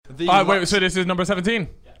Wait, so this is number 17?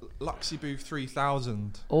 Luxembourg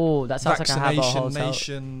 3000. Oh, that sounds like I have a Vaccination hotel.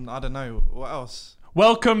 Nation. I don't know. What else?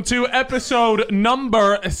 Welcome to episode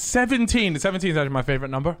number 17. 17 is actually my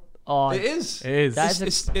favourite number. Oh, It is. It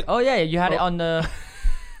is. oh yeah, you had it on the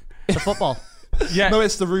football. Yeah. No,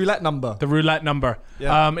 it's the roulette number. The roulette number.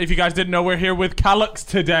 Yeah. If you guys didn't know, we're here with Callux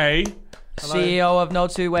today. Hello. CEO of No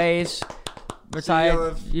Two Ways. Retired CEO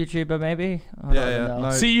of YouTuber, maybe. I don't know. No.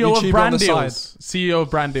 CEO of YouTuber Brand on the Deals. side. CEO of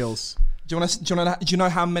Brand Deals. Do you know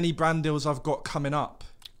how many brand deals I've got coming up?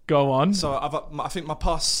 Go on. So I think my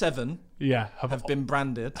past 7 have been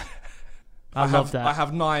branded. I love that. I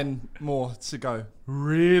have 9 more to go.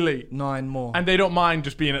 Really? 9 more. And they don't mind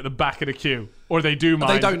just being at the back of the queue, or they do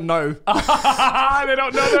mind. They don't know. They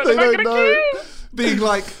don't know. They're at the back of the queue. Being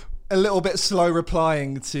like a little bit slow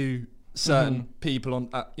replying to certain people on,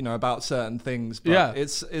 about certain things. But Yeah.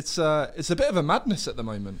 it's a bit of a madness at the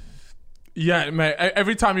moment. Yeah, mate.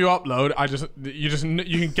 Every time you upload,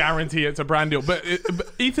 you can guarantee it's a brand deal. But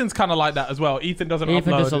Ethan's kind of like that as well. Ethan doesn't upload.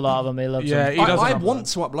 Ethan does a lot of them. He loves them. I want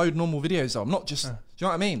to upload normal videos though. I'm not just. Do you know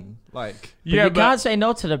what I mean? Like, but you can't say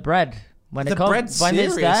no to the bread when the it comes. bread's When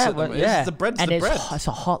it's serious there, at the moment. yeah. The bread's and the it's bread. it's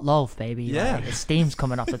a hot loaf, baby. Yeah. Like, the steam's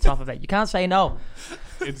coming off the top of it. You can't say no.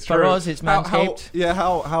 It's For true. us, it's manscaped.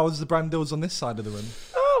 How's the brand deals on this side of the room?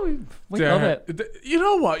 Oh, we love it. You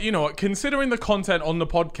know what? Considering the content on the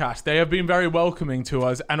podcast, they have been very welcoming to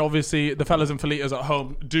us, and obviously the fellas and Felitas at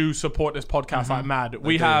home do support this podcast like mad.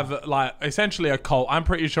 We have like essentially a cult. I'm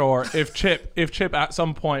pretty sure if Chip at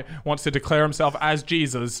some point wants to declare himself as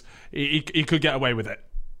Jesus, he could get away with it.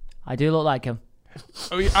 I do look like him.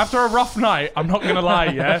 After a rough night, I'm not gonna lie.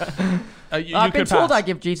 Yeah, I've been told I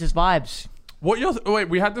give Jesus vibes. Wait,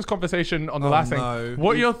 we had this conversation on the last thing. No.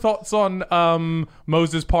 What are your thoughts on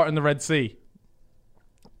Moses parting the Red Sea?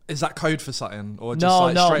 Is that code for something, or just No,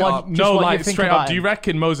 like no, straight what- up? Just No, what you like think straight about up. Do you him.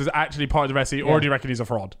 reckon Moses actually parted the Red Sea, or do you reckon he's a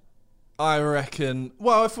fraud? I reckon.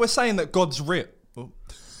 Well, if we're saying that God's real,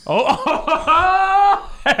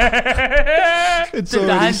 it's Did the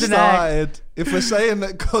already hands in the air. started. If we're saying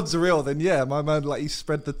that God's real, then yeah, my man, like he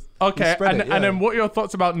spread the. Okay, he spread and, it, yeah. and then what are your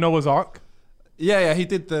thoughts about Noah's Ark? Yeah, he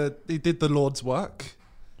did the Lord's work.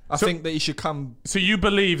 I think that he should come. So you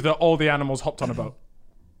believe that all the animals hopped on a boat?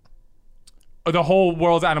 Or the whole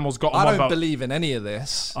world's animals got on I one don't boat? believe in any of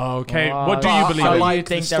this. Okay, Oh, what do you I believe So in? like you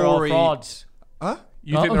think the they're all story- frauds? Huh?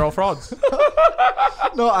 You think they're all frauds?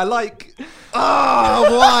 No, I like.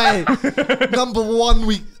 Why? Number one,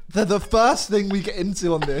 the first thing we get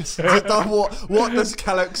into on this is what does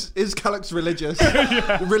Callux is Callux religious?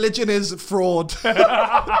 Religion is fraud.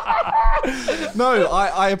 No,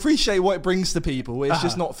 I appreciate what it brings to people. It's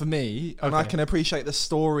just not for me, and I Okay. can appreciate the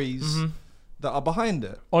stories that are behind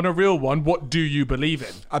it. On a real one, what do you believe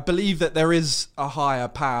in? I believe that there is a higher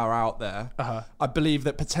power out there. Uh-huh. I believe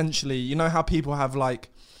that potentially, you know how people have like,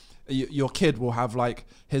 your kid will have like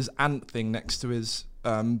his ant thing next to his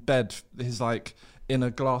bed, his like in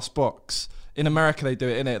a glass box. In America, they do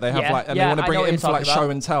it in it. They have Yeah. like, and Yeah, they want to I bring know it what in you're for like talking show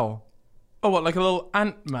about. and tell. Oh, what, like a little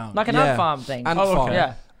ant mound? Like an Yeah. ant farm thing. Ant Oh, farm. okay.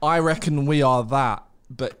 Yeah. I reckon we are that,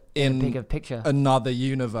 but in Bigger picture. another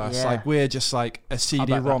universe. Yeah. Like we're just like a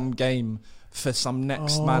CD-ROM game for some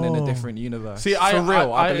next man in a different universe. See, For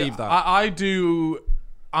real, I believe that. I do.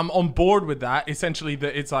 I'm on board with that. Essentially,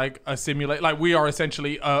 that it's like a simulate. Like we are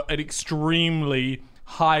essentially an extremely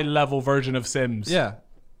high level version of Sims. Yeah,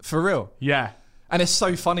 for real. Yeah. And it's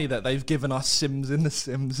so funny that they've given us Sims in the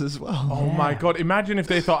Sims as well. Oh my god! Imagine if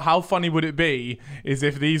they thought, how funny would it be is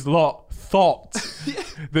if these lot thought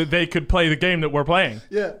that they could play the game that we're playing.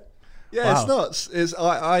 Yeah. Yeah, Wow. it's nuts. It's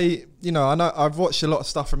I know I've watched a lot of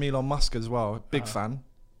stuff from Elon Musk as well. Big fan.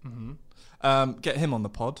 Get him on the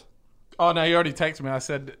pod. Oh no, you already texted me. I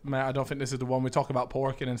said, mate, I don't think this is the one. We talk about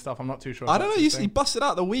porking and stuff. I'm not too sure. I don't know. He busted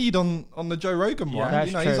out the weed on the Joe Rogan one. That's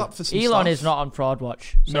You know, true. he's up for some Elon stuff. is not on Fraud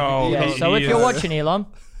Watch. So No, yeah, he- so he if you're is. watching Elon,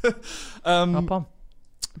 hop on.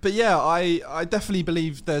 But yeah, I definitely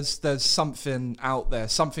believe there's something out there,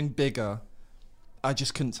 something bigger. I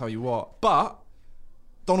just couldn't tell you what. But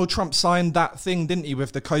Donald Trump signed that thing, didn't he,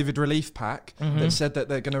 with the COVID relief pack that said that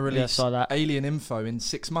they're going to release saw that. alien info in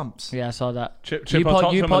 6 months. Yeah, I saw that. Chip, You, I'll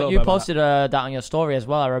talk to him a little you bit about posted that on your story as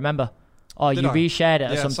well. I remember. Oh, Did you I? reshared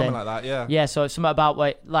it or Yeah, something. like that. Yeah. Yeah, so it's something about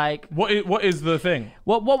like what is the thing?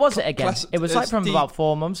 what was it again? It was like it's from about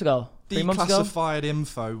 4 months ago, 3 months ago. Declassified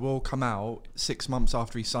info will come out 6 months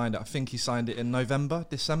after he signed it. I think he signed it in November,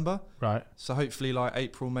 December. Right. So hopefully like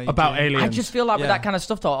April, May. About June. aliens. I just feel like with Yeah. that kind of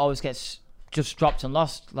stuff though, it always gets just dropped and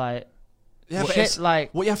lost. Like Yeah, but shit, it's,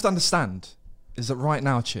 like what you have to understand is that right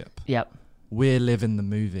now, Chip, yep. we're living the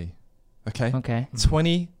movie. Okay? Okay.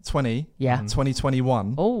 2020, Yeah.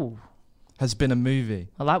 2021 Oh. has been a movie.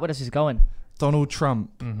 I like where this is going. Donald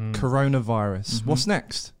Trump, coronavirus. What's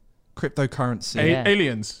next? Cryptocurrency.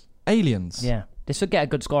 Aliens. Aliens. Yeah. This would get a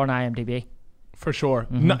good score on IMDb. For sure.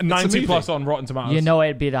 90 plus on Rotten Tomatoes. You know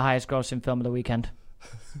it'd be the highest grossing film of the weekend.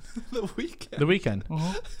 The Weekend. The Weekend.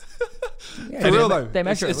 Yeah, For real though. They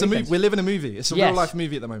measure it's it a movie. We're living a movie. It's a real life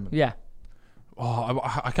movie at the moment. Yeah. Oh,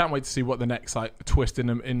 I can't wait to see what the next like twist in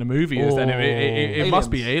the movie is. Then it must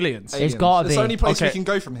be aliens. It's gotta be. It's the only place we Okay. can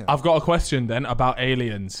go from here. I've got a question then about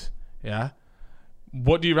aliens. Yeah,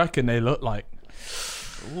 what do you reckon they look like?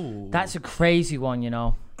 That's a crazy one, you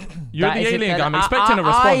know. You're That the is alien guy. I'm expecting a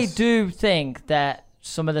response. I do think that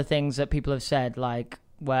some of the things that people have said, like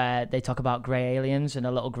where they talk about grey aliens and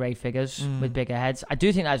the little grey figures with bigger heads, I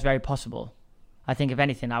do think that's very possible. I think if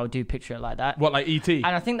anything, I would do picture it like that. What, like E.T.? And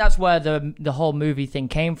I think that's where the whole movie thing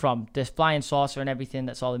came from. This flying saucer and everything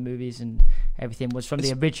that's all in movies and everything was from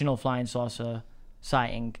the original flying saucer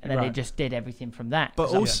sighting, and then they just did everything from that. But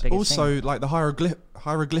also like the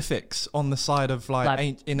hieroglyphics on the side of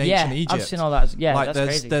like in ancient Egypt. I've seen all that. Yeah, like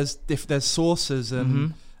that's crazy. there's sources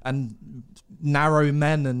and narrow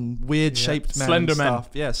men and weird shaped men, Slender and men. stuff.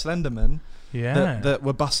 Yeah, slender men. Yeah. That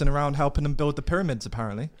were busting around helping them build the pyramids.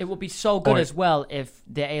 Apparently, It would be so good as well if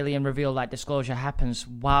the alien reveal, like disclosure, happens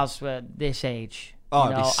whilst we're this age. Oh, You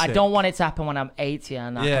it'd be know, I sick. don't want it to happen when I'm 80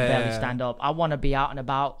 and I can barely stand up. I want to be out and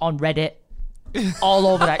about on Reddit, all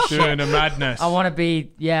over that shit. Doing a madness. I want to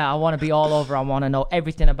be all over. I want to know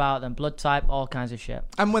everything about them, blood type, all kinds of shit.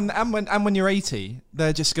 and when you're 80,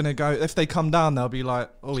 they're just gonna go. If they come down, they'll be like,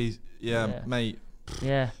 "Oh, mate,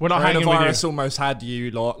 Yeah. We're not hanging with coronavirus you. almost had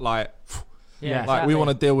you lot." Like Yeah. like we want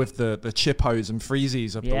to deal with the Chippos and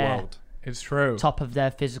Freezies of the world. It's true. Top of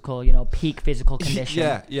their physical, peak physical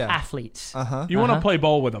condition. Yeah. Athletes. You want to play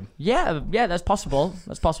ball with them. Yeah, that's possible.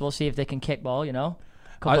 That's possible. See if they can kick ball,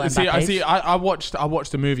 I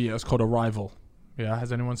watched a movie. It was called Arrival. Yeah,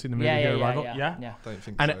 has anyone seen the movie Arrival? Yeah. Don't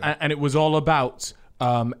think And so. and it was all about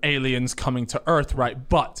aliens coming to Earth, right?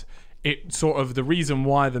 But it sort of the reason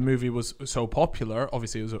why the movie was so popular,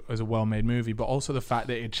 obviously it was a well-made movie, but also the fact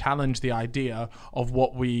that it challenged the idea of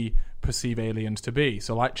what we perceive aliens to be.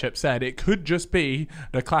 So like Chip said, it could just be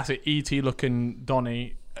the classic E.T. looking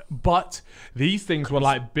Donnie, but these things were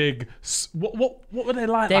like big. What were they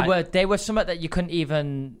like? They were something that you couldn't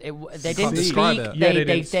even. They didn't describe speak. it.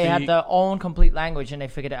 Yeah, They had their own complete language, and they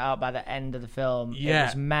figured it out by the end of the film. Yeah, it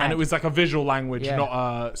was mad. and it was like a visual language, Yeah.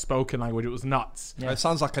 not a spoken language. It was nuts. Yeah. It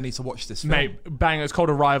sounds like I need to watch this film. Mate, bang! It's called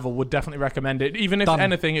Arrival. Would definitely recommend it. Even if Done.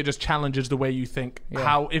 anything, it just challenges the way you think. Yeah.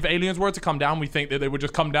 How if aliens were to come down, we think that they would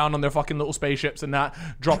just come down on their fucking little spaceships and that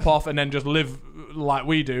drop off and then just live like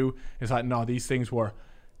we do. It's like no, these things were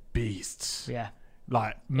beasts. Yeah,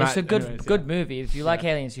 Like it's a good anyways, good movie. If you like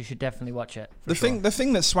aliens, you should definitely watch it. The thing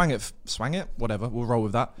that swung it, whatever, we'll roll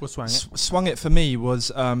with that. We'll swang it. Swung it for me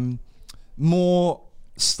was more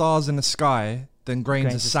stars in the sky than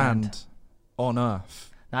grains of sand on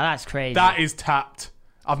Earth. Now that's crazy. That is tapped.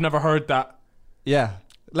 I've never heard that. Yeah,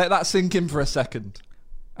 let that sink in for a second.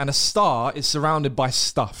 And a star is surrounded by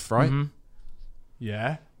stuff, right?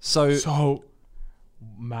 Yeah. So So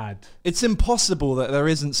mad. it's impossible that there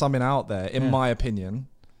isn't something out there, in my opinion.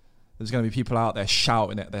 There's going to be people out there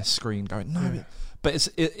shouting at their screen going, no. But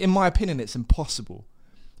in my opinion, it's impossible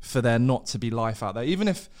for there not to be life out there, even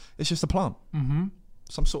if it's just a plant.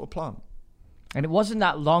 Some sort of plant. And it wasn't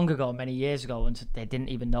that long ago, many years ago, when they didn't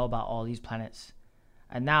even know about all these planets.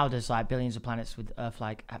 And now there's like billions of planets with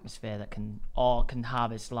Earth-like atmosphere that can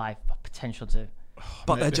harvest life potential to.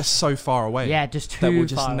 But they're just so far away. Yeah, just too that we're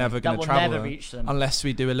just far never away. going That to we'll travel never reach them. unless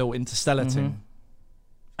we do a little interstellar thing.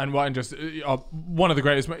 And what? And just one of the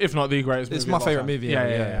greatest, if not the greatest. It's movie my of all favourite time. movie.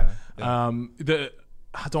 Yeah. Yeah.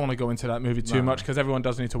 I don't want to go into that movie too much because everyone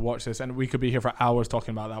does need to watch this, and we could be here for hours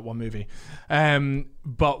talking about that one movie.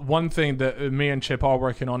 But one thing that me and Chip are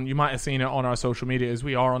working on, you might have seen it on our social media, is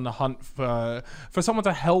we are on the hunt for someone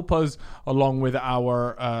to help us along with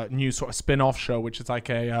our new sort of spin-off show, which is like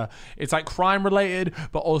it's like crime related,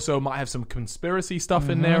 but also might have some conspiracy stuff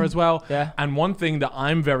in there as well. Yeah. And one thing that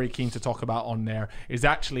I'm very keen to talk about on there is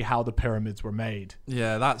actually how the pyramids were made.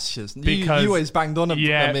 Yeah, that's just Because you always banged on.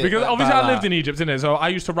 Because obviously I lived in Egypt, innit? So I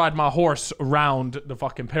used to ride my horse around the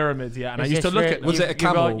fucking pyramids, and I used to look at them. Was it a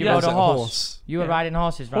camel? You Yeah, rode was a it a horse. horse? You were riding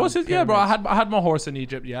horses, right? Horses, yeah, bro. I had my horse in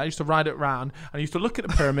Egypt. Yeah, I used to ride it around, and I used to look at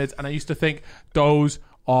the pyramids, and I used to think those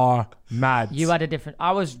are mad. You had a different.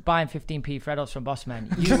 I was buying 15p Freddos from Bossman.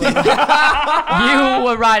 You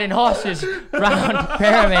were riding horses around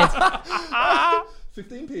pyramids.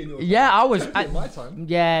 15p. Yeah, I was. my time.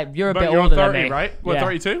 Yeah, you're a But bit you're older 30, than me, right? What, Yeah.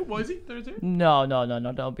 32? What is he? 32? No,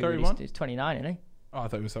 don't be 31? released. He's 29, isn't he? Oh, I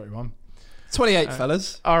thought it was 31. 28,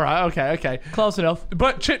 fellas. All right. Okay. Close enough.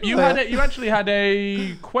 But Chip, you actually had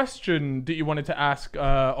a question that you wanted to ask.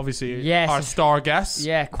 Obviously, Yes. our star guest,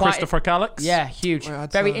 Christopher Callux. Yeah, huge.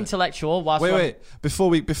 Very intellectual. Wait. Before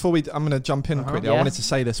we, I'm going to jump in quickly. I wanted to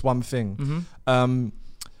say this one thing.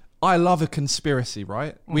 I love a conspiracy,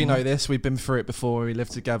 right? We know this. We've been through it before. We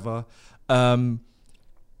lived together.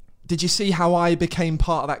 Did you see how I became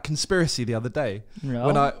part of that conspiracy the other day?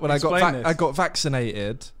 No. When I got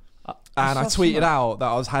vaccinated. And I tweeted out that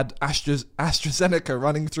I had AstraZeneca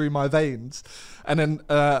running through my veins, and then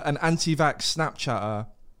an anti-vax Snapchatter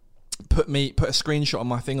put a screenshot of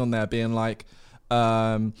my thing on there, being like,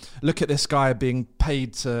 "Look at this guy being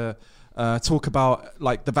paid to talk about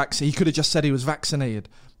like the vaccine. He could have just said he was vaccinated,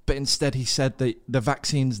 but instead he said the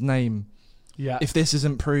vaccine's name. Yeah. If this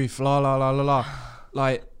isn't proof, la la la la la,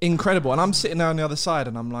 like incredible." And I'm sitting there on the other side,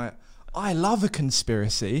 and I'm like, I love a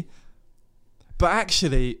conspiracy. But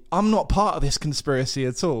actually, I'm not part of this conspiracy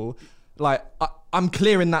at all. Like, I'm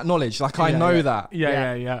clear in that knowledge. Like, I know that.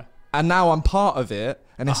 Yeah. And now I'm part of it.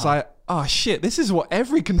 And it's like, oh, shit, this is what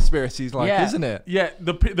every conspiracy is like, isn't it? Yeah,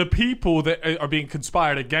 the people that are being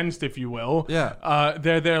conspired against, if you will,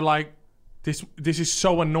 they're like, this is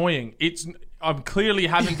so annoying. I clearly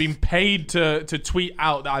haven't been paid to tweet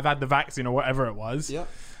out that I've had the vaccine or whatever it was. Yeah.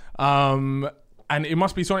 And it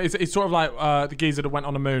must be sort of, it's sort of like the geezer that went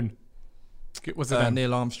on the moon. Was it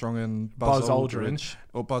Neil Armstrong and Buzz Aldrin.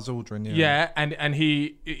 Or Buzz Aldrin, yeah. Yeah, and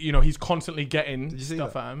he, he's constantly getting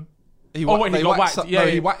stuff at him. He got whacked. He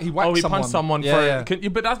whacked someone. He punched someone for...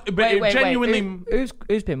 Wait, genuinely...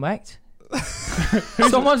 Who's been whacked?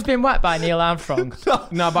 Someone's been whacked by Neil Armstrong.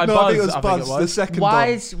 No, by Buzz. I think it was. The second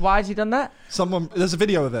Why has he done that? There's a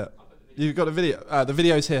video of it. You've got a video. The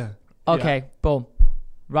video's here. Okay, boom.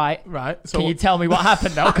 Right. So can you tell me what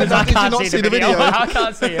happened though? Because I can't see the video. I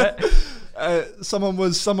can't see it. Someone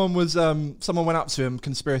went up to him,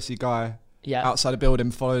 conspiracy guy, outside a building,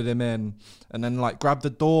 followed him in, and then like grabbed the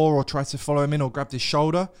door or tried to follow him in or grabbed his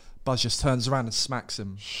shoulder. Buzz just turns around and smacks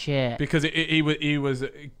him. Shit. Because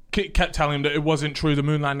he kept telling him that it wasn't true, the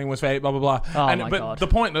moon landing was fake, blah blah blah. God. The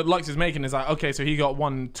point that Lux is making is like, okay, so he got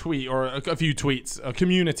one tweet or a few tweets,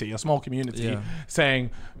 a small community saying,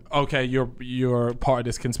 okay, you're part of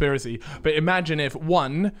this conspiracy. But imagine if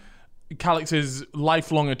Callux's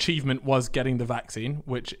lifelong achievement was getting the vaccine,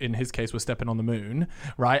 which in his case was stepping on the moon,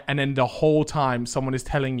 right? And then the whole time someone is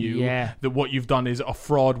telling you that what you've done is a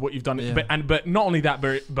fraud, what you've done, but not only that,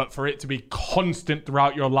 but for it to be constant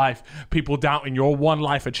throughout your life, people doubting your one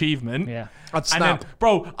life achievement. Yeah, I'd snap. And then,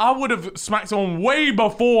 bro, I would have smacked someone way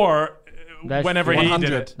before whenever he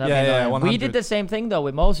did it. Yeah, 100. We did the same thing though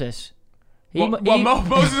with Moses. Moses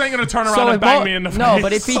ain't gonna turn around and bang me in the face. No,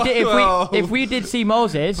 but if we did see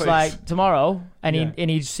Moses like tomorrow and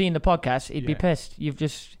he'd seen the podcast, he'd be pissed.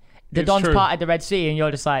 The Don's parted the Red Sea and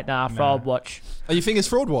you're just like, fraud watch. Oh, you think it's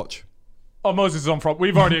fraud watch? Oh, Moses is on fraud.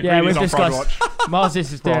 We've already agreed he's on fraud watch.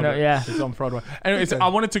 Moses is doing it, He's on fraud watch. Anyways, I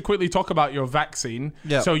wanted to quickly talk about your vaccine.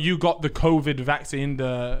 Yeah. So you got the COVID vaccine,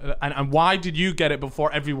 and why did you get it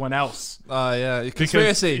before everyone else?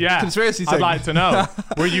 Conspiracy. Conspiracy thing. I'd like to know.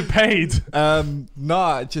 Were you paid?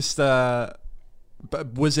 No, just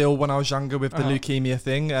was ill when I was younger with the leukemia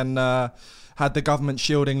thing, and had the government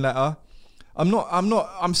shielding letter.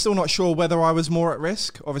 I'm still not sure whether I was more at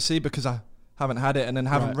risk, obviously, because I haven't had it and then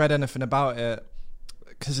haven't read anything about it,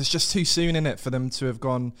 because it's just too soon in it for them to have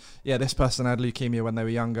gone, this person had leukemia when they were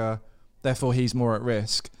younger, therefore he's more at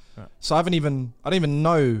risk. So I don't even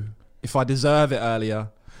know if I deserve it earlier.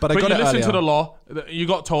 But I got it earlier. But you listened to the law. You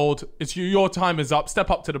got told it's your time is up.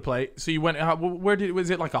 Step up to the plate. So you went. Was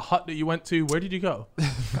it like a hut that you went to? Where did you go?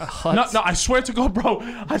 A hut? No. I swear to God, bro.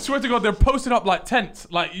 I swear to God, they're posted up like tents,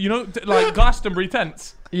 like like Glastonbury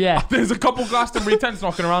tents. Yeah. There's a couple Glastonbury tents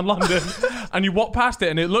knocking around London, and you walk past it,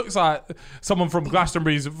 and it looks like someone from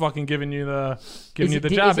Glastonbury's fucking giving you the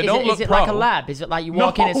jab. It don't look pro. Is it like a lab? Is it like you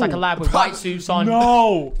walk in, it's like a lab with white suits on?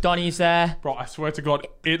 No. Donnie's there. Bro, I swear to God,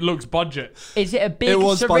 it looks budget. Is it a big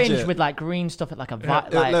syringe with like green stuff, like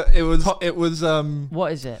a it was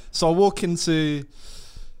what is it? So I walk into.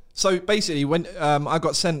 So basically, when I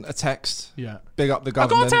got sent a text, big up the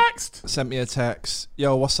government. I got a text. Sent me a text.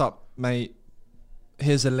 Yo, what's up, mate?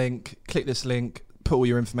 Here's a link. Click this link. Put all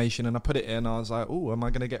your information, and I put it in. I was like, oh, am I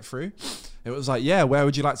going to get through? It was like, yeah. Where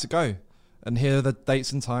would you like to go? And here are the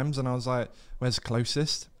dates and times. And I was like, where's the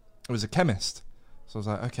closest? It was a chemist. So I was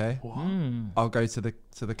like, okay, I'll go to the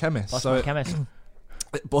chemist. Bossman's chemist.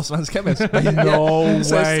 Bossman's chemist. No way.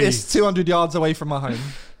 So it's 200 yards away from my home.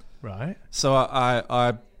 Right. So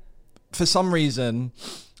I for some reason,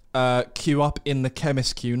 queue up in the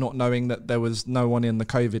chemist queue, not knowing that there was no one in the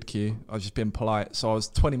COVID queue. I was just being polite. So I was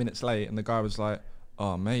 20 minutes late and the guy was like,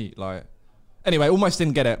 oh, mate, like... Anyway, almost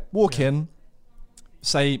didn't get it. Walk in,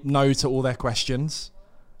 say no to all their questions,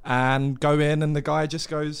 and go in, and the guy just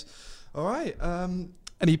goes, all right. And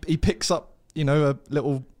he picks up, you know, a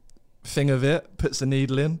little thing of it, puts the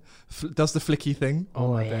needle in, does the flicky thing.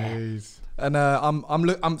 Oh, my days. And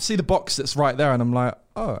I'm see the box that's right there, and I'm like,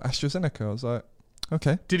 oh, AstraZeneca. I was like,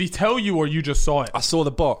 okay. Did he tell you, or you just saw it? I saw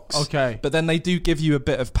the box. Okay. But then they do give you a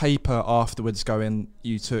bit of paper afterwards going,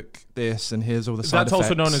 you took this and here's all the side That's effects.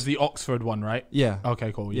 also known as the Oxford one, right? Yeah.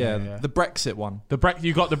 Okay, cool. Yeah. The Brexit one.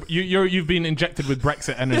 You got you've been injected with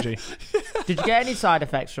Brexit energy. Did you get any side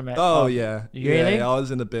effects from it? Oh, yeah. Really? Yeah, I was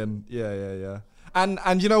in the bin. Yeah.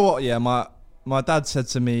 And you know what? Yeah, my dad said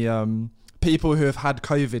to me, people who have had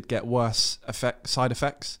COVID get worse side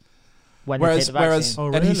effects. When they take the vaccine. Oh,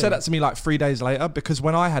 And he really? said that to me like 3 days later, because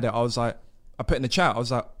when I had it, I was like, I put in the chat, I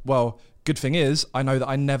was like, well, good thing is I know that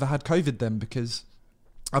I never had COVID then, because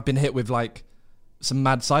I've been hit with like some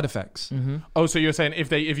mad side effects. Mm-hmm. Oh, so you're saying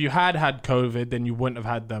if you had COVID, then you wouldn't have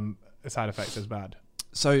had them side effects as bad?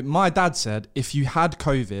 So my dad said if you had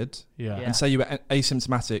COVID Yeah. and say you were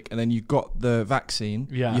asymptomatic and then you got the vaccine,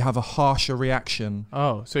 you have a harsher reaction.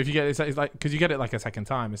 Oh, so if you get it's like because you get it like a second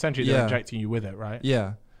time, essentially they're Yeah. injecting you with it, right?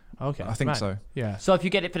 Yeah, Okay. I think mad. so. Yeah. So if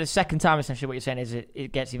you get it for the second time, essentially what you're saying is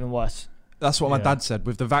it gets even worse. That's what my Yeah. dad said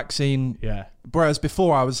with the vaccine. Yeah. Whereas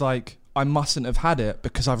before I was like, I mustn't have had it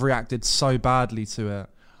because I've reacted so badly to it.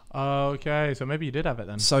 Okay, so maybe you did have it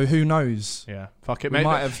then. So who knows? Yeah, fuck it, We mate.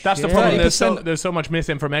 might have- That's the Yeah. problem. 30%. There's so much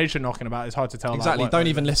misinformation knocking about. It's hard to tell. Exactly. Like, Don't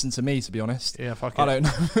even listen to me, to be honest. Yeah, fuck it. I don't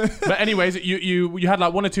know. But anyways, you had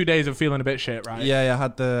like 1 or 2 days of feeling a bit shit, right? Yeah, I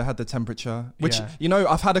had the temperature, which Yeah. you know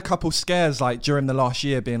I've had a couple scares like during the last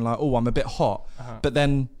year, being like, oh, I'm a bit hot, but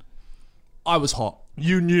then I was hot.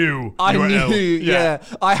 You knew. I you were knew, ill. yeah.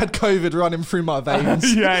 I had COVID running through my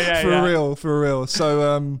veins. Yeah, For real.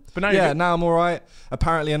 So, But now you're good. now I'm all right.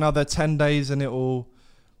 Apparently another 10 days and it will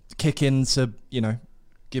kick in to,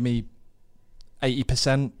 give me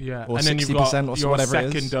 80%. Yeah, Or and then you've 60% got or your whatever it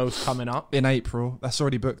second is. dose coming up. In April. That's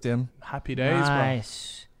already booked in. Happy days,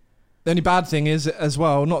 Nice. The only bad thing is, as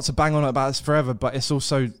well, not to bang on about this forever, but it's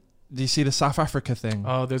also, do you see the South Africa thing?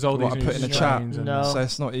 bro. Oh, there's all What these I put new in the chat. strains and- No. So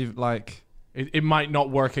it's not even like... It might not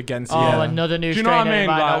work against you. Oh, Yeah. another new Do you know what I strain mean?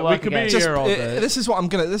 that might Like, not we work could be again. Just, here all day. this is what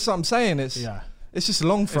I'm saying. It's just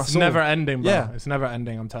long for us It's all. never ending, bro. Yeah. It's never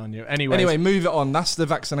ending, I'm telling you. Anyways, Anyway, move it on. That's the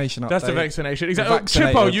vaccination update. that's the vaccination. The Exactly. Chippo,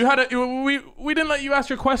 vaccinated. you had we didn't let you ask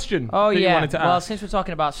your question. Oh that you yeah. wanted to Well, ask. since we're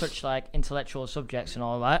talking about such like intellectual subjects and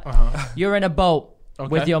all that, Uh-huh. you're in a boat Okay.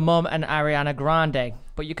 with your mum and Ariana Grande,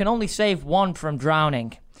 but you can only save one from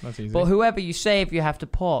drowning. That's easy. But whoever you save, you have to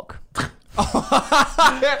pork. That's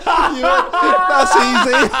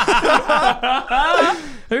easy.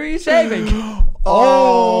 Who are you saving?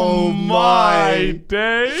 Oh my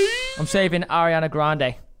days! I'm saving Ariana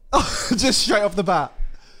Grande Just straight off the bat.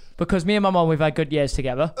 because me and my mum we've had good years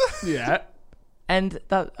together, Yeah. and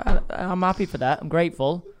that I'm happy for that. I'm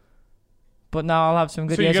grateful. But now I'll have some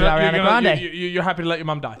good So years with Ariana Grande. you're happy to let your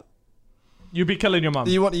mum die? You'd be killing your mum.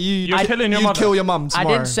 You're killing your you'd mother. kill your mum I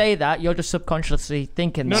tomorrow. didn't say that. You're just subconsciously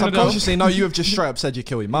thinking No, that. no, Subconsciously, no, you have just straight up said you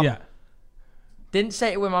kill your mum. Yeah. Didn't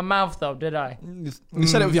say it with my mouth though, did I? You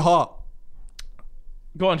said it with your heart.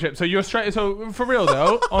 Go on, Chip. So you're straight. So for real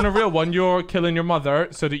though, on a real one, you're killing your mother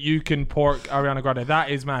so that you can pork Ariana Grande. That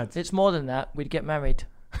is mad. It's more than that. We'd get married.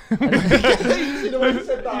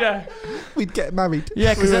 Yeah. We'd get married.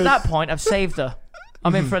 Yeah, because at that point I've saved her.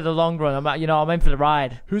 I'm in for the long run. I'm in for the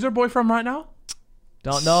ride. Who's her boyfriend right now?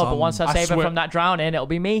 Don't know, but Some- once I I save her swear- from that drowning, it'll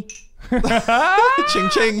be me. Ching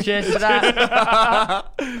ching. Cheers to that.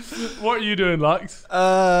 What are you doing, Lux?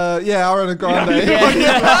 Yeah, Ariana Grande.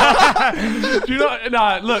 Do you not?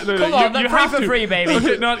 Nah, look. Come on, you free have for to. free, baby.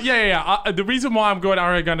 Okay, no, yeah. The reason why I'm going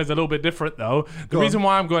Ariana Grande is a little bit different, though. The Go reason on.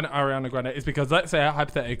 why I'm going Ariana Grande is because let's say I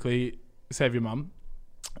hypothetically save your mum,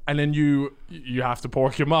 and then you have to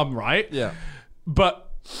pork your mum, right? Yeah. But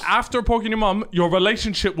after porking your mum, your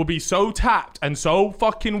relationship will be so tapped and so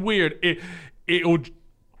fucking weird.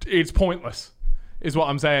 It's pointless, is what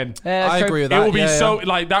I'm saying. I True. agree with It that. will be yeah, so yeah.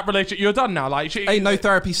 like that relationship. You're done now. Like Ain't no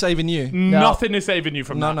therapy saving you. nothing is saving you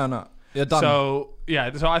from No, that. no. You're done. So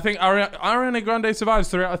yeah, so I think Ariana Grande survives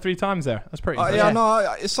 3 out of 3 times there. That's pretty. yeah, impressive.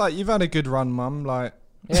 no, it's like you've had a good run, mum. Like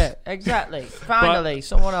Yeah, exactly. Finally,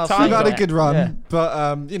 someone else. Time- you've had done a it. good run, Yeah.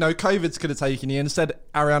 but COVID's could have taken you. Instead,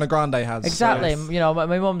 Ariana Grande has. Exactly. Yes.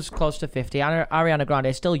 My mum's close to 50. Ariana Grande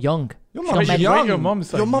is still young. Your She's mum's got many- young. Your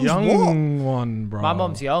mum's Your mum's young one, bro. My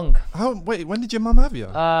mum's young. Wait, when did your mum have you?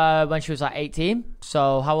 When she was like 18.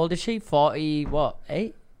 So how old is she? 40, what,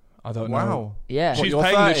 8? I don't know. Wow. Yeah. She's you're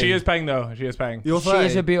paying. 30? She is paying though. She is paying. You're She 30?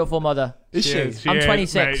 is a beautiful mother. Is she? I'm is,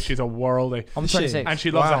 26. Mate, she's a worldie. I'm Is she? 26. And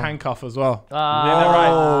she loves Wow. a handcuff as well.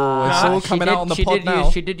 Oh, it's all coming out on the pod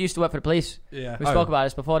now. She did used to work for the police. Yeah. We spoke about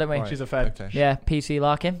this before, didn't we? Right. She's a fed. Okay. Yeah, PC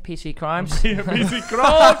Larkin, PC crimes. PC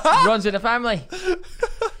cross. Runs in the family.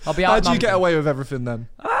 I'll be out. How'd you get away with everything then?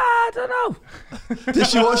 I don't know. Did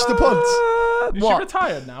she watch the pods? Is she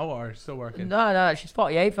retired now or still working? No, she's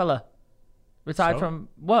 48, fella. Retired So? from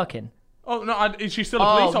working. Oh no, is she still a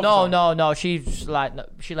police officer? No. She's like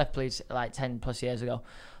she left police like 10 plus years ago.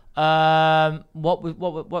 What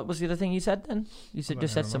was the other thing you said then? You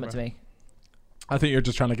said something to me. I think you're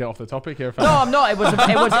just trying to get off the topic here. No, I'm not.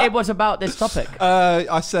 It was about this topic.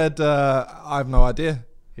 I said I have no idea.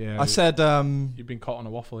 Yeah. I said you've been caught on a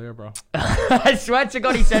waffle here, bro. I swear to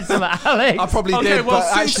God, he said something, Alex. I probably Okay, did, well,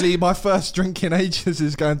 but since- actually my first drink in ages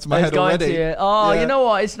is going to my It's head going already. to you. Oh, Yeah. you know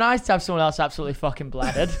what? It's nice to have someone else absolutely fucking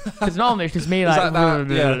bladdered. Because normally it's just me like...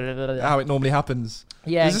 How it normally happens.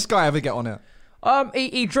 Yeah. Does this guy ever get on it?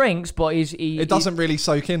 He drinks, but It doesn't really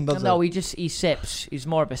soak in, does No, it? he sips. He's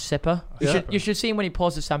more of a sipper. Yeah. You should see him when he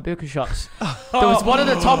pours the Sambuca shots. There was one of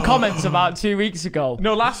the top comments about 2 weeks ago.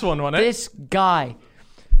 No, last one, wasn't it? This guy,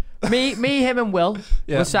 me, him, and Will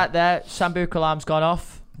Yeah. were sat there. Sambuca alarm's gone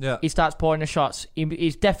off. Yeah. He starts pouring the shots.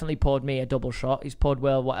 He's definitely poured me a double shot. He's poured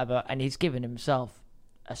Will whatever, and he's given himself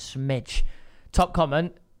a smidge. Top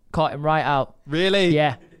comment, caught him right out. Really?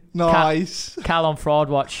 Yeah. Nice. Cal on fraud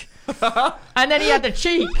watch. And then he had the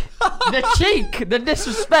cheek, the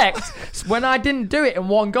disrespect. When I didn't do it in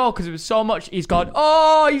one go because it was so much, he's gone,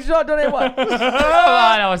 oh, he's not done it well.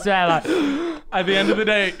 I was there like... At the end of the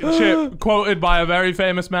day, Chip, quoted by a very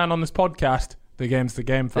famous man on this podcast, the game's the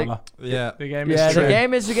game, fella. Yeah. The game Yeah, is true. the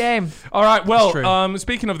game is the game. All right, It's true. well,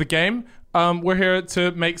 speaking of the game, we're here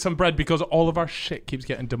to make some bread because all of our shit keeps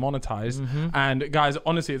getting demonetized. And guys,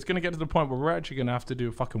 honestly, it's going to get to the point where we're actually going to have to do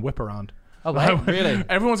a fucking whip around. Oh, wait. Really?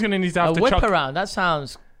 Everyone's going to need to have A to whip chuck around, that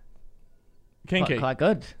sounds kinky. quite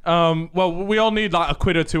good. Well, we all need like a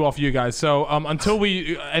quid or two off you guys. So until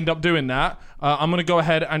we end up doing that, I'm going to go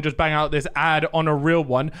ahead and just bang out this ad on a real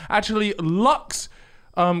one. Actually, Lux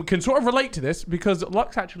can sort of relate to this because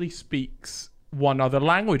Lux actually speaks one other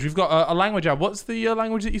language. We've got a language ad. What's the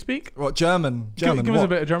language that you speak? What, German? Give us a what?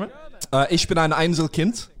 bit of German. Ich bin ein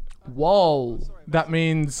Einzelkind. Whoa. That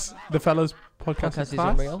means the fellas podcast Podcast is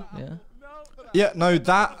class. unreal. Yeah. Ja, no,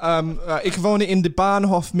 that. Ich wohne in der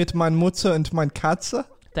Bahnhof mit meiner Mutter und meiner Katze.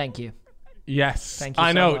 Thank you. Yes, Thank you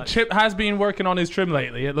I so know. much. Chip has been working on his trim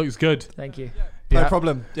lately. It looks good. Thank you. No Yeah.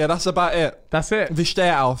 problem. Yeah, that's about it. That's it. Wir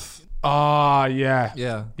stehen auf. Ah, yeah.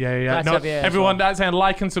 Yeah. Yeah. That's No, up, yeah, as everyone, well. that's saying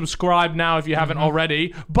like and subscribe now if you haven't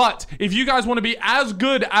already. But if you guys want to be as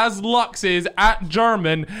good as Lux is at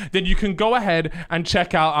German, then you can go ahead and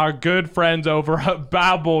check out our good friends over at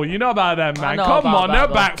Babbel. You know about them, man. know Come about on, they're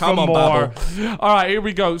Babbel. back Come for on, more. Babbel. All right, here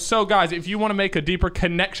we go. So, guys, if you want to make a deeper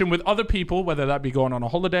connection with other people, whether that be going on a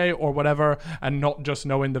holiday or whatever, and not just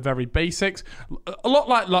knowing the very basics, a lot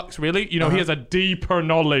like Lux, really. You know, he has a deeper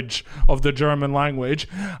knowledge of the German language.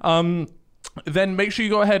 Then make sure you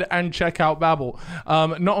go ahead and check out Babbel.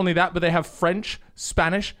 Not only that, but they have French,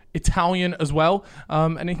 Spanish, Italian as well.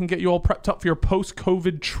 And it can get you all prepped up for your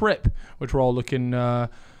post-COVID trip, which we're all looking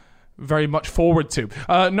very much forward to.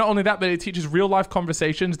 Not only that, but it teaches real-life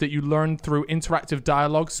conversations that you learn through interactive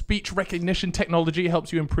dialogue. Speech recognition technology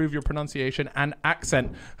helps you improve your pronunciation and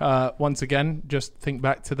accent. Once again, just think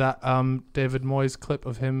back to that David Moyes clip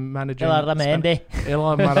of him managing...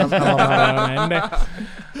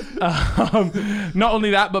 Not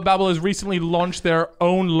only that, but Babbel has recently launched their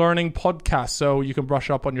own learning podcast, so you can brush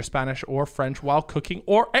up on your Spanish or French while cooking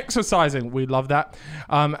or exercising. We love that.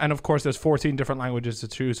 And of course, there's 14 different languages to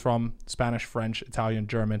choose from: Spanish, French, Italian,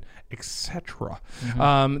 German, etc.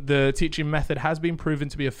 The teaching method has been proven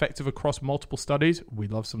to be effective across multiple studies. We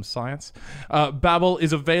love some science. Babbel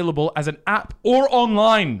is available as an app or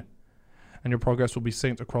online, and your progress will be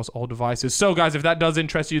synced across all devices. So, guys, if that does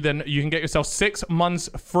interest you, then you can get yourself 6 months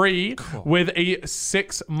free with a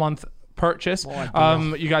 6-month purchase.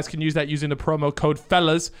 You guys can use that using the promo code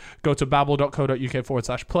FELLAS. Go to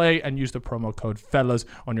babbel.co.uk/play and use the promo code FELLAS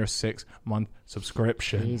on your 6-month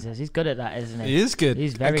subscription. Jesus, he's good at that, isn't he? He is good.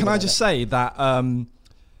 He's very And can good I at just it. say that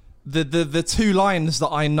the two lines that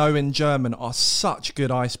I know in German are such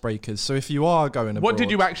good icebreakers. So if you are going abroad... What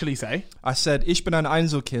did you actually say? I said, Ich bin ein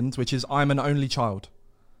Einzelkind, which is I'm an only child.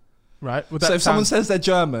 Right. So if someone says they're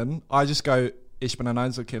German, I just go, Ich bin ein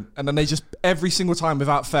Einzelkind. And then they just, every single time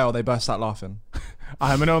without fail, they burst out laughing.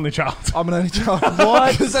 I'm an only child. I'm an only child.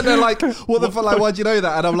 What? Because then they're like, what the fuck, like, why do you know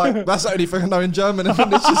that? And I'm like, that's the only thing I know in German. And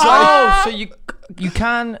then it's just like... Oh, so you... You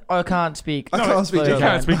can or can't speak. I can't speak fluent German. You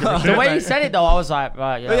can't speak German. German. The way you said it though, I was like,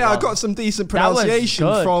 right, yeah. But yeah, I well, got some decent That was pronunciation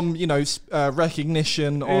good. from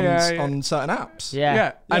recognition on Yeah. on certain apps.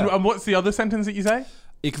 Yeah. And what's the other sentence that you say?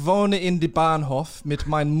 Ich wohne in die Bahnhof mit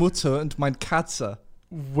mein Mutter und mein Katze.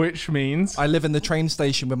 Which means I live in the train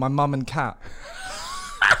station with my mum and cat.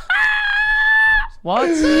 What?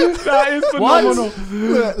 that is phenomenal.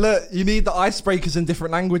 Look, you need the icebreakers in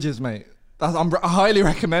different languages, mate. I highly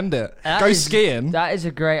recommend it. Go skiing. That is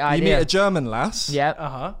a great You idea. meet a German lass. Yep.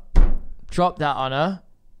 Drop that on her.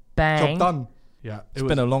 Bang. Job done. Yeah, It's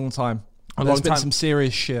been a long time. A There's long been time. some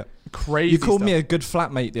serious shit. crazy. You called stuff. me a good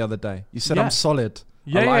flatmate the other day. You said Yeah. I'm solid.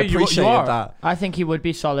 Yeah, I yeah, you appreciated are. that. I think he would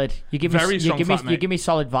be solid. You give Very me, strong you flatmate. give me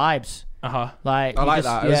solid vibes. Like I you like just-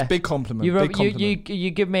 that. It was yeah. a big compliment. You, big compliment. you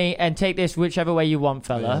give me, and take this whichever way you want,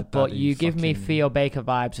 fella. Yeah, but daddy, you give me fucking- Theo Baker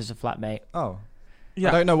vibes as a flatmate. Oh. Yeah.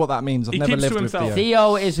 I don't know what that means. I've He never keeps lived to with himself. Theo.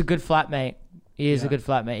 Theo is a good flatmate. He is a Yeah. good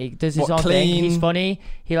flatmate. He does his What, own thing. He's clean? funny.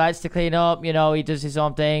 He likes to clean up. You know, he does his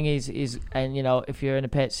own thing. He's and you know, if you're in the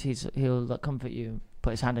pits, he'll comfort you,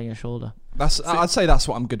 put his hand on your shoulder. I'd say that's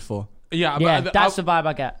what I'm good for. Yeah, Yeah, but that's the vibe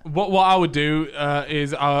I get. what I would do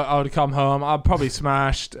is I would come home. I'd probably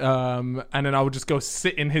smashed, and then I would just go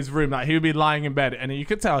sit in his room. Like he would be lying in bed, and you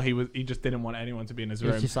could tell he just didn't want anyone to be in his He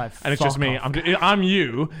was room. just like, and it's just "Fuck me. off." I'm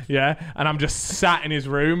you, yeah, and I'm just sat in his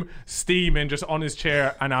room, steaming, just on his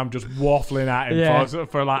chair, and I'm just waffling at him Yeah.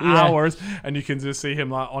 for like Yeah. hours, and you can just see him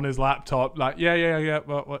like on his laptop, like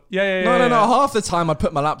what, yeah. No. Half the time I'd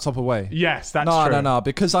put my laptop away. Yes, that's No, true.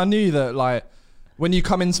 because I knew that like when you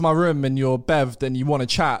come into my room and you're bevved and you want to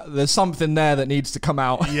chat, there's something there that needs to come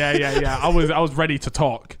out. Yeah. I was ready to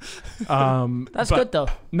talk. That's but- good though.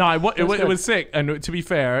 No, it good. was sick. And to be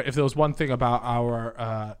fair, if there was one thing about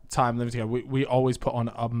our time living together, we always put on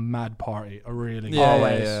a mad party, a really good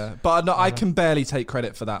Always. Yeah. But no, I can barely take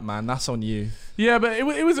credit for that, man. That's on you. Yeah, but it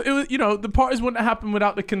was you know, the parties wouldn't happen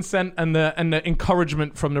without the consent and the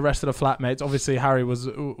encouragement from the rest of the flatmates. Obviously, Harry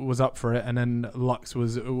was up for it, and then Lux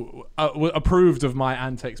was approved of my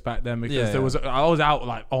antics back then because I was out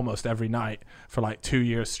like almost every night for like 2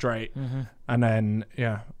 years straight, and then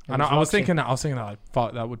and I was Luxy. thinking that like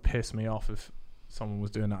fuck, that would piss me off if someone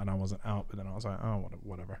was doing that and I wasn't out. But then I was like, oh,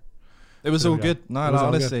 whatever. It was There all we go. good. No, It was all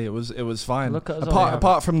honestly, it was fine. Look at us all now.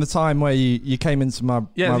 Apart from the time where you came into my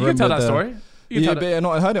Yeah, my you room can tell with that the- story. You can tell But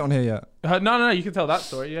not heard it on here yet. no, you can tell that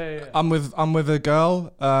story. Yeah. I'm with a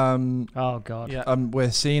girl. Oh god. Yeah.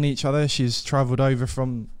 We're seeing each other. She's travelled over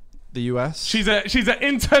from the US. She's an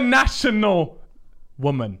international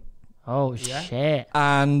woman. Oh Yeah. shit.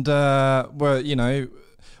 And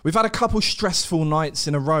we've had a couple stressful nights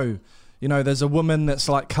in a row. You know, there's a woman that's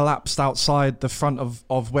like collapsed outside the front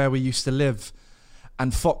of where we used to live,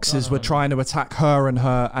 and foxes were trying to attack her and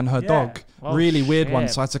her dog. Oh, Really weird one.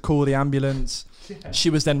 shit. So I had to call the ambulance. She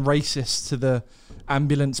was then racist to the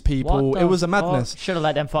ambulance people. It was a madness. Should have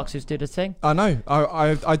let them foxes do the thing. I know.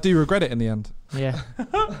 I do regret it in the end. Yeah.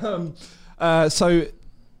 So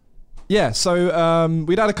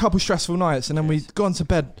we'd had a couple stressful nights, and then we'd gone to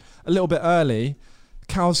bed a little bit early.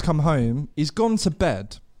 Cal's come home. He's gone to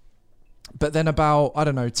bed, but then about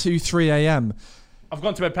 2-3 a.m. I've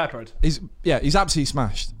gone to bed peppered. He's absolutely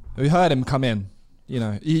smashed. We heard him come in. You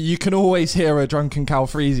know, you can always hear a drunken Cal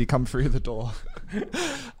Freezy come through the door,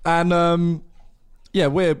 and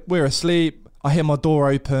we're asleep. I hear my door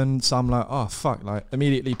open, so I'm like, oh fuck! Like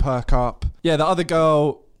immediately perk up. Yeah, the other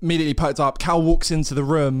girl immediately perked up. Cal walks into the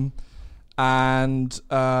room, and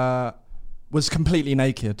was completely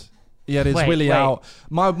naked. He had his willy out.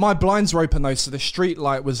 My blinds were open though, so the street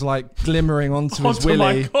light was like glimmering onto his My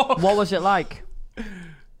willy. God. What was it like?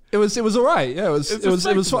 It was all right. Yeah, it was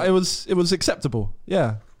acceptable. it was acceptable.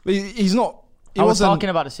 Yeah, he's not. He I was wasn't talking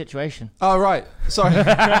about the situation. Oh right, sorry.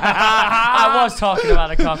 I was talking about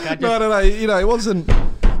the cock. I just, No. You know, it wasn't.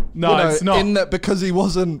 No, it's not. In that because he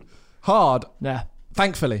wasn't hard. Yeah.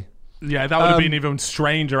 Thankfully, Yeah, that would have been even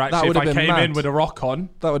stranger actually if would I have been came in mad. with a rock on.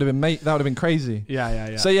 that would have been crazy.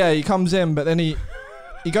 Yeah. So yeah, he comes in, but then he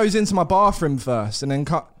goes into my bathroom first, and then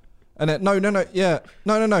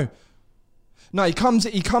No, he comes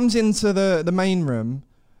into the main room,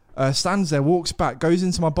 stands there, walks back, goes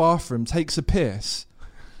into my bathroom, takes a piss,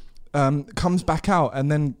 comes back out, and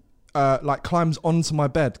then climbs onto my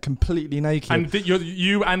bed completely naked. And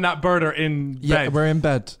you and that bird are in Yeah, bed. we're in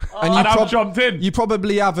bed. And I've jumped in. You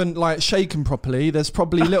probably haven't shaken properly. There's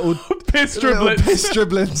probably little Piss little driblets. piss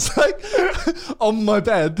driblets on my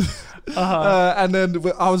bed. And then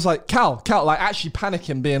I was like, Cal, actually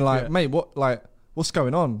panicking, being like, mate, what's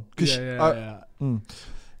going on?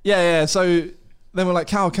 Yeah. So then we're like,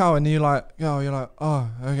 Cal, and you're like, oh,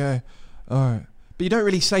 okay, all right. But you don't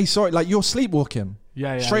really say sorry. Like, you're sleepwalking.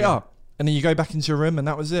 Yeah. Straight up. And then you go back into your room and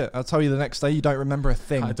that was it. I'll tell you the next day, you don't remember a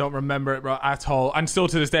thing. I don't remember it, bro, at all. And still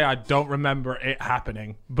to this day, I don't remember it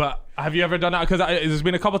happening. But have you ever done that? Because there's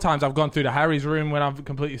been a couple of times I've gone through to Harry's room when I've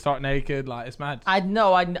completely started naked. Like, it's mad. I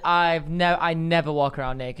never walk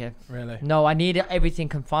around naked. Really? No, I need everything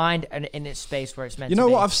confined and in its space where it's meant to be. You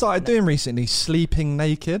know what I've started doing recently? Sleeping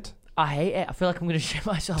naked. I hate it. I feel like I'm going to shit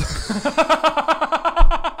myself.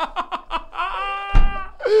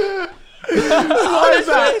 What is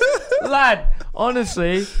that? Lad,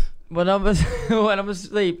 honestly, when I'm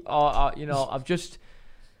asleep, or I've just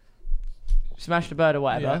smashed a bird or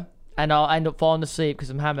whatever, and I'll end up falling asleep because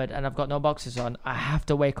I'm hammered and I've got no boxers on. I have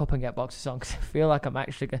to wake up and get boxers on because I feel like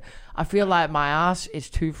I feel like my ass is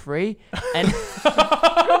too free, and and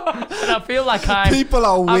I feel like People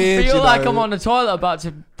are weird. I feel like I'm on the toilet about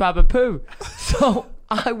to grab a poo, so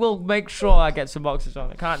I will make sure I get some boxers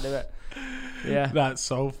on. I can't do it. Yeah, that's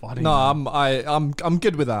so funny. No, I'm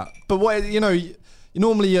good with that. But what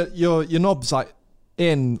normally your knob's like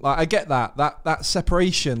in. Like, I get that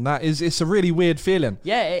separation. It's a really weird feeling.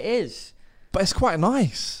 Yeah, it is. But it's quite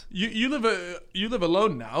nice. You live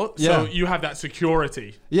alone now, Yeah. so you have that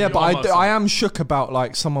security. Yeah, You but almost- I am shook about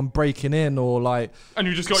like someone breaking in or like. And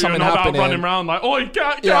you just got your something knob out happening. running around like, oh,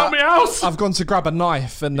 get out of my house. I've gone to grab a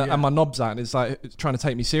knife and my knob's out and it's like it's trying to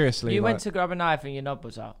take me seriously. You like, went to grab a knife and your knob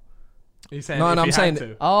was out. He's saying No, if I'm you saying- had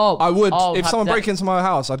to. Oh, I would if someone that- broke into my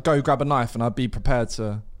house, I'd go grab a knife and I'd be prepared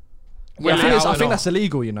to. Yeah, I think that's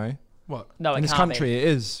illegal, you know. What? No, In it this can't country, be. it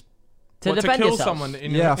is. To to defend kill yourself. someone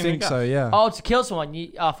in Yeah, I in a think gas? so. Yeah. Oh, to kill someone.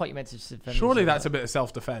 I thought you meant to defend. Surely yourself. that's a bit of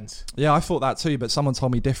self-defense. Yeah, I thought that too, but someone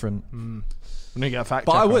told me different. We need to get a fact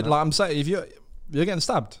But check I on would, that. like I'm saying, if you're getting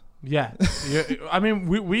stabbed. Yeah. I mean,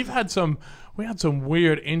 we've had some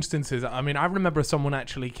weird instances. I mean, I remember someone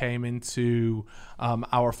actually came into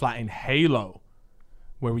our flat in Halo,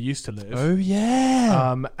 where we used to live. Oh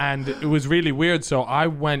yeah. And it was really weird. So I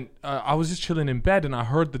went, I was just chilling in bed and I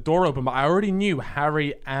heard the door open, but I already knew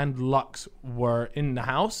Harry and Lux were in the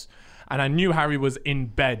house. And I knew Harry was in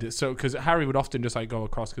bed. So, because Harry would often just like go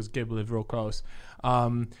across because Gib lived real close.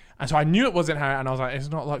 And so I knew it wasn't Harry. And I was like, it's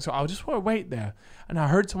not Lux. So I just want to wait there. And I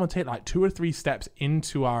heard someone take like 2 or 3 steps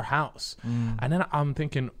into our house. And then I'm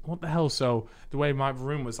thinking, what the hell? So the way my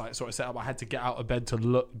room was like sort of set up, I had to get out of bed to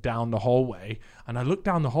look down the hallway. And I looked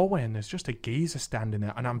down the hallway and there's just a geezer standing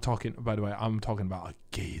there. And I'm talking, by the way, I'm talking about a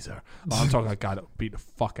geezer. I'm talking about a guy that would beat the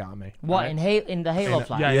fuck out of me. What right? in the Halo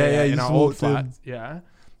flat? Yeah, In you our just old walked flat. in.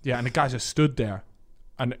 Yeah, and the guy just stood there.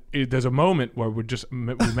 And there's a moment where we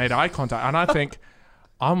made eye contact. And I think,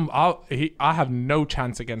 I have no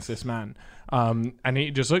chance against this man. And he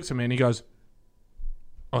just looks at me and he goes,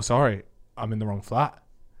 oh, sorry, I'm in the wrong flat.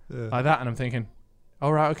 Yeah. Like that. And I'm thinking,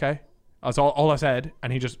 all right, okay. That's all I said.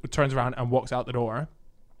 And he just turns around and walks out the door.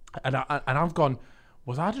 And I've gone,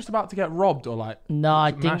 was I just about to get robbed or like No,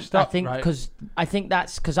 I mashed up, think right? because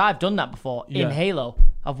that's because I've done that before Yeah. in Halo.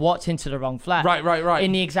 I've walked into the wrong flat. Right.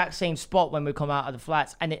 In the exact same spot when we come out of the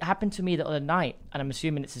flats, and it happened to me the other night. And I'm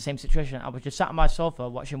assuming it's the same situation. I was just sat on my sofa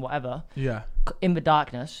watching whatever Yeah. in the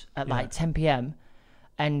darkness at like 10 p.m.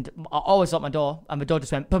 And I always lock my door, and the door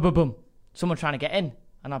just went boom, boom, boom. Someone trying to get in,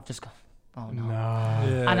 and I've just gone, oh no.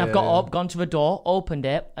 And I've got up, gone to the door, opened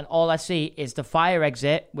it, and all I see is the fire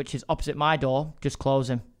exit, which is opposite my door, just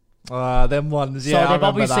closing. Them ones. Yeah. So they've I remember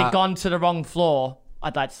obviously that. gone to the wrong floor,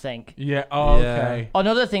 I'd like to think. Yeah. Oh, Yeah. okay.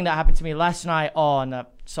 Another thing that happened to me last night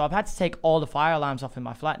so I've had to take all the fire alarms off in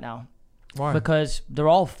my flat now. Why? Because they're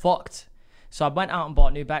all fucked. So I went out and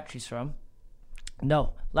bought new batteries for them.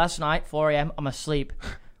 No. Last night, 4 a.m, I'm asleep.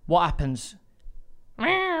 What happens?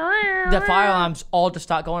 The fire alarms all just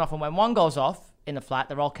start going off. And when one goes off in the flat,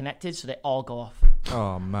 they're all connected, so they all go off.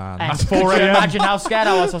 Oh man. And That's 4 could you a.m. imagine how scared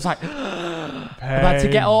I was? I was like, I've had to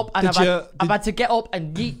get up and I've had to get up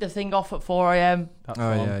and yeet the thing off at 4 a.m. That's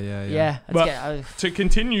Oh all. yeah. Yeah. But to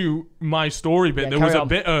continue my story bit, Yeah, there was carry a on.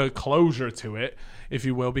 bit of closure to it, if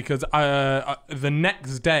you will, because the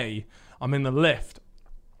next day I'm in the lift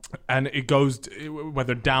and it goes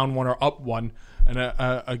whether down one or up one, and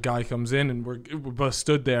a guy comes in and we're both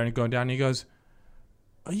stood there and going down. And he goes,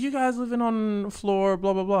 "Are you guys living on floor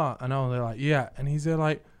blah blah blah?" And they're like, "Yeah," and he's there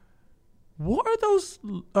like, "What are those?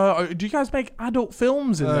 Do you guys make adult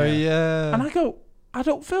films in Oh there?" yeah. And I go,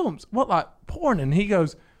 adult films? What, like porn? And he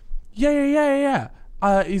goes, yeah.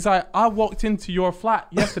 He's like, I walked into your flat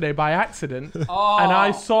yesterday by accident and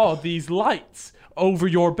I saw these lights over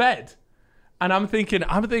your bed. And I'm thinking,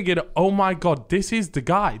 oh my God, this is the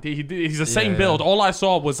guy. He's the same build. All I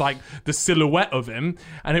saw was like the silhouette of him,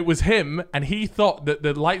 and it was him. And he thought that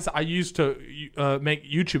the lights that I used to make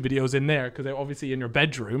YouTube videos in there, because they're obviously in your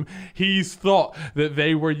bedroom, he's thought that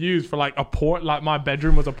they were used for like like my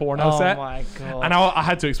bedroom was a porno set. Oh my God. And I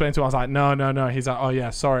had to explain to him, I was like, no. He's like, oh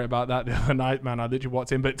yeah, sorry about that the other night, man. I literally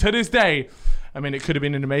walked in. But to this day, I mean, it could have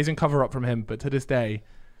been an amazing cover up from him, but to this day,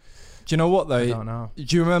 do you know what though? I don't know.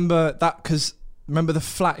 Do you remember that? Because remember the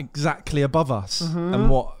flat exactly above us and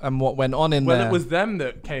what went on in there. Well, it was them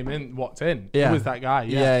that came in, walked in. Yeah. It was that guy.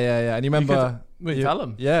 Yeah. And you remember? Tell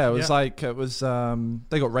them. Yeah, it was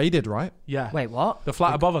they got raided, right? Yeah. Wait, what? The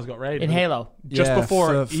flat above us got raided In Halo? just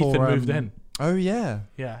before Ethan moved in. Oh yeah.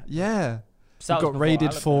 Yeah. So They got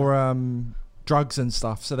raided for drugs and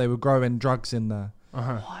stuff. So they were growing drugs in there.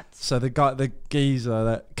 What? So the geezer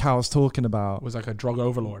that Cal's talking about Was like a drug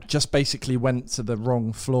overlord. just basically went to the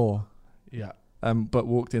wrong floor. Yeah. But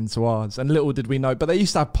walked into ours. And little did we know. But they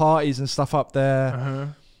used to have parties and stuff up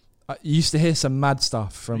there. You used to hear some mad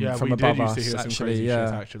stuff from above us. Used to hear actually, some crazy yeah.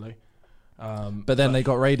 shit, actually. But then they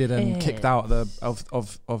got raided and kicked out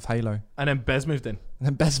of Halo. And then Bez moved in. And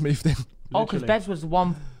then Bez moved in. Oh, because Bez was the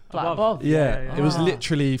one flat above. Yeah. It was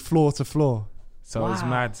literally floor to floor. So it was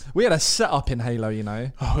mad. We had a setup in Halo, you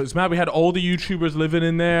know. Oh, it was mad. We had all the YouTubers living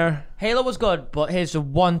in there. Halo was good, but here's the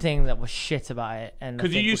one thing that was shit about it.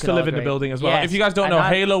 Because you used to live in the building as well. Yes. If you guys don't know,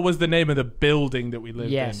 Halo was the name of the building that we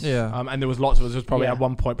lived in. Yeah. And there was lots of us. There was probably at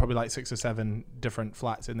one point probably like 6 or 7 different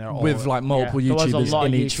flats in there. With like multiple There was a YouTubers lot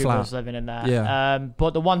in of each YouTubers flat. living in there. Yeah.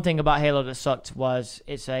 But the one thing about Halo that sucked was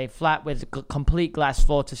it's a flat with complete glass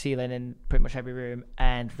floor to ceiling in pretty much every room,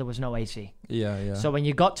 and there was no AC. Yeah. So when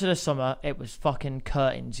you got to the summer, it was fucking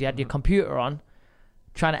curtains. You had your computer on,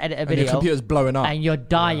 trying to edit a And video, your computer's blowing up. and you're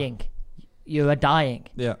dying. You are dying.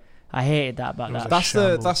 Yeah. I hated that about that.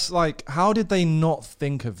 That's like, how did they not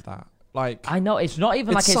think of that? Like, I know it's not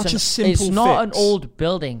even it's like such a it's simple not fix. an old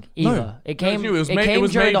building either. No. It came. It was It made came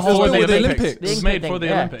during the for whole the Olympics. Olympics. It was made for the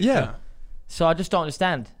Yeah. Olympics. Yeah. So I just don't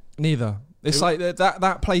understand. neither. It's like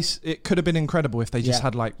that place. It could have been incredible if they just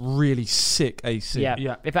had like really sick AC.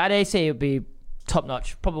 Yeah. If it had AC, it would be top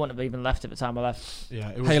notch. Probably wouldn't have even left at the time I left. Yeah.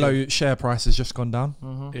 It was Halo good. share price has just gone down.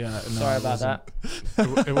 Mm-hmm. Yeah. No, Sorry about that.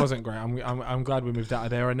 It wasn't great. I'm glad we moved out of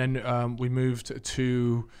there, and then we moved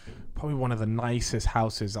to probably one of the nicest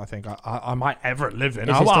houses I think I might ever live in.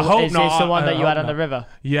 Is this the one that you had on the river?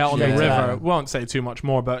 Yeah, on the Yeah. river. Won't say too much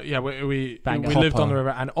more, but yeah, we lived on the river,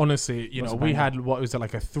 and honestly, you know, we had what was it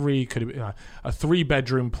like a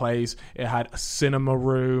 3-bedroom place. It had a cinema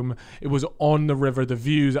room. It was on the river. The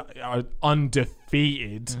views are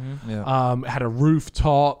undefeated. Mm-hmm. Yeah. It had a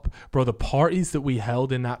rooftop, bro. The parties that we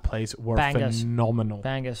held in that place were phenomenal.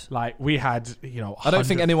 Bangers. Like we had, you know, I don't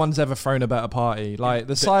think anyone's ever thrown a better party. Like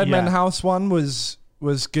the Sidemen house one was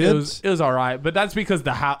good. It was all right, but that's because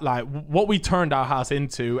the house, like what we turned our house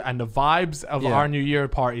into, and the vibes of our New Year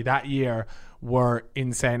party that year were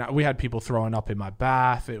insane. We had people throwing up in my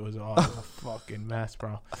bath. It was a fucking mess,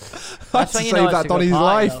 bro. I had to save that Donnie's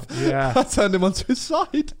life. Yeah, I turned him onto his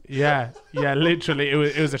side. Yeah, literally, it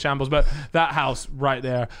was a shambles. But that house right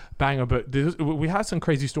there, banger. But we had some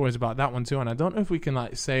crazy stories about that one too, and I don't know if we can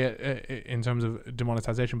like say it in terms of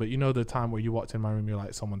demonetization. But you know the time where you walked in my room, you're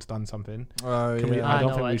like, someone's done something. Oh yeah. I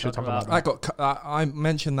don't think we should talk about that. I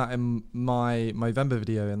mentioned that in my Movember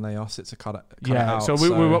video, and they asked it to cut it out. So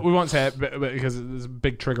we won't say it because there's a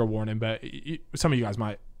big trigger warning. But some of you guys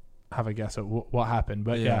might have a guess at what happened.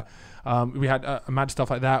 But we had mad stuff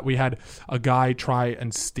like that. We had a guy try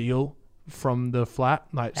and steal from the flat,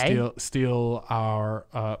 like steal our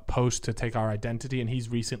post to take our identity, and he's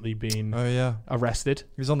recently been arrested.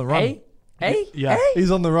 He was on the run. Yeah.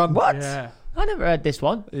 He's on the run. What? Yeah. I never heard this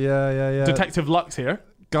one. Yeah. Detective Lux here.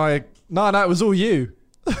 Guy. No, it was all you.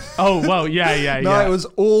 Oh well, yeah. No, it was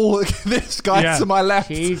all this guy to my left.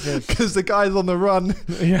 Jesus. Because the guy's on the run.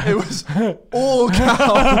 Yeah. It was all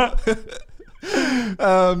Cal.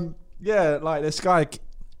 Like this guy,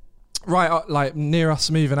 right, like near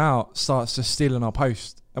us moving out, starts just stealing our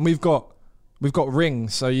post, and we've got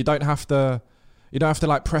rings, so you don't have to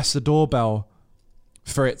like press the doorbell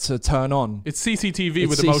for it to turn on. It's CCTV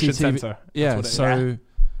with a motion sensor. Yeah, so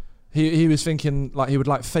he was thinking like he would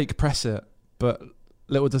like fake press it, but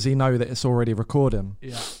little does he know that it's already recording.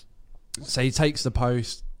 Yeah. So he takes the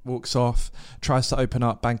post, walks off, tries to open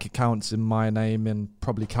up bank accounts in my name and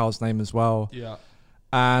probably Cal's name as well. Yeah.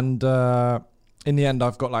 And in the end,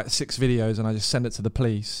 I've got like 6 videos, and I just send it to the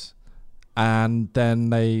police. and then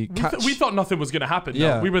they we thought nothing was going to happen.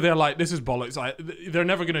 Yeah. No. We were there like, this is bollocks. Like, they're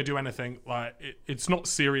never going to do anything. Like, it's not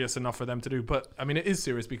serious enough for them to do. But I mean, it is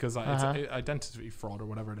serious because like, it's identity fraud or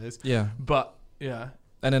whatever it is. Yeah. But yeah.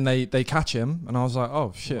 And then they catch him, and I was like,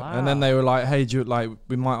 oh shit. Wow. And then they were like, hey,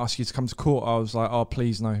 we might ask you to come to court. I was like, oh,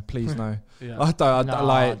 please no. Yeah.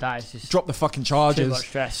 That is just drop the fucking charges. too much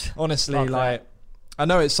stress. Honestly, Fuck like, I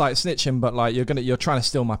know it's like snitching, but like you're trying to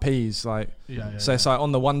steal my peas, like. So it's like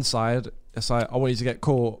on the one side, it's like I want you to get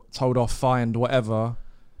caught, told off, fined, whatever.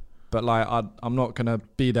 But like I'm not gonna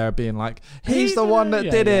be there being like, he's the one that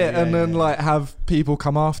did it, and then like have people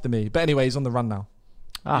come after me. But anyway, he's on the run now.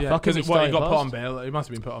 Because he got put on bail. He must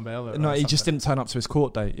have been put on bail. No, he just didn't turn up to his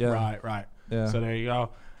court date. Yeah. Right. Yeah. So there you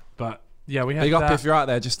go. But yeah, we had big up that. if you're out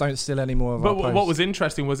there. Just don't steal any more of our posts. What was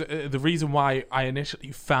interesting was the reason why I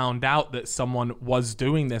initially found out that someone was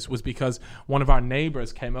doing this was because one of our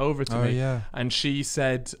neighbors came over to me, and she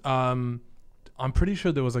said, "I'm pretty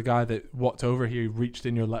sure there was a guy that walked over here, reached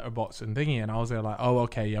in your letterbox and thingy." And I was there like, "Oh,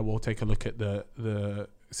 okay, yeah, we'll take a look at the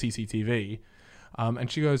CCTV."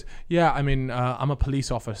 And she goes, "Yeah, I mean, I'm a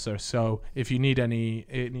police officer, so if you need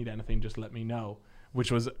anything, just let me know." Which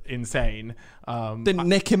was insane. Didn't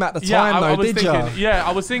nick him at the time, though, did you? Yeah,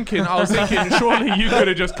 I was thinking, surely you could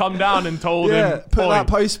have just come down and told him. Put that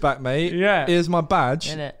post back, mate. Yeah, here's my badge.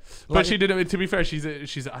 Innit? But she didn't. To be fair, she's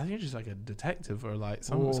I think she's like a detective or like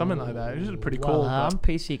something like that. It was pretty cool. I'm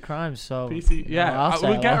PC Crimes, so PC. Yeah,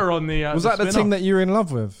 we'll get her on the. Was that the thing that you were in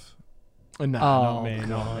love with? No,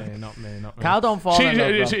 not me. Cal don't fall in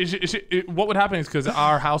love, bro. What would happen is because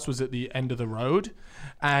our house was at the end of the road,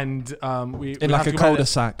 and we in like a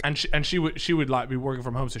cul-de-sac, and she would like be working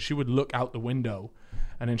from home, so she would look out the window,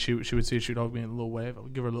 and then she would see, she'd give me a little wave. I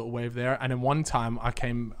would give her a little wave there, and then one time I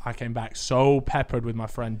came back so peppered with my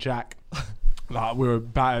friend Jack, like we were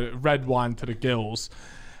red wine to the gills,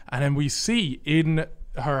 and then we see in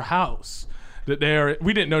her house that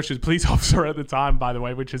we didn't know she was a police officer at the time, by the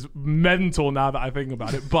way, which is mental now that I think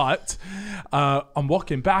about it. But I'm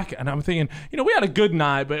walking back and I'm thinking, we had a good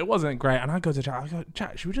night, but it wasn't great. And I go to Jack,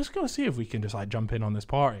 Jack, should we just go see if we can just like jump in on this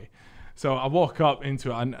party? So I walk up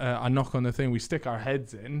into it, I knock on the thing, we stick our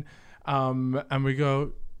heads in, and we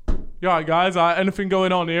go, "You all right, guys? Anything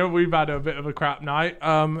going on here? We've had a bit of a crap night."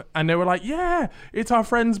 And they were like, "Yeah, it's our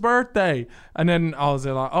friend's birthday." And then I was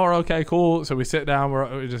like, "Oh, okay, cool." So we sit down,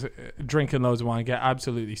 we're just drinking loads of wine, get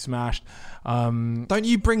absolutely smashed. Don't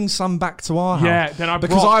you bring some back to our house? Yeah,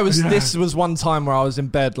 then this was one time where I was in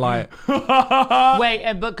bed like.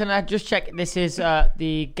 Wait, but can I just check? This is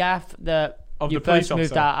the gaff that you first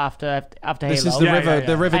moved out after Halo. This is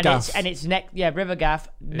the river gaff, and it's river gaff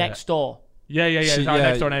next door. Yeah. It's our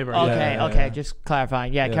next door neighbour. Okay, just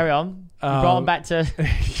clarifying. Yeah, carry on. You brought him back to.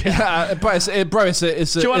 But it's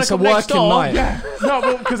a working night. Yeah.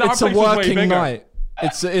 No, because it's a working night.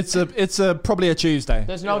 It's probably a Tuesday.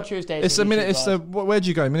 There's no Tuesdays. Where'd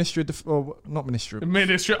you go? Ministry of not Ministry.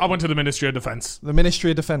 Ministry. I went to the Ministry of Defence. The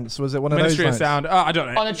Ministry of Defence, was it one of those? Ministry of Sound. I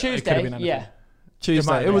don't know. On a Tuesday. Yeah.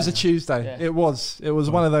 Tuesday. It was a Tuesday. Yeah. It was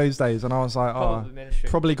one of those days, and I was like,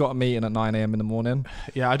 probably got a meeting at 9 a.m. in the morning.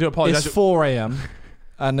 Yeah, I do apologize. It's 4 a.m.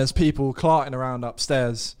 and there's people clarting around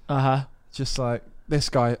upstairs. Just like this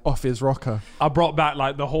guy off his rocker. I brought back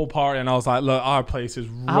like the whole party, and I was like, look, our place is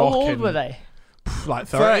rocking. How old were they? Like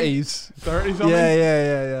 30s. 30 something?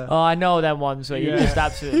 Yeah. Oh, I know them ones where you're just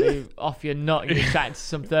absolutely off your nut and you're chatting to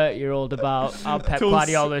some 30-year-old about how Pep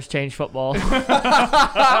Guardiola's changed football. Them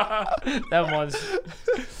ones.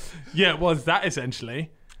 Yeah, it was that essentially.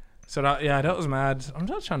 So that was mad. I'm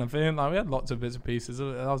just trying to think. Like, we had lots of bits and pieces.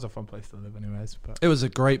 That was a fun place to live, anyways. But it was a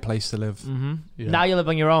great place to live. Mm-hmm. Yeah. Now you live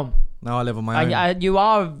on your own. Now I live on my own.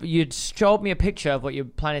 You showed me a picture of what you're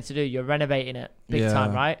planning to do. You're renovating it big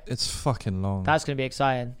time, right? It's fucking long. That's going to be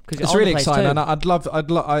exciting. It's really exciting, and I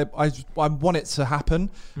want it to happen,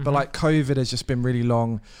 but like COVID has just been really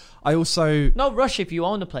long. I also no rush if you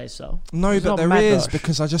own the place, though. No, but there is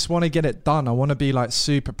because I just want to get it done. I want to be like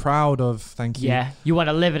super proud of. Thank you. Yeah, you want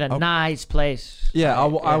to live in a nice place. Yeah,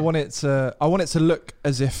 right? I want it to. I want it to look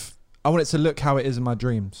as if. I want it to look how it is in my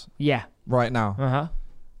dreams. Yeah. Right now.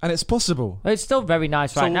 And it's possible. It's still very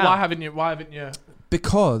nice right now. So why haven't you?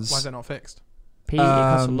 Because why is it not fixed? It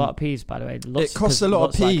costs a lot of peas, by the way. It costs a lot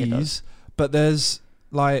of peas, but there's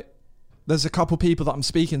a couple people that I'm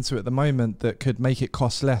speaking to at the moment that could make it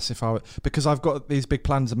cost less because I've got these big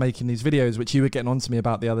plans of making these videos, which you were getting on to me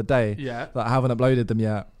about the other day. Yeah. That I haven't uploaded them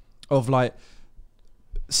yet. Of like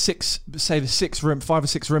 5 or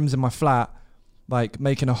 6 rooms in my flat, like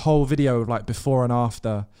making a whole video of like before and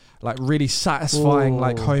after, like really satisfying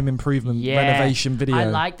like home improvement renovation video. I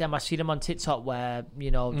like them. I see them on TikTok where,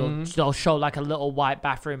 you know, they'll show like a little white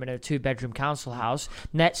bathroom in a 2-bedroom council house.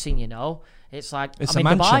 Next thing you know, it's like It's I'm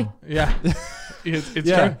a in mansion. Dubai. Yeah. It's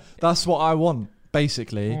yeah, true. that's what I want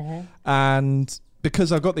basically. And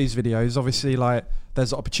because I've got these videos, obviously like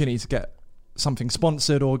there's opportunity to get something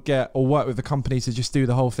sponsored or work with the company to just do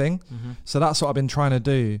the whole thing. So that's what I've been trying to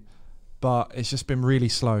do, but it's just been really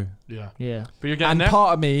slow. Yeah. But you're getting And there.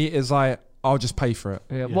 part of me is like, I'll just pay for it.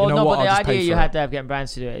 Yeah. You Well, know no, what? but the I'll just idea pay you for had it. to have getting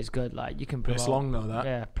brands to do it is good. Like you can promote. It's long though, that.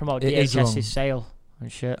 Yeah, promote It is DHS's long. sale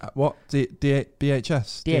and shit. What?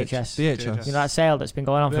 BHS? DHS. You know that sale that's been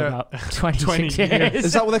going on for about 26 20 years.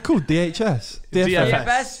 Is that what they're called? DHS?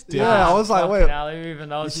 DFS? Yeah, I was like, Fucking wait. hell, who even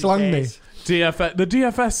knows You slung these me. days? DFS, the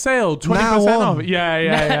DFS sale, 20% Now off. on.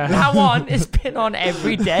 Yeah. That one has been on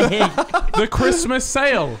every day. The Christmas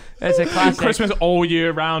sale. It's a classic. Christmas all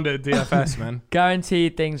year round at DFS, man.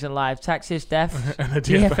 Guaranteed things in life. Taxes, death, And the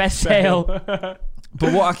DFS sale.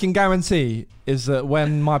 But what I can guarantee is that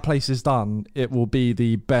when my place is done, it will be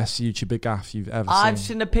the best YouTuber gaff you've ever I've seen.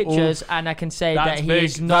 seen the pictures and I can say That's that he big.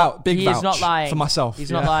 is not Big he is vouch not lying. for myself. He's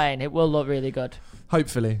not lying. It will look really good.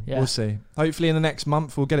 Hopefully, Yeah. we'll see. Hopefully in the next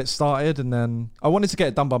month we'll get it started, and then I wanted to get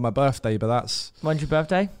it done by my birthday, but that's When's your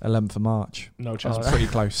birthday? 11th of March. No chance. That's pretty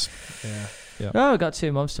close. Yeah. Oh, we've got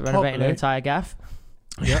 2 months to renovate an Hopefully. entire gaff.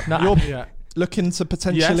 Yeah. No, Yeah. Looking to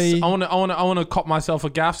potentially. Yes, I want to cop myself a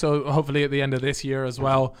gaff, so hopefully at the end of this year as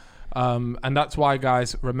well. And that's why,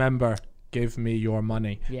 guys, remember, give me your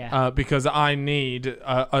money. Yeah. Because I need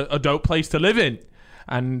a dope place to live in.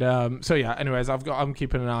 And so yeah. Anyways, I'm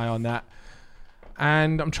keeping an eye on that.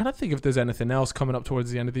 And I'm trying to think if there's anything else coming up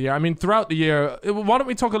towards the end of the year. I mean, throughout the year, why don't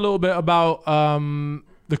we talk a little bit about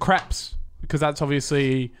the crepes? Because that's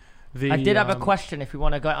obviously the... I did have a question if we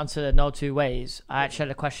want to go onto the no two ways. I actually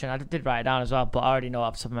had a question. I did write it down as well, but I already know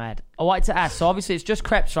off the top of my head. I wanted to ask, so obviously it's just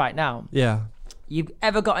crepes right now. Yeah. You've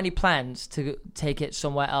ever got any plans to take it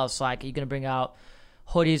somewhere else? Like, are you going to bring out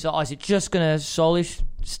hoodies, or is it just going to solely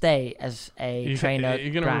stay as a trainer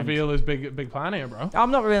You're going to brand? reveal this big plan here, bro.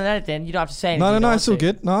 I'm not revealing anything. You don't have to say anything. No, you don't it's want all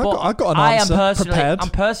to. good. No, But I got an answer prepared. I'm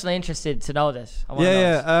personally interested to know this. I wanna know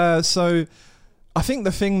this. Yeah. So I think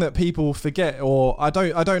the thing that people forget, or I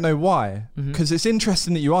don't know why, because it's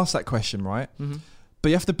interesting that you asked that question, right? But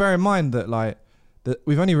you have to bear in mind that like that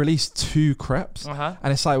we've only released 2 crepes, and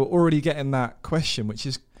it's like we're already getting that question, which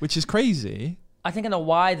is crazy. I think I know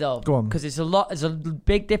why though. Go on. Because there's a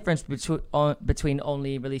big difference between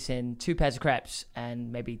only releasing 2 pairs of crepes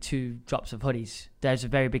and maybe 2 drops of hoodies. There's a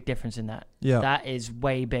very big difference in that. Yeah. That is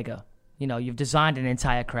way bigger. You know, you've designed an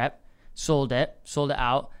entire crepe, sold it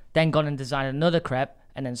out, then gone and designed another crepe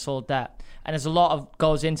and then sold that. And there's a lot of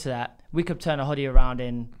goes into that. We could turn a hoodie around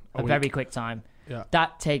in a very quick time. Yeah.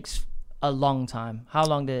 That takes a long time. How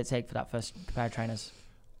long did it take for that first pair of trainers?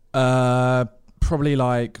 Probably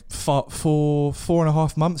like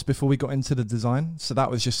 4.5 months before we got into the design. So that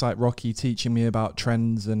was just like Rocky teaching me about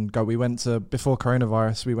trends and we went to, before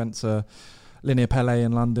coronavirus, we went to Linea Pelle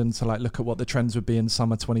in London to like look at what the trends would be in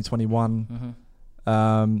summer 2021.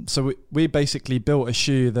 So we basically built a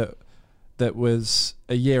shoe that was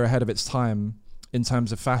a year ahead of its time in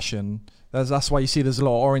terms of fashion. That's why you see there's a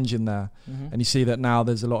lot of orange in there, and you see that now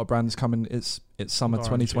there's a lot of brands coming. It's summer Orange,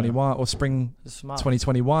 2021 or spring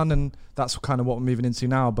 2021, and that's kind of what we're moving into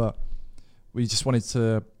now. But we just wanted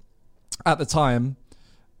to, at the time,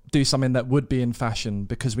 do something that would be in fashion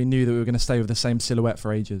because we knew that we were going to stay with the same silhouette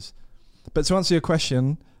for ages. But to answer your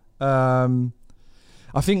question, I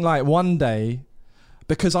think like one day,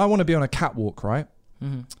 because I want to be on a catwalk, right?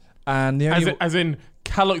 And the only as in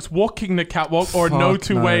Callux walking the catwalk, or no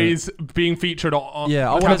two ways being featured on. Yeah,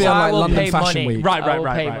 I want to be on like London Fashion Week. Right.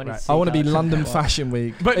 I want to be London Fashion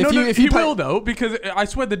Week. But he will though, because I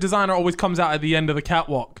swear the designer always comes out at the end of the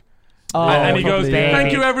catwalk. Oh, and he goes,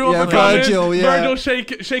 "Thank you everyone for coming." Virgil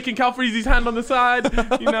shaking Cal Freezy's hand on the side.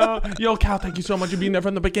 Yo, Cal, thank you so much for being there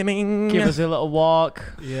from the beginning. Give us a little walk.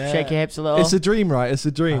 Shake your hips a little. It's a dream, right? It's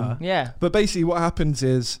a dream. Yeah. But basically, what happens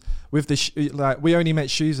is with the like we only make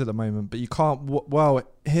shoes at the moment, but you can't. Well,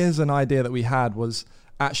 here's an idea that we had was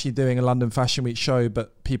actually doing a London Fashion Week show,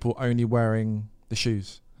 but people only wearing the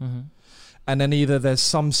shoes. And then either there's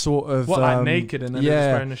some sort of like naked and then they're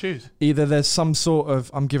just wearing the shoes. Either there's some sort of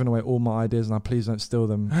I'm giving away all my ideas now. Please don't steal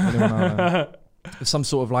them. Anyone out there? There's some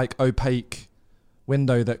sort of like opaque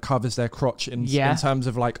window that covers their crotch in terms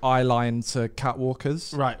of like eye line to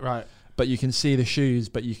catwalkers. Right. But you can see the shoes,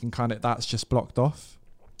 but you can kind of that's just blocked off.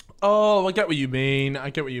 Oh, I get what you mean. Yeah,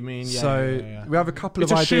 so we have a couple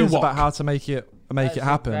of ideas about how to make it make it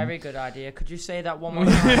happen. Very good idea. Could you say that one more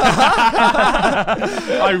time?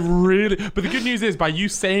 But the good news is, by you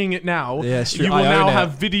saying it now, Yeah, it's true. you will I now own it.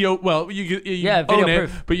 have video. Well, you video own it,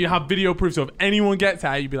 proof. but you have video proof. So if anyone gets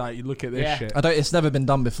at it, you'd be like, "Look at this Yeah. shit." It's never been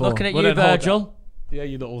done before. Looking at Well, you, then hold Virgil. Yeah,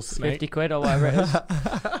 you little snake. 50 quid or whatever it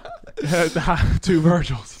is. 2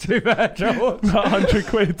 Virgils. 2 Virgils. 100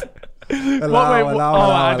 quid. I don't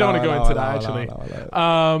want to go into that actually.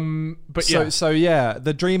 But yeah. So yeah,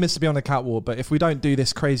 the dream is to be on a catwalk, but if we don't do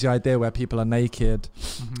this crazy idea where people are naked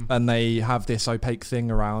and they have this opaque thing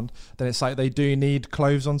around, then it's like they do need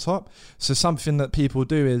clothes on top. So something that people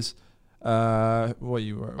do is, I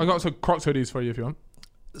got some Crocs hoodies for you if you want.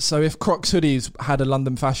 So if Crocs hoodies had a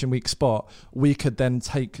London Fashion Week spot, we could then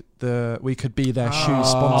we could be their shoe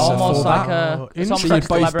sponsor Almost for like that. a So Sombrex you'd both be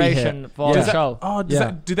collaboration here. for Yeah. the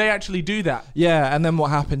show. Do they actually do that? Yeah, and then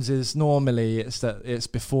what happens is normally it's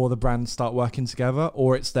before the brands start working together,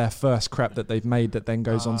 or it's their first crep that they've made that then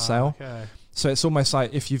goes on sale. Okay. So it's almost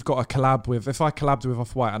like if you've got a collab with, if I collabed with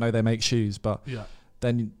Off-White, I know they make shoes, but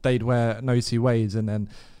then they'd wear No Two Ways, and then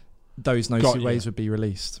those No Two Ways would be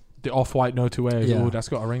released. The Off-White No Two Ways. Yeah. Oh, that's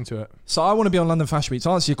got a ring to it. So I want to be on London Fashion Week.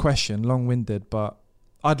 To answer your question, long-winded, but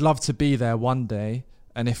I'd love to be there one day.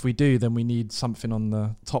 And if we do, then we need something on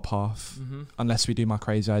the top half, unless we do my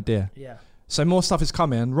crazy idea. Yeah. So more stuff is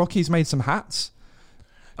coming. Rocky's made some hats.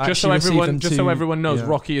 Just so everyone knows,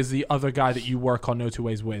 Rocky is the other guy that you work on No Two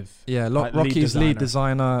Ways with. Yeah, Rocky's lead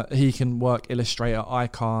designer. He can work Illustrator. I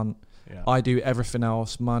can't. Yeah. I do everything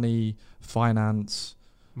else: money, finance,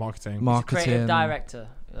 marketing, creative director.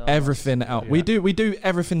 Everything else. Yeah. We do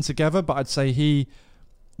everything together, but I'd say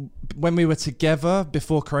when we were together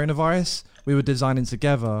before coronavirus, we were designing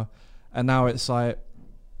together, and now it's like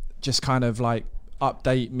just kind of like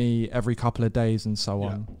update me every couple of days and so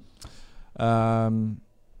on.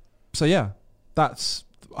 So yeah, that's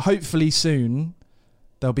hopefully soon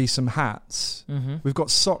there'll be some hats. We've got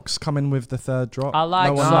socks coming with the third drop. I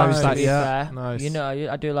like socks, to be fair. Nice. You know,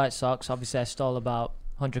 I do like socks. Obviously, I stole about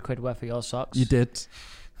 100 quid worth of your socks. You did.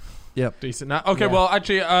 Yep. Decent. Now, okay, well,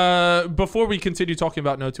 actually, before we continue talking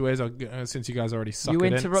about No Two Ways, since you guys already suckered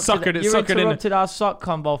in. You interrupted our sock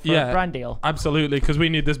combo for a brand deal. Absolutely, because we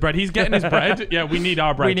need this bread. He's getting his bread. Yeah, we need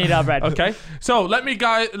our bread. We need our bread. Okay. So let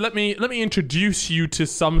me introduce you to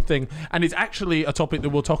something, and it's actually a topic that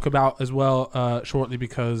we'll talk about as well shortly,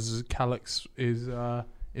 because Callux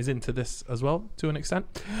is into this as well to an extent.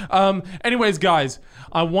 Anyways, guys,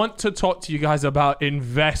 I want to talk to you guys about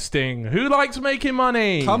investing. Who likes making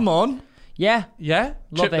money? Come on. Yeah. Yeah?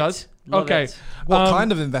 Love Chip it. does. Love okay. it. What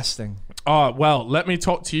kind of investing? Well, let me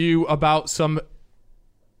talk to you about some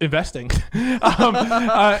investing.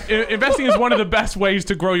 Investing is one of the best ways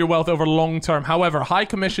to grow your wealth over long term. However, high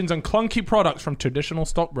commissions and clunky products from traditional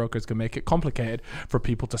stockbrokers can make it complicated for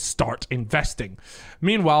people to start investing.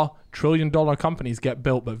 Meanwhile, trillion-dollar companies get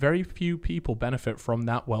built, but very few people benefit from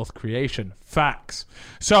that wealth creation. Facts.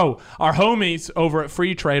 So, our homies over at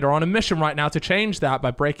Free Trade are on a mission right now to change that by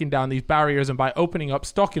breaking down these barriers and by opening up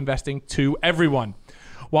stock investing to everyone.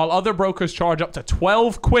 While other brokers charge up to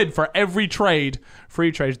 12 quid for every trade,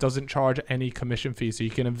 Free Trade doesn't charge any commission fee, so you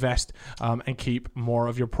can invest and keep more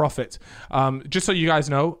of your profit. Just so you guys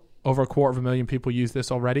know, over 250,000 people use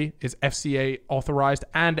this already. It's FCA authorized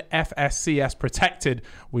and FSCS protected.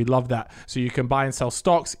 We love that. So you can buy and sell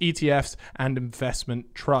stocks, ETFs, and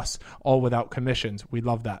investment trusts, all without commissions. We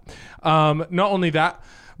love that. Not only that,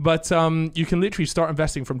 but you can literally start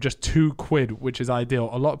investing from just 2 quid, which is ideal.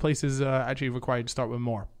 A lot of places actually require you to start with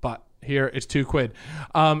more, but here it's 2 quid.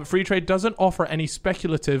 Free Trade doesn't offer any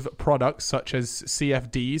speculative products such as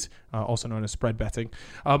CFDs, also known as spread betting,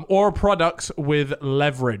 or products with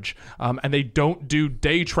leverage, and they don't do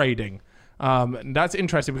day trading. That's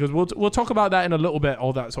interesting because we'll talk about that in a little bit,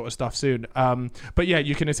 all that sort of stuff soon. But yeah,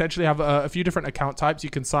 you can essentially have a few different account types. You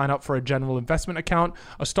can sign up for a general investment account,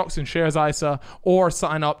 a stocks and shares ISA, or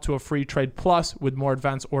sign up to a Free Trade Plus with more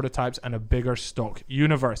advanced order types and a bigger stock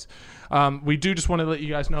universe. We do just want to let you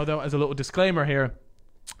guys know, though, as a little disclaimer here,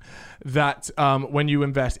 that when you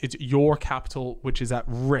invest, it's your capital which is at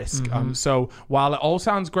risk. So while it all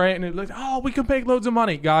sounds great and it looks, we can make loads of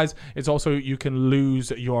money, guys, it's also you can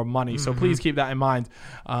lose your money. So please keep that in mind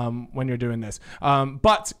when you're doing this.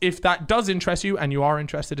 But if that does interest you and you are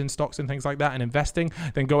interested in stocks and things like that and investing,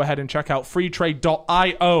 then go ahead and check out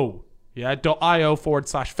freetrade.io.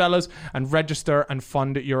 .io/fellas and register and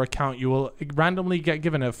fund your account. You will randomly get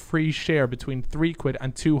given a free share between 3 quid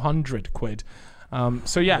and 200 quid.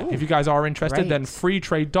 So yeah, if you guys are interested, then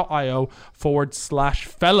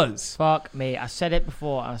freetrade.io/fellas. Fuck me. I said it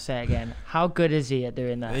before. I'll say it again. How good is he at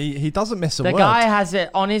doing that? He doesn't miss a The word. guy has it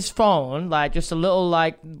on his phone, like just a little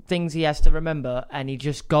like things he has to remember, and he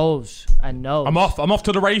just goes and knows. I'm off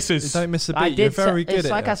to the races. You don't miss a I beat. You're did very good it's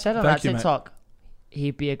at like it. I said on Thank that you, mate. TikTok.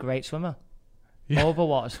 He'd be a great swimmer. Yeah.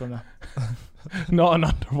 Overwater swimmer. Not an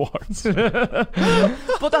underwater.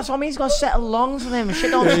 But that's what I mean. He's got set of lungs on him.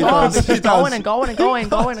 Shit don't Yeah, he stop. does. It's He just going does. and going and going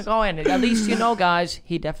and going and going. At least you know, guys,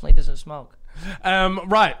 he definitely doesn't smoke.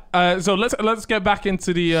 Right. So let's get back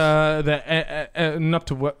into the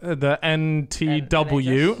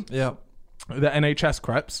NTW, Yeah. the NHS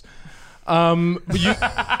creps.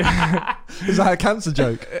 Is that a cancer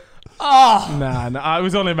joke? Oh, Nah, I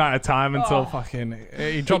was only a matter of time until fucking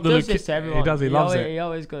he dropped he the does this to everyone. He does. He loves it. He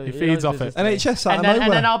always goes. He feeds off always it. does this to me. NHS out of And then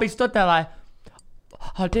nowhere. I'll be stood there like,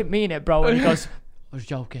 I didn't mean it, bro. And he goes, I was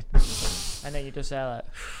joking. And then you just say like,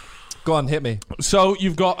 Go on, hit me. So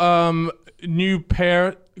you've got new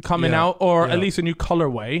pair coming Yeah, out, or yeah. at least a new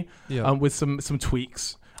colorway, Yeah. with some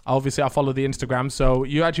tweaks. Obviously, I follow the Instagram, so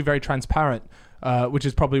you're actually very transparent, which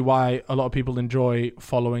is probably why a lot of people enjoy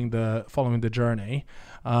following the journey.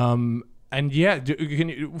 And yeah, can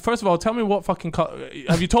you, first of all, tell me what fucking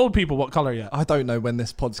have you told people what color yet? I don't know when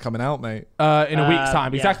this pod's coming out, mate. In a week's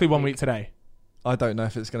time, yeah, exactly 1 week today. I don't know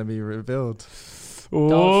if it's going to be revealed.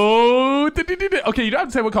 Oh, okay, you don't have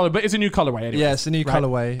to say what color, but it's a new colorway anyway. Yeah, it's a new Right.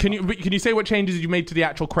 colorway. Can you say what changes you made to the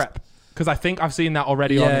actual crepe? Because I think I've seen that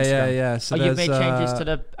already on Instagram. Yeah. So you've there's, made changes to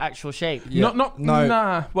the actual shape. Yeah. No.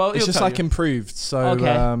 No. Well, It's he'll just tell like you. improved. So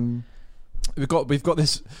Okay. we've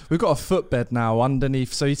got a footbed now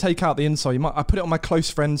underneath. So you take out the insole. I put it on my close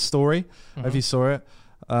friend's story. If you saw it,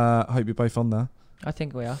 I hope you're both on there. I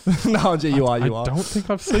think we are. No, you are. I don't think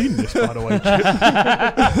I've seen this, by the way.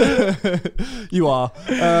 You are.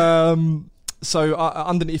 So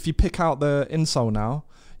underneath, if you pick out the insole now,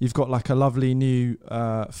 you've got like a lovely new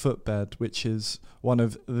footbed, which is one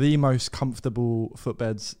of the most comfortable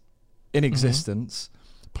footbeds in existence.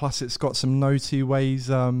 Plus, it's got some No Two Ways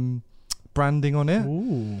branding on it.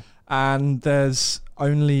 Ooh. And there's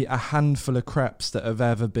only a handful of crepes that have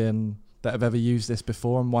ever used this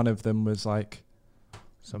before, and one of them was like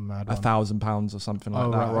Some mad one. £1,000 or something like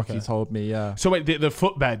Oh, that. right, Rocky okay. told me, yeah. So wait, the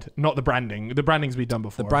footbed, not the branding. The branding's been done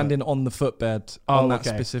before. The branding on the footbed on that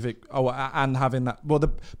okay. specific. And having that. Well,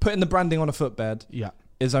 putting the branding on a footbed Yeah,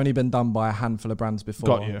 has only been done by a handful of brands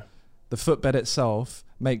before. got you. The footbed itself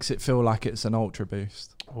makes it feel like it's an Ultra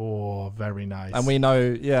Boost, Oh, very nice. and we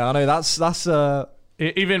know. Yeah, I know that's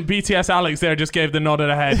Even BTS Alex there just gave the nod of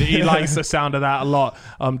the head. He likes the sound of that a lot,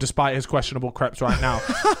 despite his questionable crepes right now.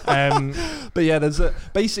 But yeah, there's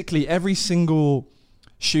basically every single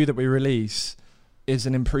shoe that we release is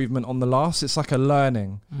an improvement on the last. It's like a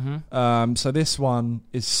learning. So this one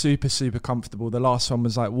is super, super comfortable. The last one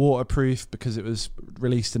was like waterproof because it was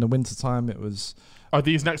released in the wintertime. Are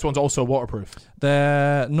these next ones also waterproof?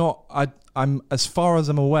 They're not. I'm as far as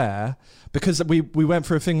I'm aware, because we went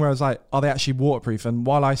through a thing where I was like, are they actually waterproof? And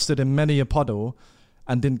while I stood in many a puddle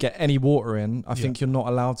and didn't get any water in, I think you're not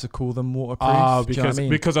allowed to call them waterproof. Do you know what I mean?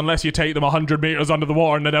 Because unless you take them 100 meters under the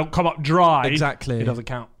water and they don't come up dry, Exactly. it doesn't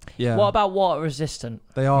count. Yeah. What about water resistant?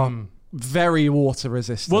 They are very water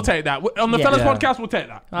resistant. We'll take that on the Yeah. fellas Yeah. podcast. We'll take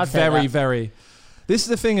that. I'll take very, that. very. This is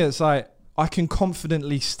the thing. It's like I can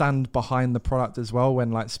confidently stand behind the product as well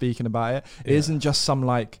when like speaking about it. It isn't just some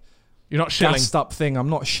like You're not shilling. gassed up thing. I'm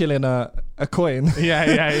not shilling a coin.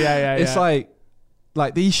 Yeah. It's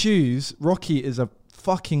like these shoes. Rocky is a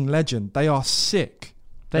fucking legend. They are sick.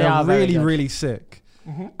 They are very really, good. really sick.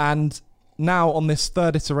 And now on this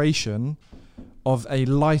third iteration of a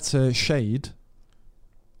lighter shade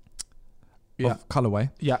of colorway,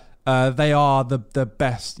 they are the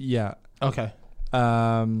best yet. Okay.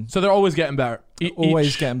 So So they're always getting better.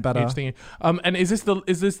 always getting better. Each thing. And is this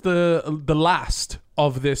the last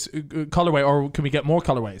of this colorway, or can we get more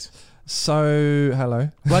colorways? So hello.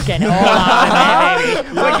 We're getting it all out of here,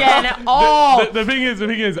 baby. We're getting it all. The thing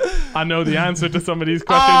is, I know the answer to some of these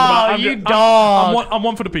questions. Oh, but you dog. I'm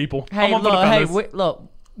one for the people. I'm Hey, one for the fellas. look.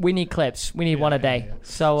 We need clips. We need one a day.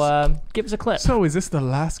 So give us a clip. So is this the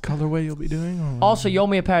last colorway you'll be doing? Or? Also, you owe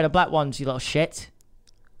me a pair of the black ones, you little shit.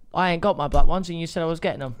 I ain't got my black ones, and you said I was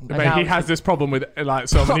getting them. And Mate, now he it's- has this problem with like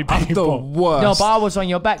so many I'm the people. worst. No, but I was on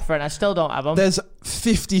your back for it, and I still don't have them. There's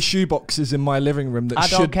 50 shoe boxes in my living room that I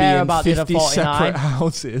don't should be care in about the other 50 49. separate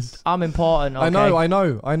houses. I'm important, okay? I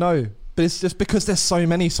know. But it's just because there's so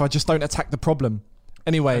many, so I just don't attack the problem.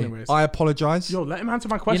 Anyway, Anyways. I apologise. Yo, let him answer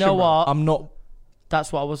my You question. know bro. what? I'm not.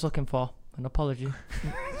 That's what I was looking for. An apology.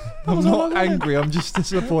 I'm not angry. I'm just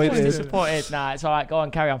disappointed. Disappointed. Nah, it's all right. Go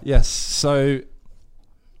on, carry on. Yes. So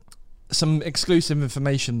some exclusive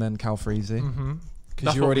information then, Cal Freezy. Because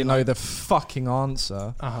That's you what already we know like. the fucking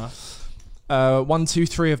answer. 1, 1, 2,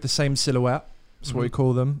 3 of the same silhouette. That's what we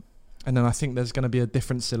call them. And then I think there's going to be a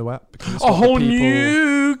different silhouette. Because it's A what the whole people-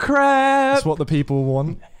 new crap. It's what the people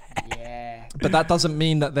want. Yeah. But that doesn't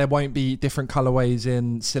mean that there won't be different colorways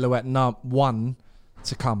in silhouette 1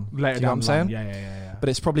 to come. Later Do you know what I'm down the saying? line. Yeah. But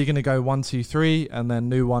it's probably going to go 1, 2, 3, and then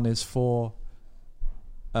new one is 4,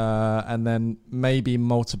 and then maybe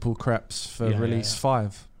multiple crepes for release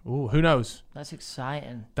 5. Ooh, who knows? That's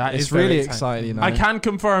exciting. That It's is very really exciting, you know. I can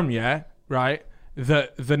confirm, right?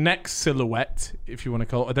 The next silhouette, if you want to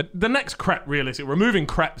call it, the next crepe, realistically, we're moving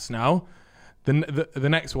crepes now. The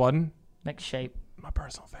next one, Next shape. my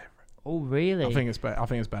personal favorite. Oh, really? I think it's better.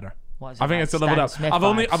 What is it I think like? it's a level Stan up. Smith I've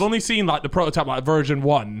vibes? only seen like the prototype, like version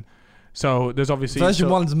 1. So there's obviously Version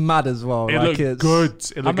 1's mad as well. It like looked it's good.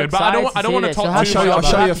 It I'm looked good, but I excited don't. to I don't see want to this. So talk how I'll too do show you you. much.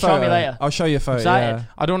 I'll feel show about you a that? Show me photo. later. I'll show you a photo. Excited. Yeah.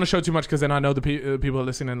 I don't want to show too much because then I know the people are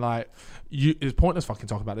listening. Like, it's pointless fucking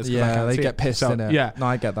talk about this. 'Cause I Yeah, can't they see get pissed in it. Yeah. No,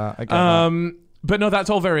 I get that. I get that. But no, that's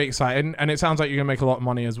all very exciting, and it sounds like you're gonna make a lot of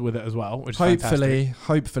money with it as well. Which is fantastic.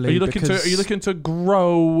 Hopefully. Are you looking to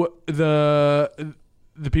grow the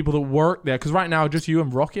people that work there? Because right now, just you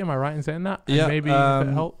and Rocky. Am I right in saying that? And Yeah, maybe a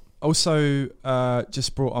bit help. Also,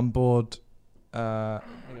 just brought on board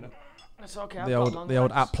It's okay, the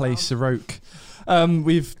old app play Siroke.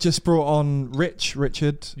 We've just brought on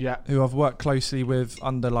Richard, Yeah. who I've worked closely with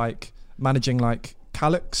under like managing like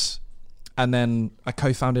Callux, and then I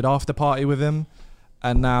co-founded After Party with him,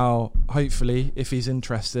 and now hopefully if he's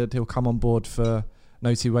interested he'll come on board for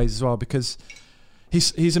No Two Ways as well, because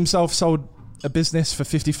he's himself sold a business for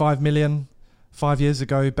 55 million 5 years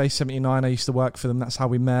ago. Base 79, I used to work for them. That's how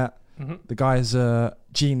we met. The guy is a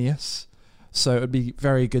genius, so it would be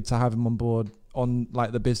very good to have him on board on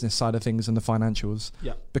like the business side of things and the financials.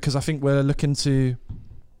 Yeah. Because I think we're looking to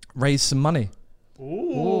raise some money.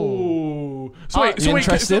 Ooh. So You wait,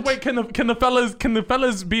 interested? can the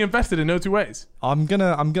fellas be invested in No Two Ways? I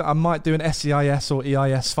might do an SEIS or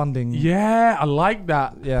EIS funding. Yeah, I like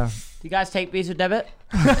that. Yeah. Do you guys take Visa debit?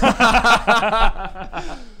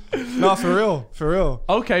 No, for real.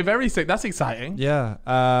 Okay, very sick. That's exciting.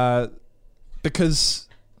 Yeah. Because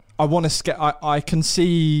I want to I can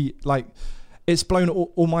see like it's blown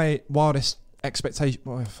all my wildest expectations.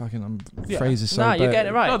 Well, phrases so. No, you're but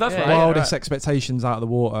getting it right. No, that's right. Wildest expectations out of the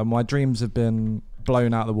water. My dreams have been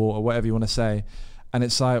blown out of the water, whatever you want to say. And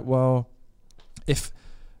it's like, well, because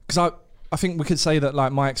I think we could say that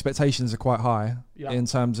like my expectations are quite high in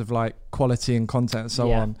terms of like quality and content and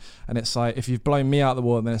so on. And it's like, if you've blown me out of the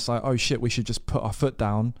water, then it's like, oh shit, we should just put our foot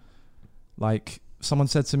down. Like someone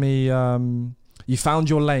said to me, you found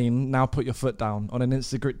your lane, now put your foot down, on an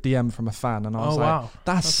Instagram DM from a fan. And I was like,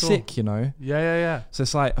 that's sick, cool. you know? Yeah. So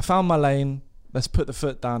it's like, I found my lane, let's put the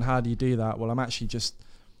foot down. How do you do that? Well,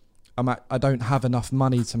 I don't have enough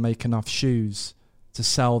money to make enough shoes to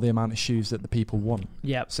sell the amount of shoes that the people want.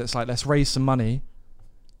 Yep. So it's like, let's raise some money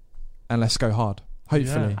and let's go hard.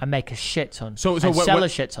 Hopefully. I make a shit ton. So and sell a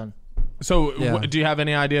shit ton. So Yeah. do you have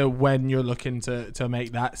any idea when you're looking to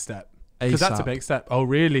make that step? Because that's a ASAP. big step. Oh,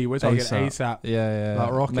 really? We're talking ASAP. Yeah.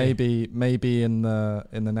 Like Rocky. Maybe in the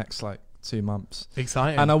next like 2 months.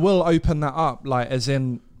 Exciting. And I will open that up, like as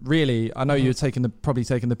in really. I know you're probably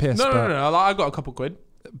taking the piss. No. but, I got a couple quid.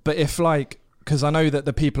 But if like, because I know that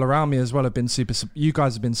the people around me as well have been you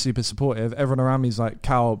guys have been super supportive. Everyone around me is like,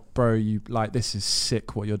 Cal, bro, you like this is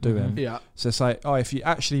sick what you're doing. Yeah. So it's like, oh, if you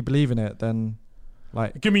actually believe in it, then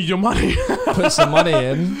like Give me your money. put some money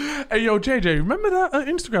in. Hey, yo, JJ, remember that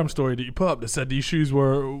Instagram story that you put up that said these shoes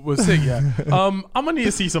were sick? Yeah. I'm gonna need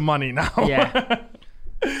to see some money now. Yeah.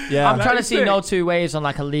 Yeah. I'm trying to see sick. No Two Ways on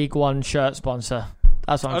like a League One shirt sponsor.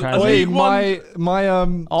 That's what I'm trying to League see. Wait, my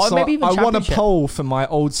Or so maybe even I won a championship. poll for my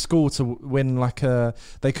old school to win like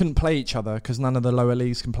they couldn't play each other because none of the lower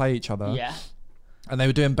leagues can play each other. Yeah. And they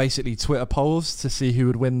were doing basically Twitter polls to see who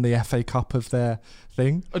would win the FA Cup of their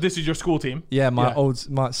thing. Oh, this is your school team. Yeah,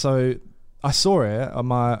 so I saw it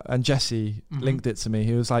on and Jesse linked it to me.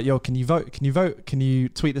 He was like, "Yo, can you vote? Can you vote? Can you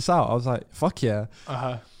tweet this out?" I was like, "Fuck yeah!"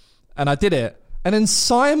 And I did it. And then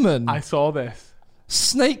Simon I saw this.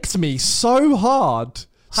 snaked me so hard.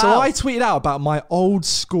 So How? I tweeted out about my old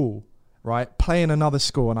school, right, playing another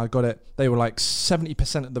school, and I got it. They were like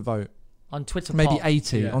 70% of the vote, On Twitter maybe poll.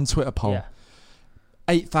 80 Yeah. on Twitter poll. Yeah.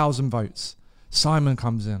 8,000 votes. Simon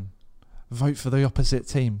comes in, vote for the opposite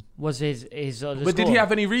team. Was his other But did he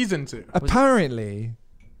have any reason to? Apparently,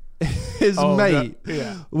 his mate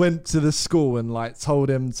went to the school and like told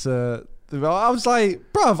him to I was like,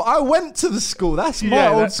 bruv, I went to the school. That's my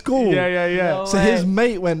old school. Yeah. No So way. his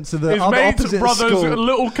mate went to the His other mate's opposite brother's school.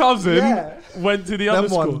 little cousin went to the other Them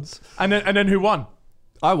school. ones. And then who won?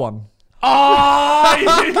 I won.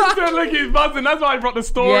 Oh, look, he's buzzing. That's why I brought the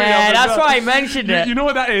story up. Yeah, as that's well. why I mentioned it. You know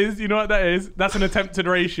what that is? That's an attempted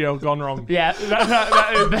ratio gone wrong. Yeah.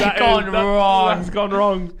 That Gone wrong. That's gone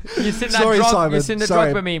wrong. You're seeing Sorry, Simon. You're seeing the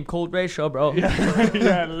Sorry. Drogba meme, cold ratio, bro.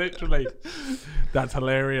 Yeah, literally. That's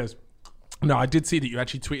hilarious. No, I did see that you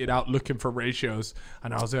actually tweeted out looking for ratios,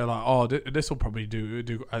 and I was there like, oh, this will probably do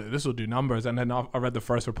this will do numbers. And then I read the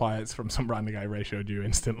first reply. It's from some random guy. Ratioed you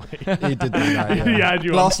instantly. He did do that. Yeah. Yeah,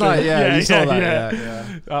 you Last night. Yeah, you saw that. yeah.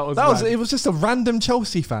 Yeah. That was That was. mad. It was just a random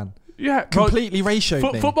Chelsea fan. Yeah, Completely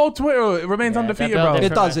ratioed me. Football Twitter remains Yeah, undefeated, they're bro.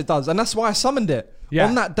 built It does, and that's why I summoned it. Yeah.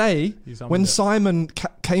 On that day, You summoned when it. Simon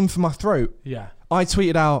came for my throat, Yeah, I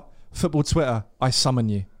tweeted out, "Football Twitter, I summon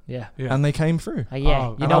you," Yeah. yeah. and they came through. Yeah.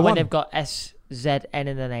 Oh, You and know I when won. they've got SZN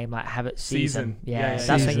in the name, like Habit Season. Yeah, yeah,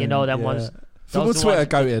 That's when you know them Yeah. ones. Football Those are the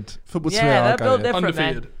Twitter ones- goated. Football Twitter Yeah, are they're built goated. different, man.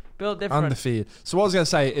 Undefeated. Built different. Undefeated. So what I was going to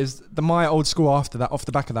say is my old school after that, off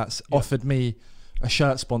the back of that, offered me a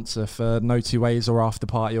shirt sponsor for No Two Ways or After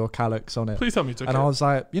Party or Callux on it. Please tell me you took And it. I was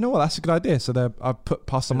like, you know what, that's a good idea. So I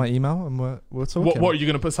passed on my email and we're talking. What are you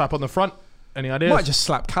going to put slap on the front? Any ideas? Might just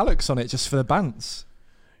slap Callux on it just for the bants.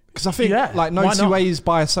 Because I think Yeah, like No why Two not? Ways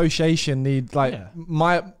by association need like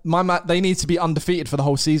Yeah. they need to be undefeated for the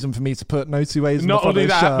whole season for me to put No Two Ways. Not on the front only of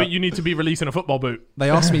the that, shirt. but you need to be releasing a football boot. They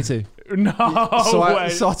asked me to. No way.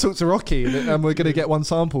 So I talked to Rocky and we're gonna get one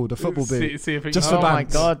sampled, a football boot. See if it Just can- for Oh my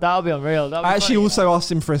bands. god, that'll be unreal. That'll be I actually funny, also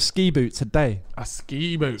asked him for a ski boot today. a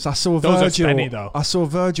ski boot. So I saw Those are Virgil. spenny, though. I saw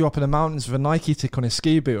Virgil up in the mountains with a Nike tick on his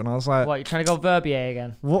ski boot, and I was like, What, you trying to go Verbier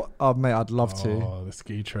again? "What? Oh, mate, I'd love to. Oh, the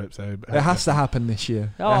ski trips. It has to happen this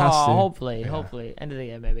year. Oh, it has to. hopefully. Yeah. Hopefully. End of the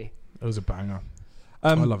year, maybe. It was a banger.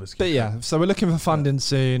 I love a ski But trip. yeah, so we're looking for funding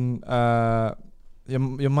soon.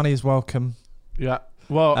 Your money is welcome. Yeah.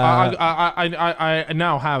 Well, I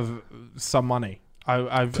now have some money.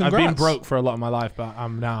 I've been Congrats. broke for a lot of my life, but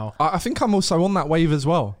I'm now. I think I'm also on that wave as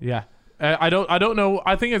well. Yeah. I don't know.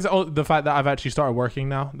 I think it's the fact that I've actually started working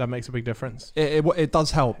now that makes a big difference. It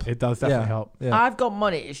does help. It does definitely Yeah. help. Yeah. I've got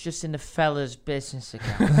money. It's just in the fella's business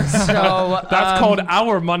account. So That's called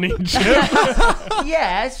our money, Jim.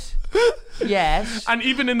 yes. Yes. And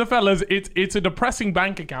even in the fellas, it's a depressing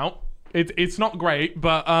bank account. It's not great,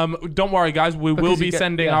 but don't worry, guys. We will Because be you get-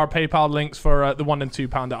 sending yeah. our PayPal links for the £1 and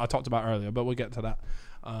 £2 that I talked about earlier. But we'll get to that.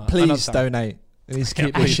 another Please time. donate. It needs to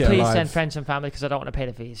keep Please- this shit Please alive. send friends and family because I don't want to pay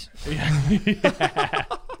the fees.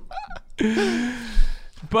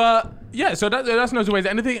 But yeah, so that's no two ways.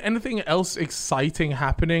 Anything else exciting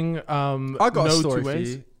happening? I got a story for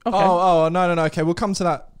you. Okay. Oh no. Okay, we'll come to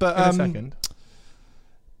that. But In a second.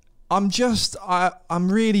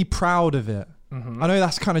 I'm really proud of it. Mm-hmm. I know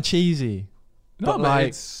that's kind of cheesy. No, but but like,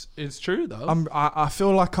 it's true though. I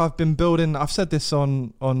feel like I've been building. I've said this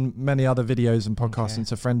on many other videos and podcasts and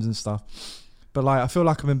to friends and stuff. But like, I feel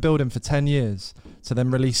like I've been building for 10 years to then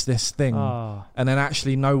release this thing Oh, and then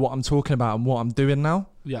actually know what I'm talking about and what I'm doing now.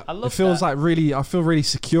 yeah. I love It feels that. like really. I feel really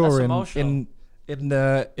secure That's in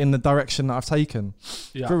emotional. the direction that I've taken.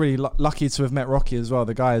 Yeah. I feel really lucky to have met Rocky as well.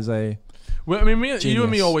 The guy is a Well, I mean, you and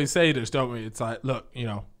me Genius. always say this, don't we? It's like, look,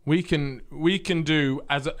 we can do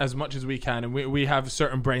as much as we can, and we have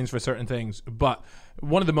certain brains for certain things. But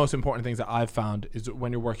one of the most important things that I've found is that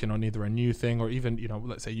when you're working on either a new thing or even,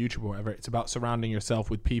 let's say YouTube or whatever, it's about surrounding yourself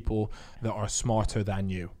with people that are smarter than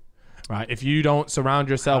you. Right? If you don't surround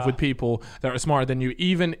yourself with people that are smarter than you,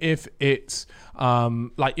 even if it's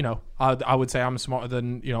I would say I'm smarter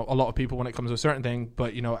than a lot of people when it comes to a certain thing,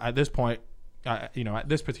 but at this point, at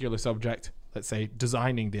this particular subject, let's say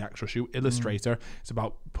designing the actual shoe, Illustrator, it's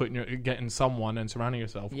about getting someone and surrounding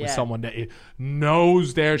yourself with someone that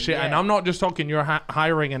knows their shit. And I'm not just talking you're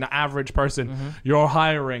hiring an average person. You're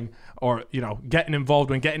hiring or getting involved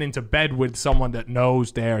when getting into bed with someone that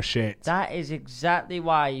knows their shit. That is exactly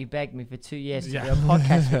why you begged me for 2 years to do a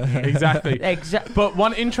podcast with you. Exactly. But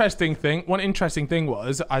one interesting thing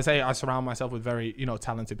was I say I surround myself with very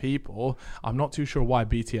talented people. I'm not too sure why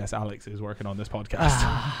BTS Alex is working on this podcast.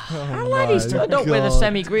 I like he's turned up with a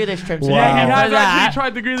semi-Grealish trim. Wow. Yeah, he For has that. actually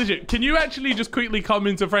tried the Grealish shit. Can you actually just quickly come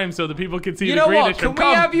into frame so that people can see You the know Grealish what? trim? Can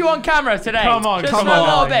we have you on camera today? Come on, Just come for a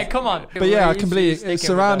little on. bit. Come on. But yeah, I We're completely sticking with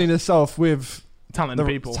surrounding us. yourself with talented the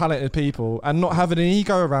people. talented people and not having an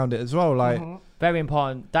ego around it as well. Like Very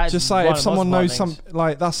important. That is just like one if of the someone most knows important some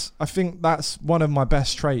like I think that's one of my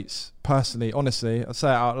best traits personally. Honestly, I say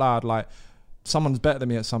it out loud. Like someone's better than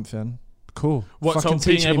me at something. Cool. What, so Fucking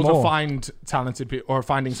being teach me able more. to find talented people or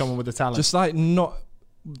finding someone with a talent? Just like not.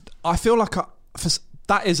 I feel like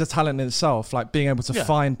that is a talent in itself, like being able to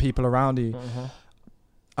find people around you.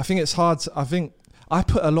 I think it's hard I think I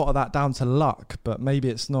put a lot of that down to luck, but maybe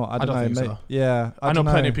it's not. I don't know. Think so. Yeah, I know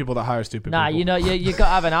plenty of people that hire stupid people. You know, you got to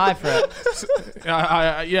have an eye for it.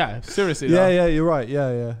 Yeah, seriously. Yeah, you're right.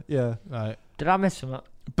 Yeah. Right. Did I miss some?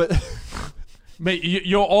 But mate,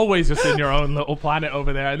 you're always just in your own little planet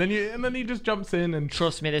over there, and then he just jumps in and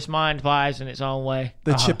trust me, this mind flies in its own way.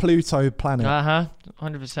 The Chipluto planet.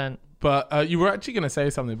 100%. But you were actually going to say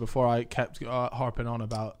something before I kept harping on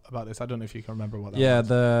about this. I don't know if you can remember what that was.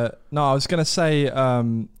 I was going to say,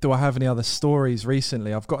 do I have any other stories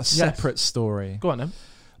recently? I've got a separate story. Go on then.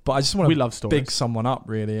 But I just want to big someone up,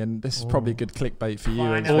 really, and this is probably good clickbait for you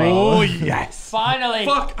as well. Oh, yes. Finally.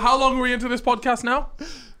 Fuck, how long are we into this podcast now?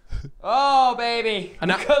 Oh, baby. An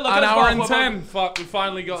hour and 10. Fuck, we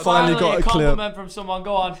finally got a compliment from someone.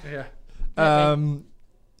 Go on. Yeah.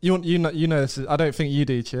 You know this. I don't think you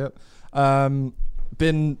do, Chip. Been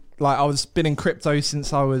in crypto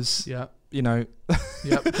since I was. Yeah. You know.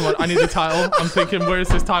 Yep. Come on, I need the title. I'm thinking, where's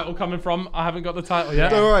this title coming from? I haven't got the title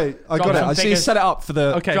yet. All right, I got it. I just need to set it up for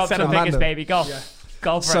the. Okay, drop some figures, baby. Go. Yeah.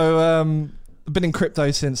 Go for it. So, I've been in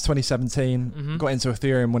crypto since 2017. Got into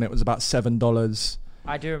Ethereum when it was about $7.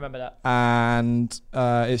 I do remember that. And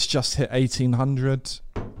it's just hit 1,800.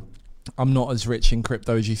 I'm not as rich in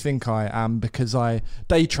crypto as you think I am because I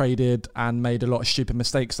day traded and made a lot of stupid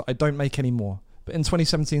mistakes that I don't make anymore. But in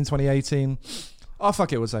 2017, 2018, I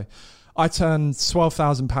turned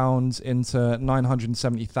 £12,000 into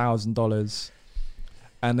 $970,000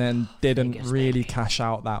 and then didn't really cash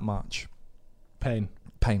out that much. Pain.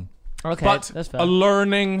 Okay, but that's fair.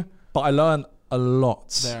 But I learned a lot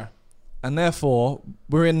there. And therefore,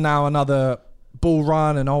 we're in now another bull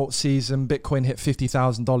run and alt season. Bitcoin hit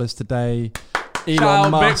 $50,000 today.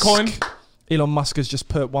 Elon Musk has just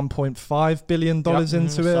put $1.5 billion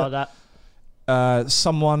into it. Saw that.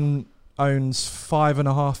 Someone owns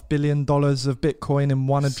 $5.5 billion of Bitcoin in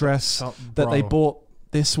one address that they bought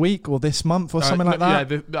this week or this month or something like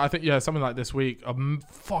that. I think something like this week.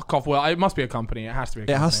 Fuck off. Well, it must be a company. It has to be a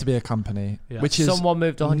company. It has to be a company. Yeah. Which is someone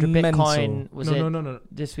moved 100 mental. Bitcoin. No.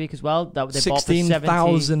 This week as well? That they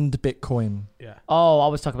 16,000 Bitcoin. Yeah. Oh, I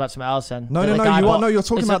was talking about something else then. No, you're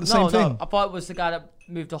talking about the same thing. I thought it was the guy that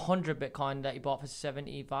moved 100 Bitcoin that he bought for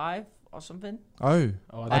 75 or something. I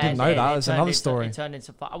didn't know that. It's another story. It turned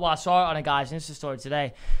into I saw it on a guy's Insta story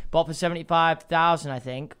today. Bought for 75,000, I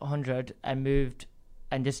think, 100, and moved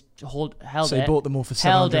and just held it. So he bought them all for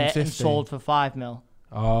 750. Held it and sold for $5 million.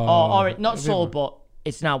 Or not sold, but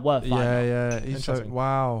it's now worth $5 million. Yeah. He's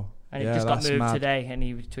wow. And it just got moved today, and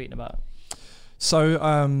he was tweeting about it. So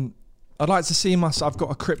I'd like to see I've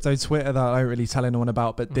got a crypto Twitter that I don't really tell anyone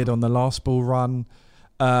about, but did on the last bull run.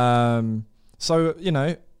 So you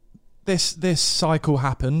know, this cycle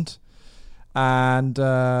happened, and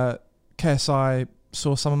KSI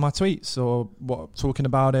saw some of my tweets or talking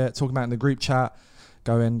about it in the group chat,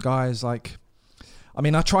 going, guys, like, I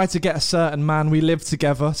mean, I tried to get a certain man. We lived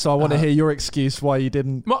together, so I want to hear your excuse why you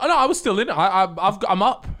didn't. No, I was still in it. I'm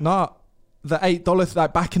up. No, the $8,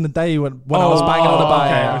 like back in the day when I was banging on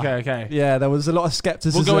about it. Okay. Yeah, there was a lot of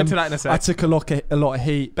skepticism. We'll go into that in a sec. I took a lot of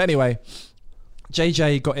heat, but anyway,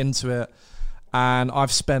 JJ got into it, and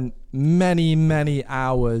I've spent many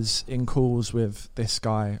hours in calls with this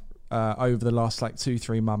guy over the last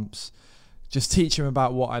 2-3 months, just teaching him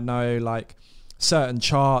about what I know, like certain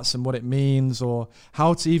charts and what it means, or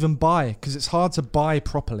how to even buy, because it's hard to buy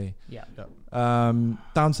properly. Yeah. Down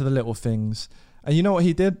to the little things. And you know what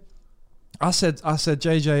he did? I said,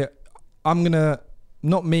 JJ, I'm gonna,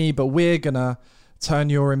 not me, but we're gonna turn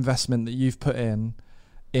your investment that you've put in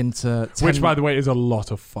into 10, which, by the way, is a lot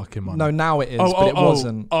of fucking money. No, now it is, but it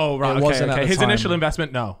wasn't. Oh, right. It wasn't okay. at the His time. initial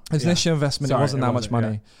investment, no. His initial investment, it wasn't that much money.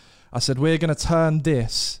 Yeah. I said, we're going to turn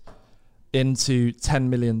this into $10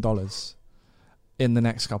 million in the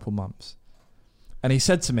next couple months. And he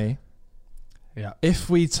said to me, if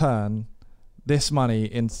we turn this money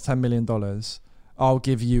into $10 million, I'll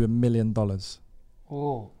give you $1 million.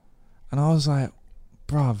 Oh. And I was like,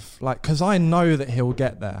 bruv, because I know that he'll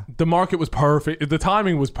get there. The market was perfect. The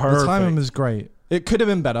timing was perfect. The timing was great. It could have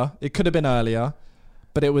been better. It could have been earlier,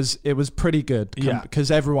 but it was pretty good.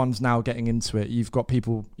 Because everyone's now getting into it. You've got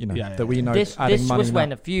people, that we know this adding money. This was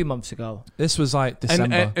when a few months ago. This was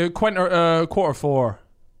December. And quarter four.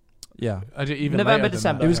 Yeah. Even November,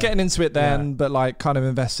 December. He was getting into it then, but kind of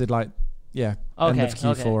invested end of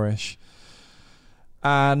Q4-ish.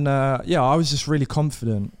 And I was just really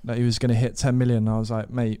confident that he was going to hit 10 million. I was like,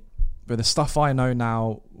 mate, with the stuff I know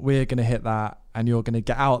now, we're going to hit that, and you're going to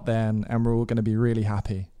get out there, and we're all going to be really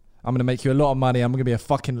happy. I'm going to make you a lot of money. I'm going to be a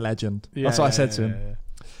fucking legend. That's what I said to him.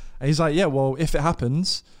 And he's like, yeah, well, if it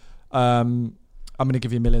happens, I'm going to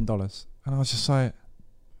give you $1 million. And I was just like,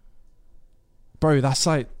 bro, that's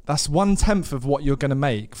 1/10 of what you're going to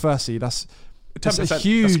make. Firstly, that's a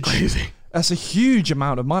huge, that's crazy. That's a huge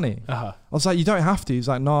amount of money. I was like, you don't have to. He's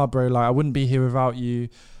like, nah, bro, like I wouldn't be here without you.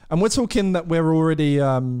 And we're talking that we're already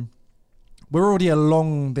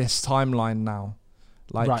along this timeline now.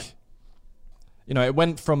 Like, right. You know, it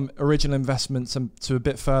went from original investments to a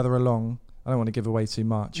bit further along. I don't want to give away too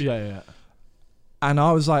much. Yeah. And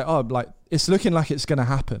I was like, oh, like it's looking like it's going to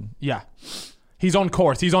happen. Yeah. He's on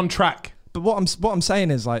course. He's on track. But what I'm saying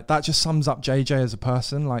is like that just sums up JJ as a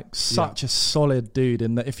person, like such a solid dude.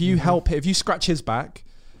 In that if you if you scratch his back,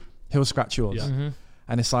 he'll scratch yours. Yeah.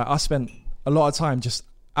 And it's like I spent a lot of time just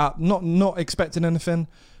not expecting anything,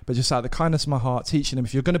 but just out of the kindness of my heart, teaching him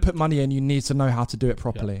if you're going to put money in, you need to know how to do it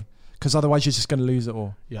properly, because otherwise you're just going to lose it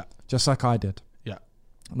all. Yeah, just like I did. Yeah,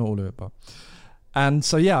 not all of it, but. And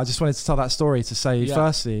so I just wanted to tell that story to say,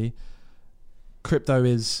 firstly, crypto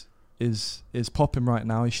is popping right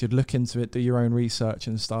now. You should look into it, do your own research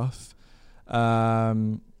and stuff.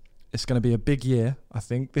 It's going to be a big year. I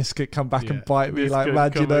think this could come back and bite me like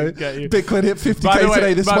mad. You know, Bitcoin hit 50K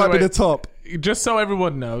today. This might be the top. Just so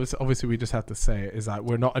everyone knows, obviously we just have to say it, is that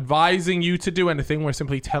we're not advising you to do anything. We're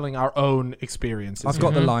simply telling our own experiences. I've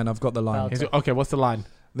got the line. Okay, what's the line?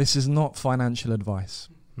 This is not financial advice.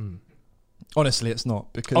 Honestly, it's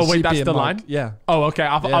not, because. Oh wait, that's the line. Yeah. Oh, okay.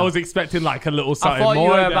 I was expecting like a little something more. I thought you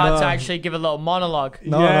were about to actually give a little monologue.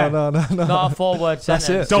 No. Not a forward sentence.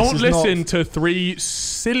 That's it. Don't listen to three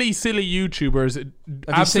silly YouTubers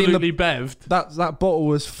absolutely bevved. That bottle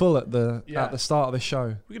was full at the start of the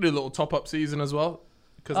show. We can do a little top up season as well.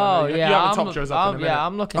 You have top yours up in a minute.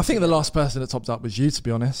 I'm looking. I think the last person that topped up was you, to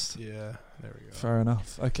be honest. Yeah, there we go. Fair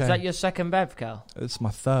enough. Okay. Is that your second bev, Cal? It's my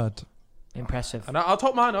third. Impressive. And I'll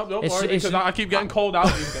top mine up. Don't worry, because I keep getting called out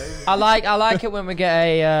these days. I like it when we get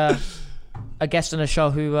a guest on a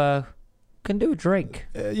show who can do a drink.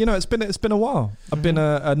 You know, it's been a while. I've been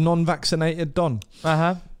a non-vaccinated Don. Go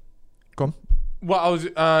on. Well,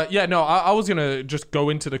 I was gonna just go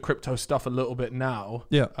into the crypto stuff a little bit now.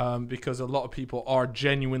 Yeah. Because a lot of people are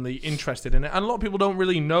genuinely interested in it, and a lot of people don't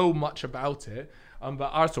really know much about it.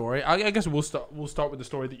 But our story, I guess we'll start with the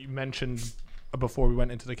story that you mentioned before we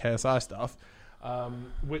went into the KSI stuff,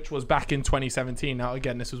 which was back in 2017. Now,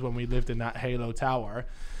 again, this was when we lived in that Halo Tower.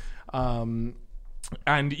 And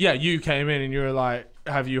you came in and you were like,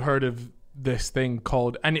 have you heard of this thing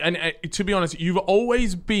called... And to be honest, you've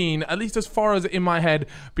always been, at least as far as in my head,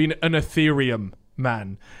 been an Ethereum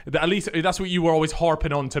man. At least that's what you were always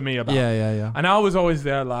harping on to me about. Yeah. And I was always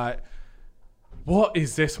there like, what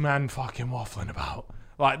is this man fucking waffling about?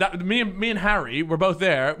 Like that, me and Harry were both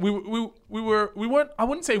there. We weren't. I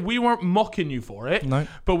wouldn't say we weren't mocking you for it. No.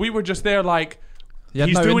 But we were just there like,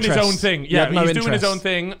 he's doing his own thing. Yeah, he's doing his own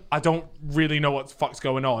thing. I don't really know what the fuck's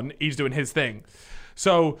going on. He's doing his thing.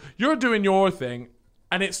 So you're doing your thing,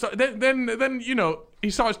 and it's then you know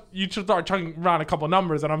you start chugging around a couple of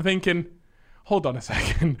numbers, and I'm thinking, hold on a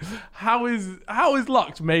second, how is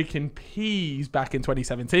Lux making peas back in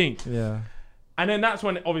 2017? Yeah. And then that's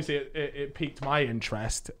when, obviously, it piqued my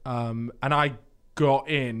interest, and I got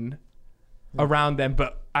in around then.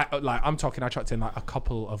 But I chucked in like a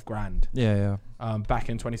couple of grand. Yeah. Back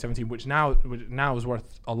in 2017, which now is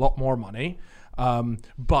worth a lot more money.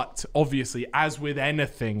 But obviously, as with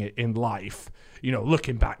anything in life, you know,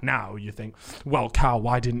 looking back now, you think, well, Cal,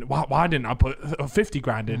 why didn't I put 50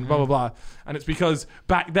 grand in? Blah blah blah. And it's because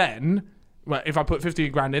back then. Well, if I put 50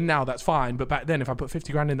 grand in now, that's fine. But back then, if I put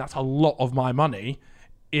 50 grand in, that's a lot of my money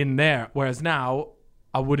in there. Whereas now,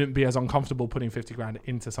 I wouldn't be as uncomfortable putting 50 grand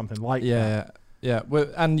into something like that. Yeah.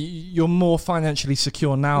 Well, and you're more financially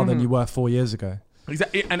secure now than you were 4 years ago.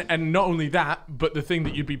 Exactly. And not only that, but the thing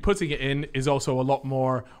that you'd be putting it in is also a lot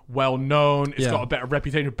more well-known. It's got a better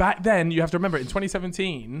reputation. Back then, you have to remember, in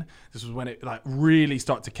 2017, this was when it like really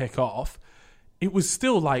started to kick off. It was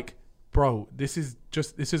still like, bro, this is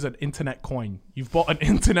an internet coin. You've bought an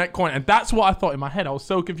internet coin, and that's what I thought in my head. I was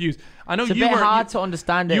so confused. I know it's a bit hard to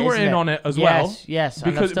understand it. You were in on it as well. Yes,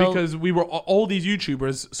 because we were all these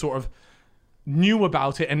YouTubers sort of knew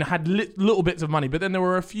about it and had little bits of money, but then there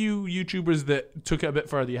were a few YouTubers that took it a bit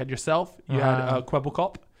further. You had yourself, you had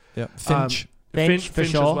Quebblecop, Finch for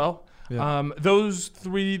sure. as well. Yeah. Those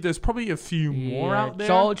three. There's probably a few more out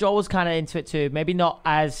there. Joel was kind of into it too. Maybe not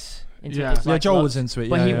as. Joel was into it.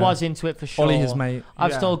 But he was into it for sure. Ollie, his mate.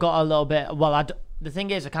 I've still got a little bit. Well, the thing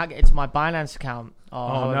is, I can't get into my Binance account, or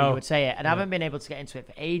however you would say it, and I haven't been able to get into it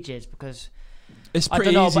for ages because It's I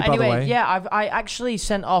pretty don't know, easy, but by the anyway, way. yeah, I actually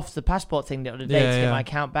sent off the passport thing the other day to get Yeah. my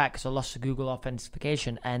account back because I lost the Google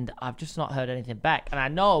authentication, and I've just not heard anything back. And I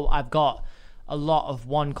know I've got a lot of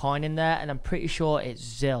one coin in there, and I'm pretty sure it's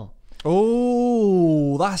Zill.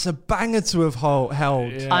 Oh, that's a banger to have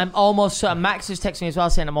held. Yeah. I'm almost certain. Max is texting me as well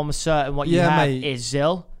saying I'm almost certain what you Yeah, have mate. is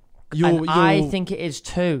Zill. And I think it is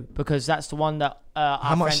too, because that's the one that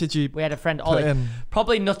How much did you we had a friend put Ollie. in?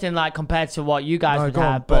 Probably nothing like compared to what you guys No, would go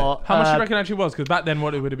on, have, but but How much do you reckon actually was? Because back then,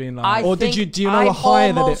 what it would have been like. Or do you know a higher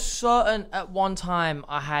I'm that almost certain at one time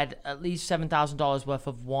I had at least $7,000 worth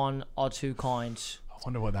of 1 or 2 coins. I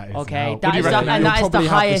wonder what that is. Okay, now. What that do you is the, reckon? and You'll that is the probably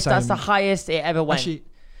have the highest. That's the same. highest it ever went. Actually,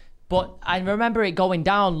 But I remember it going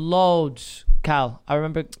down loads, Cal. I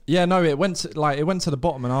remember. yeah, no, it went to the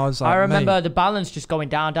bottom, and I was like, I remember mate. the balance just going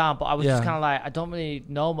down. But I was just Yeah. kind of like, I don't really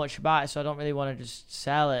know much about it, so I don't really want to just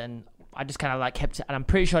sell it. And I just kind of like kept it, and I'm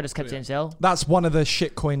pretty sure I just kept it in Zill. That's one of the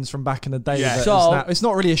shit coins from back in the day. Yeah. that So- is now, it's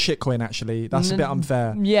not really a shit coin, actually. That's a bit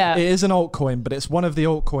unfair. Yeah. It is an altcoin, but it's one of the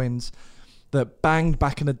altcoins that banged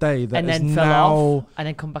back in the day that And is then fell now, off, and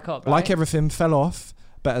then come back up. Right? like everything, fell off,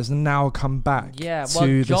 but has now come back Yeah, well,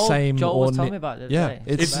 to Joel, the same. Joel or was telling me about it the yeah, other day.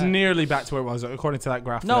 it's- It's nearly back to where it was, according to that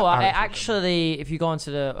graph. No, that I Alex was actually, if you go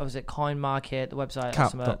onto the, what was it, Coin Market, the website, or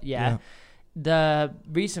Cap something, dot- yeah, the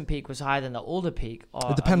recent peak was higher than the older peak.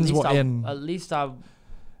 Or It depends at least what in. At least I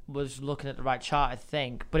was looking at the right chart, I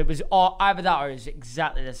think. But it was either that or it was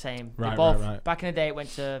exactly the same. They Right, both, right. Back in the day, it went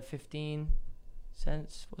to 15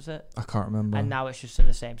 cents, was it? I can't remember. And now it's just in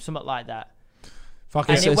the same, something like that. Fuck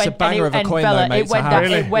It's- it. it's a banger of a coin, though, mate, It to went, have. down,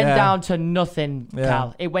 Really? it went Yeah. down to nothing, Yeah.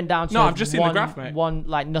 Cal. It went down to No, I've just seen the one, graph, mate. one,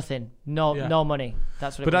 like nothing. No, Yeah. no money.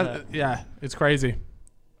 That's what But it was. yeah, it's crazy.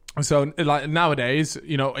 So like nowadays,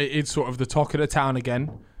 you know, it's sort of the talk of the town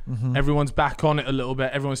again. Mm-hmm. Everyone's back on it a little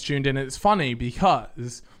bit. Everyone's tuned in. It's funny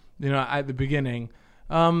because, you know, at the beginning,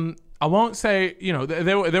 I won't say, you know,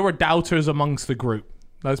 there were doubters amongst the group.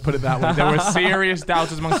 Let's put it that way. There were serious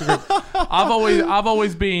doubters amongst the group. I've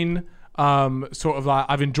always been sort of like,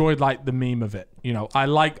 I've enjoyed like the meme of it. You know, I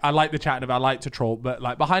like the chat of it. I like to troll, but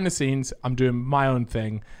like behind the scenes, I'm doing my own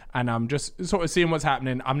thing and I'm just sort of seeing what's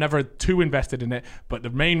happening. I'm never too invested in it, but the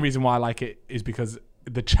main reason why I like it is because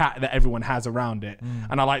the chat that everyone has around it,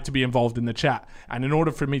 and I like to be involved in the chat. And in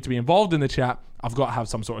order for me to be involved in the chat, I've got to have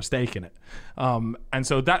some sort of stake in it. And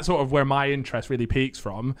so that's sort of where my interest really peaks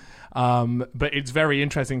from. But it's very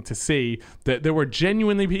interesting to see that there were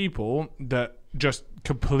genuinely people that just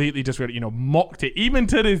completely disregarded, you know, mocked it. Even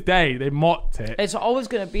to this day, they mocked it. It's always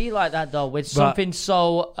going to be like that, though, with something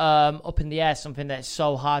so up in the air, something that's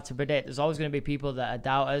so hard to predict. There's always going to be people that are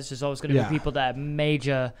doubters. There's always going to be people that are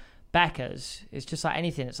major backers. It's just like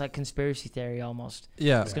anything. It's like conspiracy theory almost.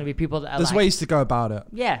 Yeah. It's going to be people that are There's like, ways to go about it,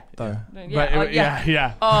 yeah. though.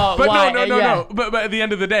 Yeah. But Oh, but why? no. But at the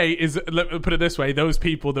end of the day, put it this way: those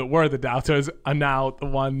people that were the doubters are now the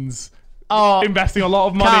ones investing a lot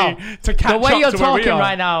of money to catch up to where we are. The way you're talking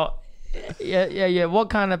right now, yeah. What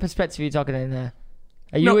kind of perspective are you talking in there?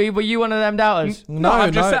 Were you one of them doubters? No,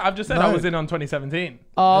 I've just said no. I was in on 2017.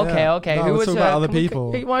 Oh, Yeah. okay. No, Who we're was talking about other can we-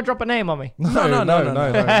 people. You want to drop a name on me? No.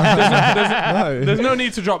 No. There's no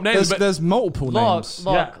need to drop names. There's multiple names.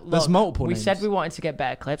 Look, There's multiple We names. said we wanted to get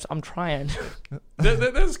better clips. I'm trying.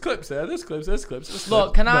 There's clips there. There's clips.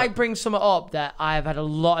 Look, can I bring something up that I've had a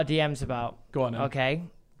lot of DMs about? Go on then. Okay.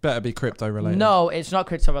 Better be crypto related. No, it's not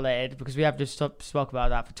crypto related because we have just spoke about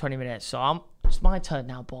that for 20 minutes. So it's my turn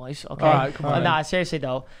now, boys. Okay. All right, come on. Nah, seriously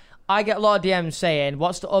though, I get a lot of DMs saying,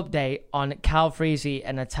 "What's the update on Cal Freezy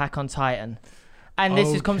and Attack on Titan?" And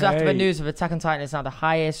this comes after the Okay. news of Attack on Titan is now the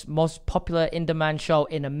highest, most popular in-demand show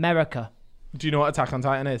in America. Do you know what Attack on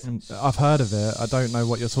Titan is? I've heard of it. I don't know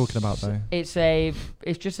what you're talking about though. It's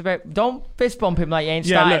just a very, don't fist bump him like you ain't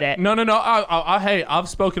started it. No. Hey, I've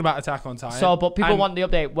spoken about Attack on Titan. So, but people And want the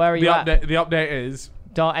update. Where are the you at? update. The update is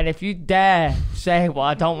Don't, and if you dare say what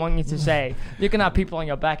I don't want you to say, you can have people on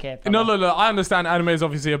your back here. no. I understand anime is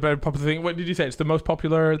obviously a very popular thing. What did you say? It's the most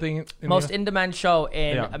popular thing. Most in-demand show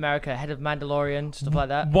in America, ahead of Mandalorian, stuff like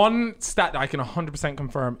that. One stat that I can 100%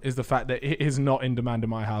 confirm is the fact that it is not in demand in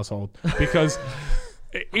my household because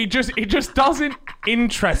it just doesn't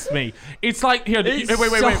interest me. It's like here. Wait.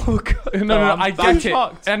 No. I get it,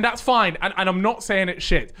 and that's fine. And I'm not saying it's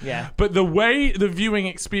shit. Yeah. But the way the viewing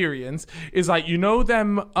experience is like, you know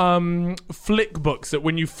them flick books that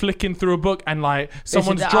when you flicking through a book and like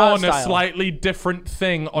someone's the drawn art a style? slightly different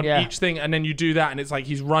thing on each thing, and then you do that, and it's like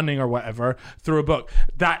he's running or whatever through a book.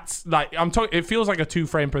 That's like I'm talking. It feels like a 2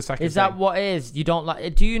 frame per second. Is that what it is? You don't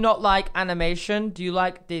like? Do you not like animation? Do you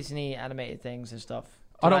like Disney animated things and stuff?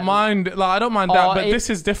 I don't mind. Like I don't mind that, but this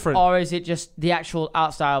is different. Or is it just the actual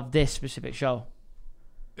art style of this specific show?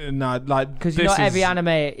 No, like Because you know every anime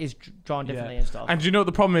is drawn differently and stuff. And do you know what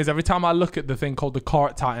the problem is? Every time I look at the thing called the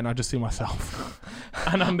Cart Titan, I just see myself.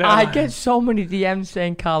 And I'm there. I get so many DMs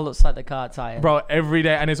saying Carl looks like the Cart Titan. Bro, every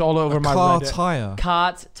day, and it's all over my Reddit.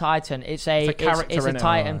 Cart Titan. It's a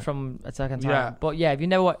Titan from Attack on Titan. Yeah. But yeah, have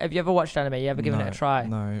you ever watched anime? You ever given it a try?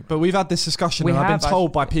 No, but we've had this discussion, and I've been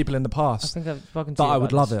told by people in the past I think I've spoken to that you I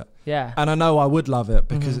would love it. Yeah. And I know I would love it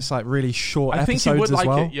because it's like really short I think episodes you would as like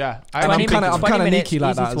well. it, yeah. And I'm kind of neaky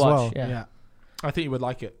like that as well. Yeah. I think you would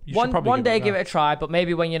like it. You One day give it a try, but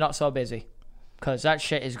maybe when you're not so busy. Because that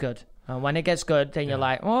shit is good. And when it gets good, then you're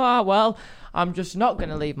like, oh, well, I'm just not going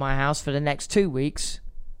to leave my house for the next 2 weeks.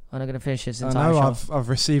 And I'm going to finish this entire show. I've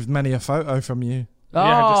received many a photo from you.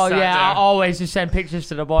 Oh, yeah, I always just send pictures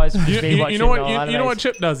to the boys. You know what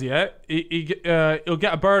Chip does, yeah? He'll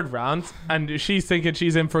get a bird round, and she's thinking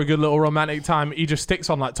she's in for a good little romantic time. He just sticks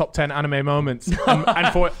on like top 10 anime moments. And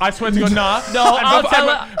for I swear to God,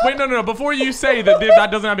 no. Before you say that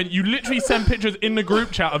doesn't happen, you literally send pictures in the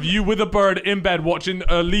group chat of you with a bird in bed watching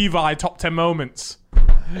Levi top 10 moments.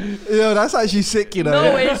 Yeah, that's actually sick, you know.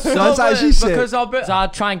 No, it's so that's actually sick. Because I'll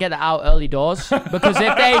try and get that out early doors. Because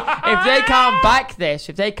if they can't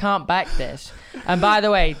back this, and by the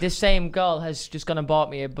way, this same girl has just gone and bought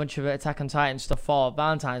me a bunch of Attack on Titan stuff for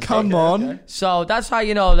Valentine's Day. Come on. So that's how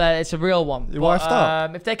you know that it's a real one. Your wife's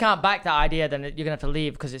up. If they can't back that idea, then you're gonna have to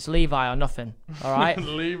leave because it's Levi or nothing. All right.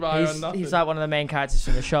 Levi or nothing. He's like one of the main characters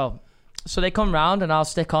from the show. So they come round and I'll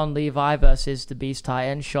stick on Levi versus the Beast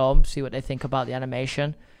Titan, show them, see what they think about the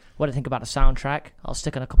animation, what they think about the soundtrack. I'll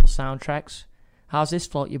stick on a couple soundtracks. How's this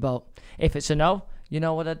float your boat? If it's a no, you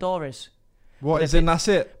know what the door is. That's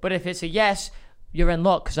it. But if it's a yes, you're in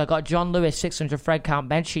luck because I got John Lewis 600 thread count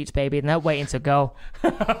bed sheets, baby, and they're waiting to go.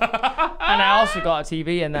 And I also got a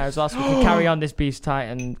TV in there as well, so we can carry on this Beast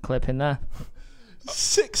Titan clip in there.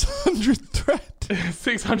 600 thread.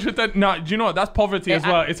 600 thread. No, do you know what? That's poverty as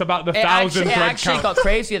well. It's about the 1,000 thread count. It actually got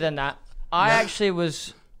crazier than that. I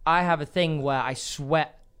have a thing where I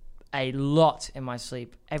sweat a lot in my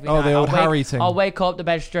sleep every night. The old Harry thing. I'll wake up, the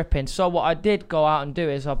bed's dripping. So what I did go out and do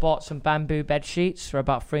is I bought some bamboo bed sheets for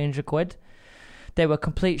about 300 quid. They were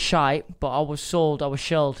complete shite, but I was shilled.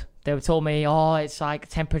 They told me, it's like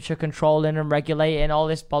temperature controlling and regulating, all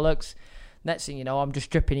this bollocks. Next thing you know, I'm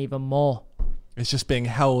just dripping even more. It's just being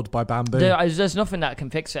held by bamboo. There's nothing that can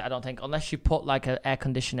fix it, I don't think, unless you put like an air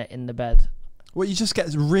conditioner in the bed. Well, you just get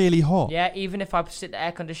really hot. Yeah, even if I sit the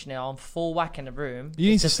air conditioner on full whack in the room,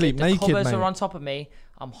 you need to sleep naked, mate. The covers are on top of me,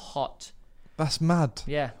 I'm hot. That's mad.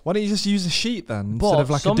 Yeah. Why don't you just use a sheet then instead of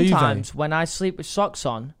like a duvet? Sometimes when I sleep with socks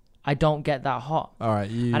on, I don't get that hot. All right,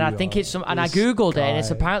 and I think it's and I googled it, and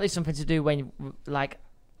it's apparently something to do when like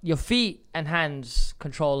your feet and hands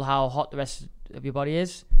control how hot the rest of your body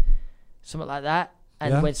is, something like that.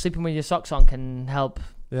 And when sleeping with your socks on can help.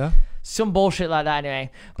 Yeah. Some bullshit like that anyway.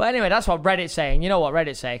 But anyway, that's what Reddit's saying. You know what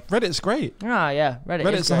Reddit say? Reddit's great. Ah, yeah.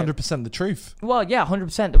 Reddit's 100% the truth. Well, yeah,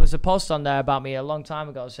 100%. There was a post on there about me a long time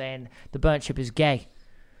ago saying the burnt chip is gay.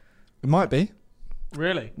 It might be.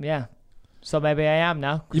 Really? Yeah. So maybe I am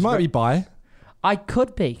now. You might be bi. I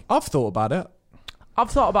could be. I've thought about it. I've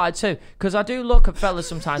thought about it too. Because I do look at fellas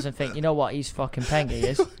sometimes and think, you know what, he's fucking pengy, he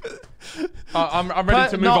is. I'm ready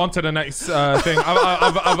to move on to the next thing.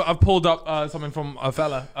 I've pulled up something from a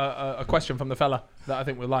fella, a question from the fella that I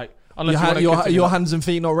think we'll like. Unless your hands and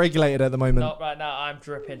feet not regulated at the moment. Not right now. I'm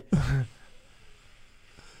dripping.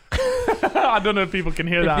 I don't know if people can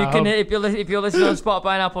hear that. If you're listening on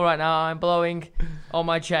Spotify and Apple right now, I'm blowing on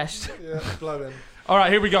my chest. Yeah, blowing. All right,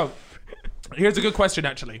 here we go. Here's a good question,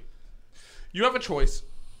 actually. You have a choice.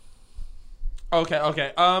 Okay.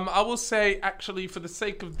 I will say, actually, for the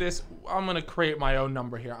sake of this, I'm going to create my own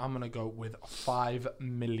number here. I'm going to go with 5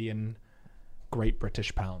 million Great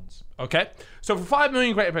British pounds. Okay? So for 5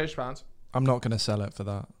 million Great British pounds... I'm not going to sell it for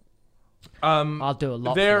that. I'll do a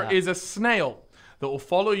lot There for that. is a snail that will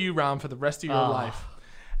follow you around for the rest of your life.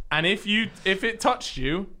 And if it touched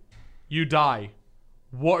you, you die.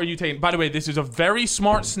 What are you taking? By the way, this is a very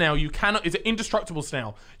smart snail. It's an indestructible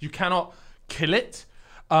snail. You cannot kill it.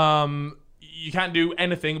 You can't do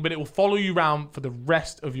anything, but it will follow you around for the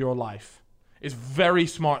rest of your life. It's very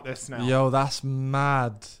smart, this snail. Yo, that's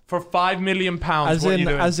mad. For 5 million pounds,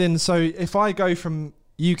 so if I go from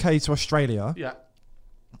UK to Australia,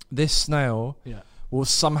 this snail will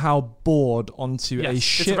somehow board onto a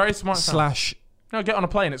ship. It's a very smart snail. / No, get on a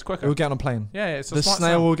plane. It's quicker. It will get on a plane. Yeah, it's a the smart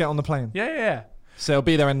snail will get on the plane. Yeah. So it'll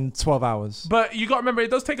be there in 12 hours. But you got to remember,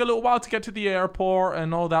 it does take a little while to get to the airport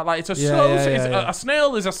and all that. Like, it's a Yeah, slow. yeah, it's yeah. A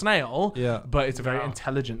snail is a snail. Yeah. But it's a very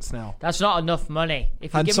intelligent snail. That's not enough money.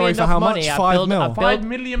 If you And give sorry, me for enough how money, much? I 5 build, mil? I build, £5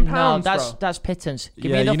 million, No, bro. that's pittance.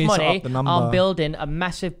 Give Yeah, me you enough need to money. up the number. I'm building a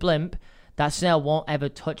massive blimp. That snail won't ever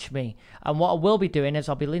touch me. And what I will be doing is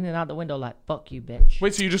I'll be leaning out the window like, fuck you, bitch.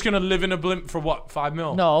 Wait, so you're just going to live in a blimp for what, $5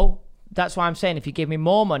 million? No, that's why I'm saying if you give me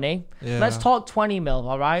more money, Yeah. let's talk 20 mil,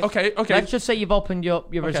 all right? Okay. Let's just say you've opened your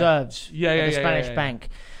reserves Yeah, at the Spanish bank.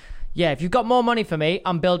 Yeah, if you've got more money for me,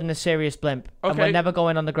 I'm building a serious blimp. And Okay. we're never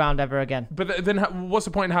going on the ground ever again. But then what's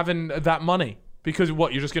the point in having that money? Because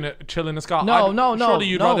what, you're just going to chill in the sky? No. Surely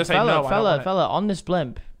you'd rather say no. I don't want it. Fella, on this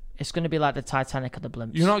blimp, it's going to be like the Titanic of the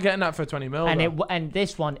blimps. You're not getting that for 20 mil. And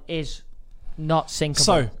this one is not sinkable.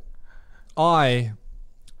 So, I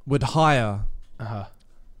would hire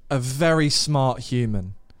a very smart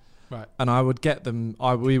human. Right. And I would get them,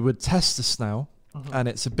 we would test the snail and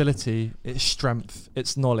its ability, its strength,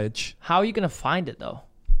 its knowledge. How are you going to find it, though?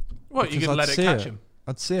 What, you Because can let I'd it see catch him?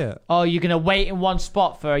 I'd see it. Oh, you're going to wait in one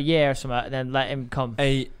spot for a year or something and then let him come?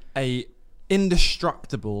 A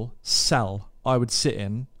indestructible cell I would sit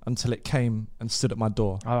in until it came and stood at my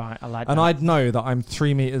door. All right, I like And that. I'd know that I'm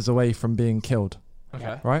 3 meters away from being killed.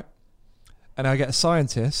 Okay. Right? And I get a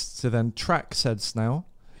scientist to then track said snail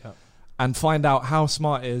Yep. and find out how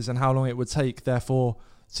smart it is and how long it would take, therefore,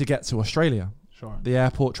 to get to Australia. Sure. The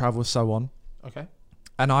airport travel, so on. Okay.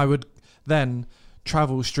 And I would then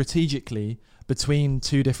travel strategically between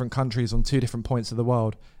 2 different countries on 2 different points of the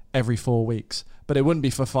world every 4 weeks. But it wouldn't be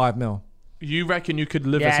for 5 mil. You reckon you could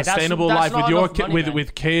live Yeah, a that's- sustainable that's life not with your enough money, man.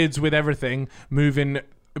 with kids, with everything, moving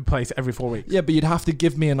place every 4 weeks? Yeah, but you'd have to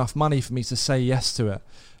give me enough money for me to say yes to it.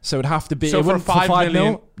 So it'd have to be... So it for wouldn't- 5 million?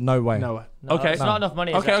 mil? No way. No. No, Okay. it's not enough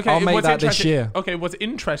money. Is Okay, it? okay. I'll make What's that this interesting- year. Okay, what's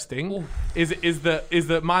interesting is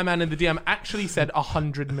that my man in the DM actually said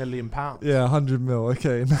 £100 million. Yeah, 100 mil.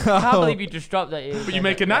 Okay. I can't believe you just dropped that. But you're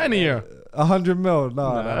making that in a year? 100 mil?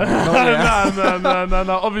 No. Not yet.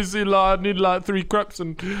 No. Obviously, I need like 3 creps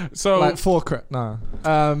and so. Like 4 crap. No.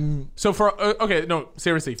 So for okay, no,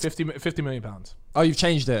 seriously, £50 million. Oh, you've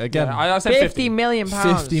changed it again. Yeah, I said 50 million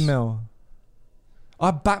pounds. 50 mil. I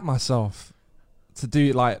back myself to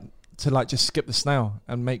do to just skip the snail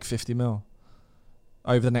and make 50 mil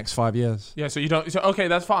over the next 5 years. Yeah, so you don't. So okay,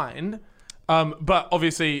 that's fine. But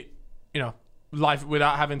obviously, life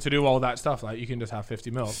without having to do all that stuff, like you can just have 50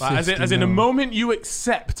 mil. Like, as in 50 the mil. moment you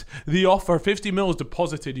accept the offer, 50 mil is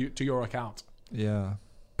deposited to your account. Yeah.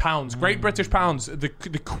 Pounds, Great British pounds. The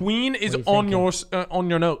Queen is What are you on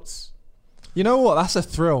your notes. You know what? That's a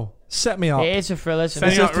thrill. Set me up. It is a thrill, isn't Setting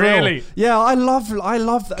it? It's a up, thrill. really? Yeah, I love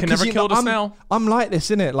that. Can 'Cause never kill the I'm, snail. I'm like this,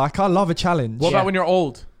 innit? Like, I love a challenge. What Yeah. about when you're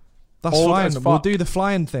old? That's old fine. as We'll fuck? do the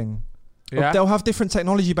flying thing. Yeah, They'll have different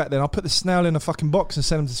technology back then. I'll put the snail in a fucking box and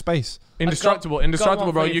send them to space. indestructible, got indestructible,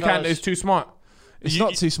 one bro. for you You can't. fellas. It's too smart. It's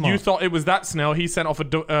not too smart. You thought it was that snail. He sent off a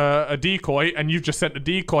decoy, and you've just sent a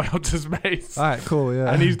decoy out to space, All right, cool,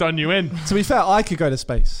 yeah. and he's done you in. To be fair, I could go to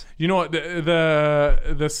space. You know what?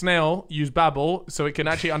 The snail used Babel, so it can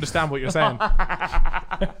actually understand what you're saying.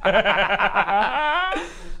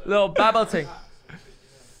 Little babble thing.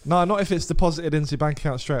 No, not if it's deposited into your bank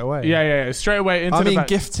account straight away. Yeah. Straight away into I the mean, bank.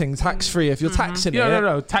 gifting, tax-free. If you're taxing Yeah, it...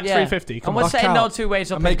 no. Tax Yeah. 350. Come And on. we're setting no out. 2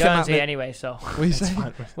 ways up I'm in making that Guernsey bit- anyway, so What are you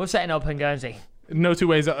saying? we're setting up in Guernsey. No 2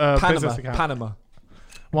 ways. Business account. Panama.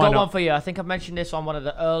 Why Got not? one for you. I think I've mentioned this on one of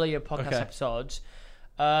the earlier podcast Okay. episodes.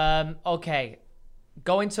 Okay,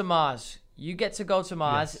 going to Mars. You get to go to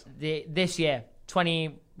Mars this year.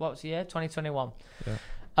 2021.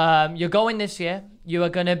 Yeah. You're going this year. You are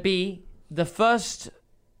going to be the first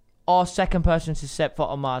or second person to set foot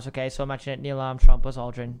on Mars. Okay, so imagine it: Neil Armstrong, Buzz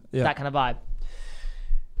Aldrin, Yeah. that kind of vibe.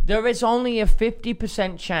 There is only a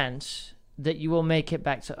 50% chance that you will make it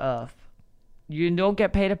back to Earth. You don't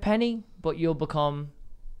get paid a penny, but you'll become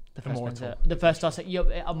the first Immortal. one to, the first or you're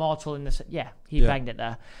immortal in the he Yeah. banged it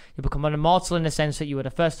there. You become an immortal in the sense that you were the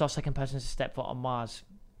first or second person to step foot on Mars.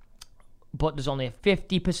 But there's only a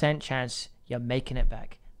 50% chance you're making it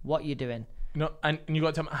back. What are you doing? No, and you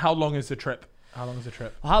got to tell me, how long is the trip? How long is the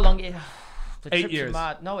trip? How long? The 8 trip to years.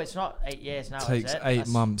 Mars, no, it's not 8 years now. Takes is it? 8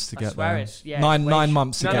 months to I get swear there. it's- yeah, Nine it's way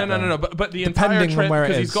months to No, get there. no. But the Depending entire on trip, where it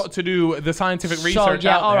because he's is. got to do the scientific So research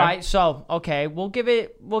yeah, out all there. right. So okay, we'll give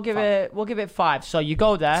it 5. So you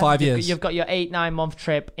go there. 5 years. You've got your 8-9 month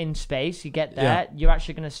trip in space. You get there. Yeah. You're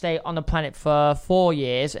actually going to stay on the planet for 4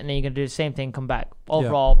 years, and then you're going to do the same thing. Come back.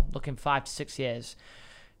 Overall, looking 5 to 6 years.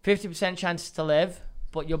 50% chance to live,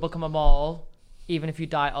 but you'll become immortal even if you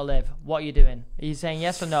die or live. What are you doing? Are you saying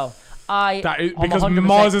yes or no? That is, I'm because 100%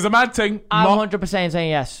 Mars is a mad thing. I'm 100% saying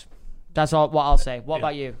yes. That's all. What I'll say. What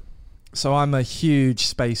about you? So I'm a huge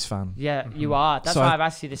space fan. Yeah, you are. That's why I've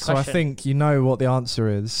asked you this question. So I think you know what the answer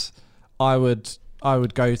is. I would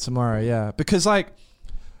go tomorrow, yeah. Because like,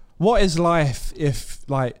 what is life if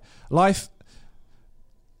like life?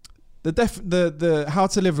 The how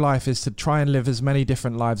to live life is to try and live as many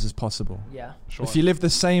different lives as possible. Yeah, Sure. If you live the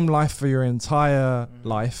same life for your entire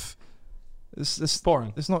life, it's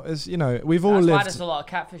boring. It's not. It's we've all that's why lived. there's a lot of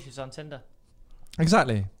catfishes on Tinder.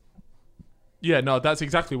 Exactly. Yeah, no, that's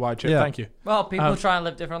exactly why, Chip. Yeah. Thank you. Well, people try and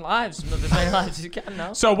live different lives, and live as many lives as you can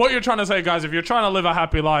now. So what you're trying to say, guys, if you're trying to live a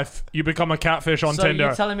happy life, you become a catfish on so Tinder.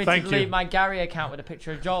 you're telling me Thank to delete you. my Gary account with a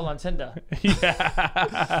picture of Joel on Tinder?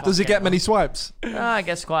 Yeah. Does he get many swipes? I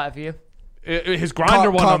guess quite a few. His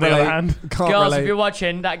grinder one, on the other hand. Can't Girls, relate. if you're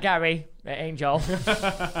watching, that Gary, it ain't Joel.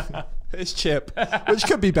 It's Chip, which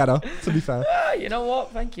could be better, to be fair. You know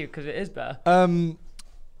what? Thank you, because it is better.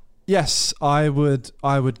 Yes, I would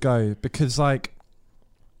go because like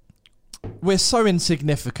we're so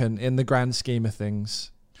insignificant in the grand scheme of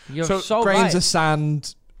things. You're So so Grains right. of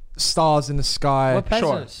sand, stars in the sky. We're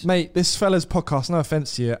peasants. Mate, this fella's podcast, no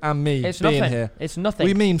offense to you, and me It's being nothing. here. It's nothing.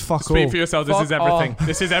 We mean fuck Speak all. for yourself. This Fuck is everything. all.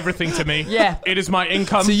 This is everything to me. Yeah. It is my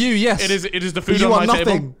income. To you, yes. It is the But food you on are my nothing.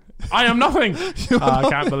 table. I am nothing. I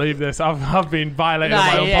can't believe this. I've been violated on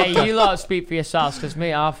my own podcast. You lot speak for yourselves, because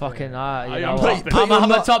me, I fucking, you am know nothing. what?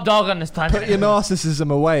 I'm a top dog on this planet. Put your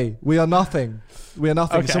narcissism away. We are nothing. We are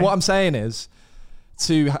nothing. Okay. So what I'm saying is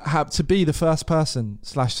to be the first person /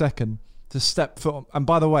 second to step foot. And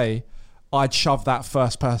by the way, I'd shove that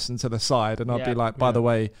first person to the side, and I'd be like, by the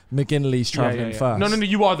way, McGinley's traveling first. No,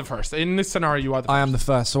 you are the first. In this scenario, you are the first. I am the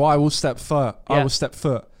first, so I will step foot. Yeah. I will step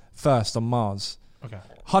foot first on Mars. Okay.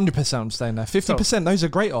 100%, I'm staying there. 50%, those are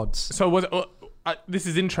great odds. So this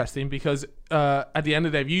is interesting because at the end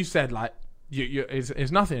of the day, you said like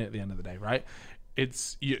it's nothing at the end of the day, right?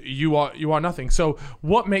 It's you are nothing. So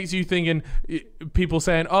what makes you thinking people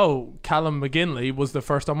saying, oh, Callum McGinley was the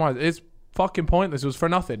first on Mars? It's fucking pointless. It was for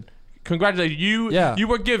nothing. Congratulations. You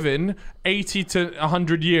were given 80 to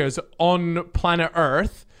 100 years on planet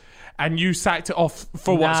Earth, and you sacked it off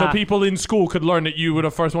for what? So people in school could learn that you were the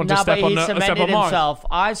first one to step on Mars. Himself.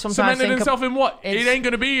 I sometimes Cemented think himself in what? It ain't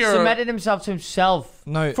going to be your... Cemented himself to himself.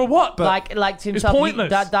 No, for what? Like to himself. pointless.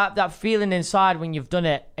 That feeling inside when you've done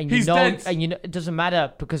it, and He's dead. and you know it doesn't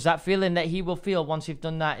matter, because that feeling that he will feel once you've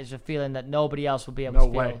done that is a feeling that nobody else will be able to feel.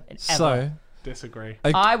 way. Ever. So Disagree.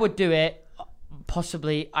 I would do it.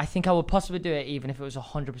 Possibly, I think I would possibly do it even if it was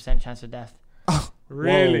 100% chance of death.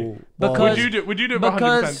 Really? Whoa. Because Would you do it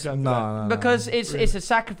 100% chance? No. Because it's a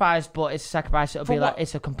sacrifice, but it's a sacrifice. It'll For be what? like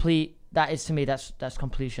it's a complete. That is to me. That's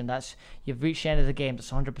completion. That's you've reached the end of the game.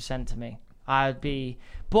 That's 100% to me. I'd be,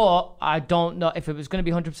 but I don't know if it was going to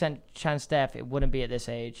be 100% chance death. It wouldn't be at this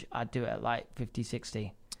age. I'd do it at like 50,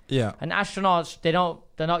 60. Yeah. And astronauts, they're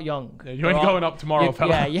not young. Yeah, you ain't going up tomorrow,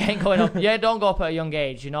 fella. Yeah, you ain't going up. Yeah, don't go up at a young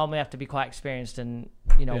age. You normally have to be quite experienced and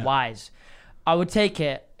wise. I would take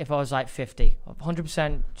it if I was like 50,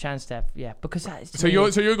 100% chance death. Yeah, because that is. So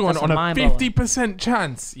you're going on a 50%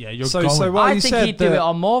 chance. Yeah, you're going. So what I you think said he'd do it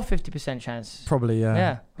on more 50% chance. Probably, yeah.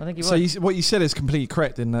 Yeah, I think he So would. what you said is completely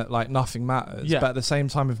correct in that like nothing matters. Yeah. But at the same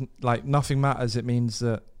time, if like nothing matters, it means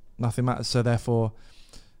that nothing matters. So therefore,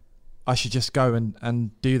 I should just go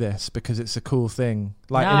and do this because it's a cool thing.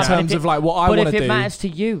 Like Nah, in terms of like what I but want to if do. it matters to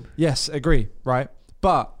you, Yes, agree. Right,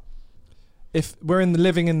 but if we're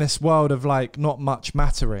living in this world of like not much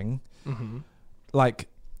mattering, like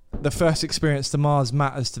the first experience to Mars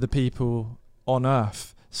matters to the people on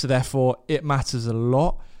Earth, so therefore it matters a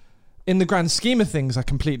lot. In the grand scheme of things, I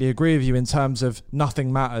completely agree with you in terms of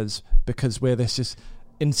nothing matters because we're this just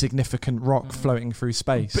insignificant rock floating through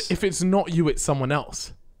space. But if it's not you, it's someone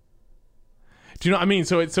else. Do you know what I mean?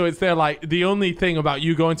 So it's there like the only thing about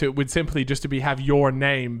you going to it would simply just to be have your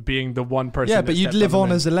name being the one person. Yeah, that but you'd stepped live the on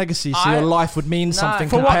moon. as a legacy, so your life would mean something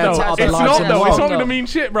For what compared though? to other It's lives not in the though. world. It's not going to mean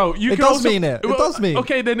shit, bro. You It can does also, mean it. It does mean.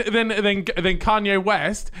 Okay, then Kanye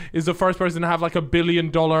West is the first person to have like $1 billion,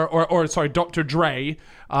 or sorry, Dr. Dre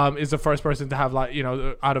is the first person to have like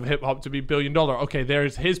out of hip hop to be $1 billion. Okay,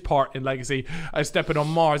 there's his part in legacy. Stepping on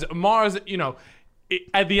Mars. Mars,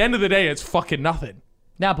 at the end of the day, it's fucking nothing.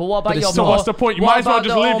 Now, but what about your? So what's the point? You might as well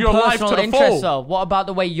just live your life to the full. Though? What about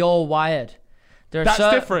the way you're wired? That's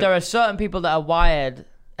different. There are certain people that are wired,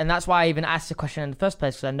 and that's why I even asked the question in the first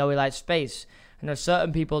place, because I know he likes space. And there are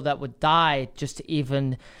certain people that would die just to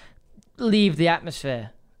even leave the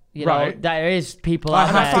atmosphere. You know, there is people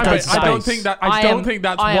out there. I don't think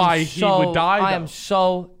that's why he would die. I am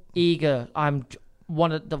so eager. I'm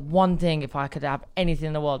one thing. If I could have anything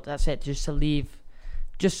in the world, that's it. Just to leave.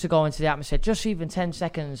 Just to go into the atmosphere, just even 10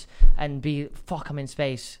 seconds and be, I'm in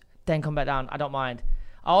space, then come back down. I don't mind.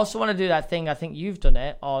 I also want to do that thing. I think you've done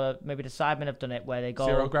it, or maybe the Sidemen have done it, where they go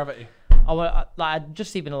Zero gravity. I'd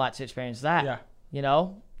just even like to experience that. Yeah. You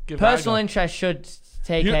know, Give personal interest should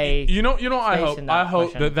take you know what I hope? I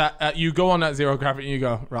hope question. that you go on that zero gravity and you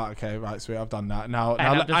go, right, okay, right, sweet, I've done that. Now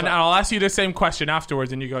And I'll ask you the same question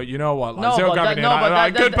afterwards and you go, you know what? Like, No, zero but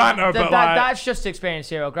gravity, good banter, but like... That's just to experience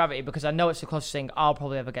zero gravity, because I know it's the closest thing I'll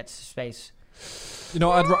probably ever get to space. You know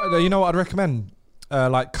what I'd recommend?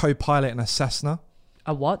 Like co-pilot in a Cessna.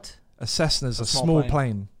 A what? A Cessna's a small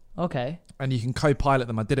plane. Okay. And you can co-pilot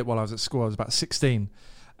them. I did it while I was at school. I was about 16.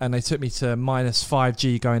 And they took me to minus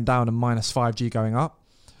 5G going down and minus 5G going up.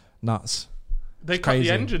 Nuts. They cut the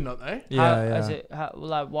engine, don't they? Yeah,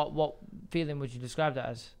 What feeling would you describe that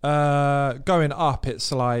as? Going up,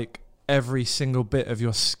 it's like every single bit of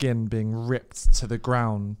your skin being ripped to the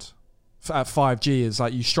ground. At 5G is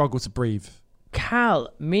like you struggle to breathe.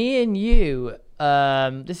 Cal, me and you,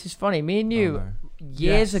 this is funny. Me and you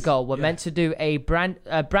years ago were meant to do a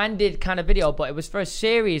branded kind of video, but it was for a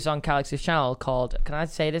series on Callux's channel called, can I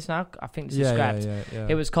say this now? I think this is scrapped.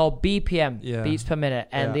 It was called BPM, beats per minute.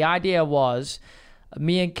 And the idea was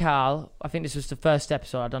me and Cal, I think this was the first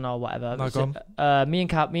episode, I don't know, whatever. Me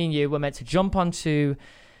and you were meant to jump onto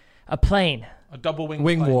a plane. A double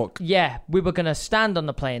wing walk. Yeah, we were going to stand on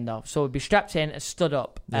the plane though. So we'd be strapped in and stood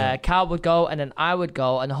up. Cal would go and then I would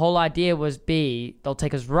go. And the whole idea was they'll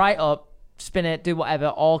take us right up, spin it, do whatever,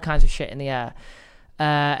 all kinds of shit in the air.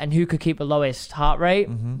 And who could keep the lowest heart rate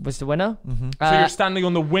was the winner. So you're standing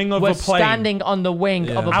on the wing of a plane. We're standing on the wing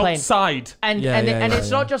of a plane. Outside. And it's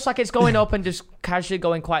not just like it's going up and just casually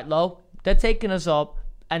going quite low. They're taking us up.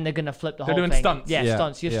 And they're gonna flip the whole thing. They're doing stunts. Yeah,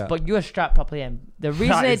 stunts. But you're strapped properly in. The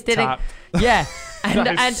reason it didn't, tapped. yeah.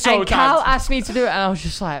 And so Cal tapped. asked me to do it, and I was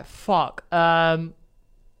just like, "Fuck." And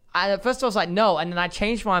at first I was like, "No," and then I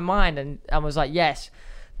changed my mind and was like, "Yes."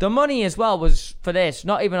 The money as well was for this,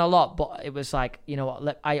 not even a lot, but it was like, you know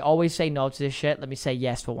what? I always say no to this shit. Let me say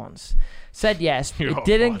yes for once. Said yes. It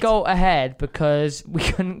didn't go ahead because we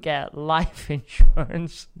couldn't get life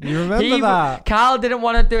insurance. You remember that? Carl didn't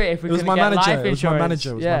want to do it if we couldn't get life insurance. It was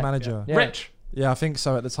my manager. Yeah. Rich. Yeah, I think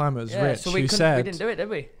so. At the time, it was Rich. So we didn't do it, did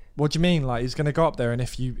we? What do you mean? Like he's going to go up there, and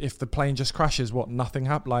if the plane just crashes, nothing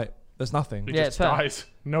happened? Like there's nothing. He just dies.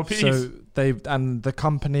 No peace. So the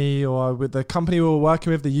company we were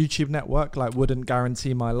working with, the YouTube network, like wouldn't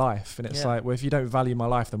guarantee my life, and it's like, well, if you don't value my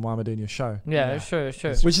life, then why am I doing your show? Yeah, it's true.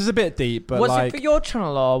 Which is a bit deep, but was it for your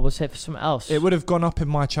channel or was it for something else? It would have gone up in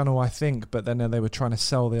my channel, I think, but then they were trying to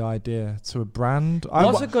sell the idea to a brand.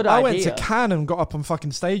 What's a good idea? I went to Cannes and got up on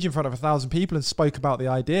fucking stage in front of 1,000 people and spoke about the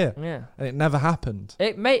idea. Yeah, and it never happened.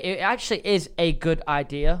 It actually is a good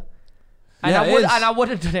idea. And yeah, I would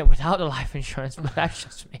have done it without the life insurance, but that's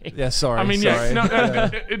just me. Yeah, sorry. I mean, sorry.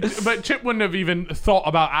 But Chip wouldn't have even thought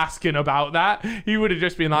about asking about that. He would have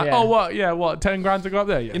just been like, "Oh, what? Yeah, what? 10 grand to go up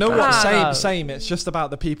there." Yeah. You know what? Same. It's just about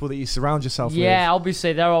the people that you surround yourself with. Yeah,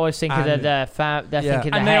 obviously they're always thinking they're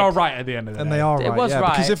thinking, and they are right at the end of the day. And they are right. It was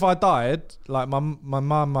right because if I died, like my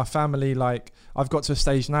mum, my family, like I've got to a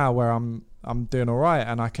stage now where I'm doing all right,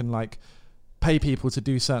 and I can like pay people to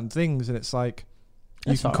do certain things, and it's like.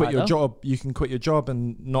 You can quit your job. You can quit your job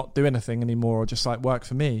and not do anything anymore, or just like work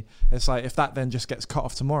for me. It's like if that then just gets cut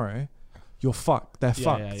off tomorrow, you're fucked. They're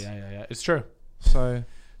fucked. Yeah. It's true. So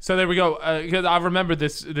there we go. Because I remember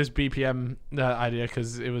this BPM idea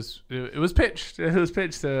because it was pitched. It was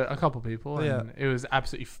pitched to a couple people, and it was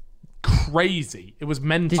absolutely crazy. It was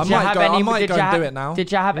mental. I might go and do it now.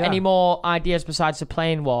 Did you have any more ideas besides the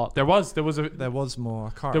plane walk? There was more.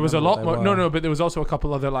 I can't. There was a lot more. No, but there was also a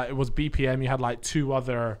couple other, like, it was BPM. You had like 2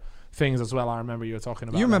 other things as well. I remember you were talking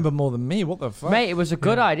about. You remember more than me. What the fuck, mate? It was a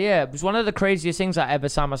good idea. It was one of the craziest things I ever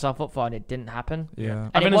signed myself up for, and it didn't happen. Yeah.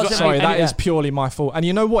 And it wasn't. Sorry, that is purely my fault. And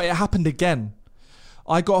you know what? It happened again.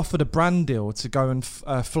 I got offered a brand deal to go and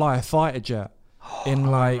fly a fighter jet in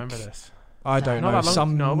I remember this. I don't know,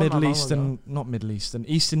 some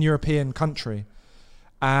Eastern European country.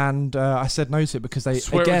 And I said no to it because they,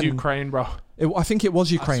 it was Ukraine, bro. I think it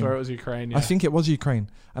was Ukraine. I swear it was Ukraine, yeah. I think it was Ukraine.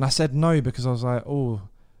 And I said no because I was like, oh,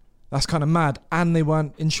 that's kind of mad. And they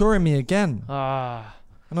weren't insuring me again. And I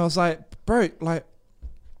was like, bro, like,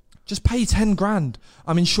 just pay 10 grand.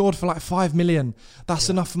 I'm insured for like 5 million. That's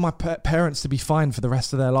enough for my parents to be fine for the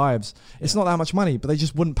rest of their lives. It's not that much money, but they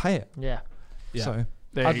just wouldn't pay it. Yeah. So...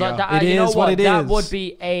 It is what it is. That would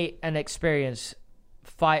be an experience.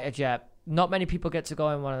 Fighter jet. Not many people get to go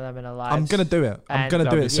in one of them in their lives. I'm gonna do it. I'm gonna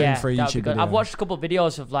do it soon for a YouTube video. I've watched a couple of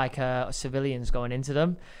videos of like civilians going into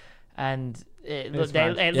them, and it looks.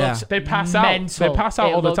 They pass mental. out. They pass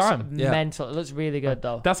out all the time. Mental. It looks really good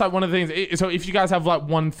though. That's like one of the things. So if you guys have like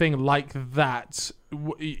one thing like that,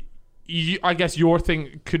 I guess your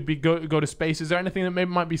thing could be go to space. Is there anything that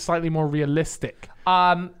might be slightly more realistic?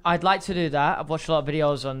 I'd like to do that. I've watched a lot of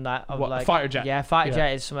videos on that. Of What, fighter jet? Yeah, fighter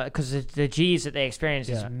jet is because the G's that they experience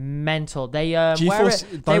is mental. They G-force,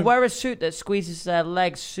 they wear a suit that squeezes their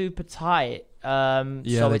legs super tight.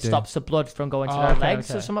 So it stops the blood from going to their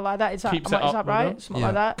legs or something like that. Is that right? Something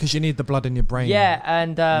like that. Because you need the blood in your brain. Yeah,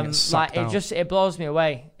 and like it blows me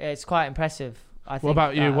away. It's quite impressive. I think. What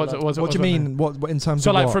about you? What do you mean? What in terms of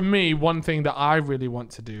so like what? for me, one thing that I really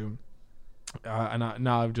want to do,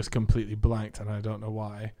 now I've just completely blanked and I don't know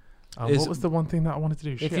why. What was the one thing that I wanted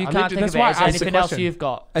to do? If you can't think of it, is anything else you've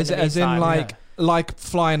got? As in like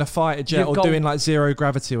flying a fighter jet or doing like zero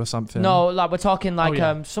gravity or something? No, like we're talking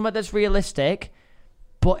like something that's realistic,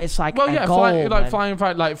 but it's like flying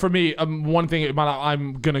fight. Like for me, one thing in my life,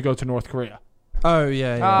 I'm gonna go to North Korea. Oh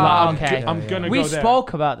yeah. I'm gonna go we there.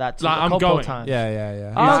 spoke about that a couple of times.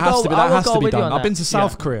 Yeah. That has to be done. I've been to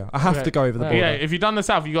South Korea. I have to go over the border. Yeah, if you've done the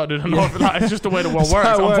South, you got to do the North. It's just the way the world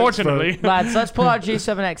works. Unfortunately, lads, let's pull out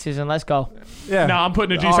G7Xs and let's go. Yeah. No, I'm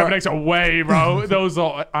putting a G7X away, bro. Those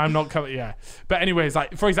are I'm not coming. Yeah, but anyways,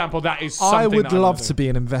 like for example, that is something I would love to be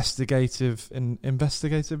an investigative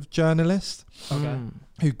journalist. Okay.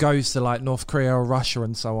 Who goes to like North Korea or Russia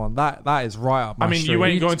and so on. That is right up my street. You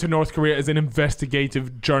ain't going to North Korea as an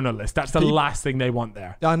investigative journalist. That's the last thing they want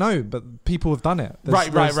there. I know, but people have done it.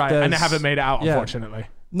 Right. And they haven't made it out, unfortunately.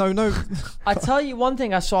 No. I tell you one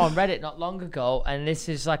thing I saw on Reddit not long ago, and this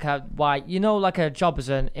is like a job as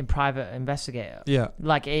a private investigator. Yeah.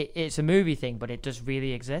 Like it's a movie thing, but it does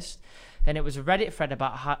really exist. And it was a Reddit thread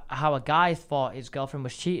about how a guy thought his girlfriend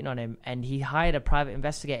was cheating on him, and he hired a private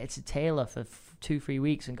investigator to tail her for 2-3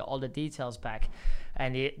 weeks and got all the details back.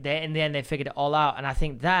 And in the end, they figured it all out. And I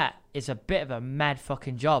think that is a bit of a mad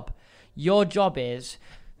fucking job. Your job is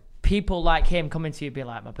people like him coming to you, be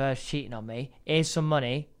like, my bird's cheating on me. Here's some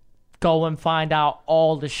money. Go and find out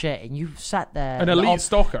all the shit. And you've sat there. An elite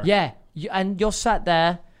stalker. Yeah. And you're sat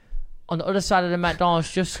there on the other side of the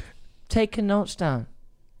McDonald's just taking notes down.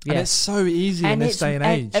 Yeah. And it's so easy in this day and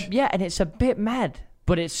age. And it's a bit mad.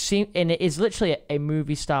 But it is literally a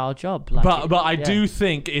movie style job. Like but I do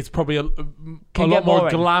think it's probably a lot more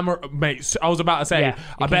glamour, mate. I was about to say,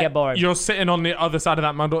 I bet you're sitting on the other side of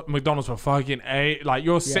that McDonald's for fucking 8. Like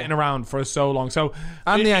you're sitting around for so long. So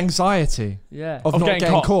the anxiety, of not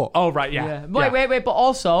getting caught. Oh right, yeah. Wait. But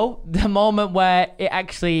also the moment where it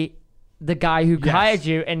actually the guy who hired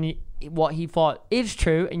you and what he thought is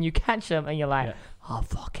true, and you catch him and you're like, oh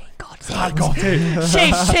fucking God! I got it.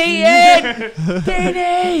 She's cheating,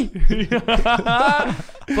 Dini.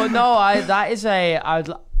 But no,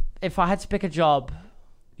 if I had to pick a job,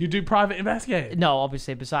 you do private investigating. No,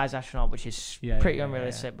 obviously, besides astronaut, which is pretty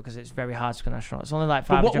unrealistic because it's very hard to be an astronaut. It's only like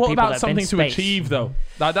 500 people. What about something to achieve though?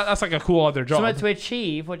 That's like a cool other job. Something to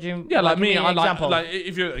achieve? What do you? Yeah, like me. Like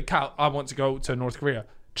if you're a Cal, I want to go to North Korea.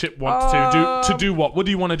 Chip wants to do what? What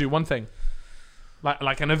do you want to do? One thing.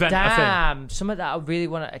 Like an event. Damn, something that I really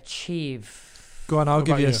want to achieve. Go on, I'll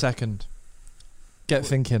give you a second. Get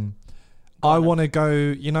thinking. I want to go.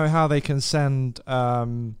 You know how they can send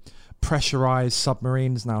pressurized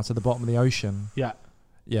submarines now to the bottom of the ocean?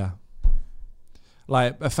 Yeah.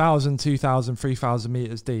 Like 1,000, 2,000, 3,000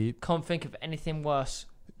 meters deep. Can't think of anything worse.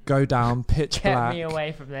 Go down, pitch black. Get me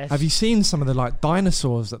away from this. Have you seen some of the like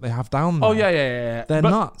dinosaurs that they have down there? Oh yeah. They're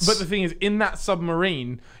nuts. But the thing is, in that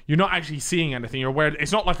submarine, you're not actually seeing anything. You're aware.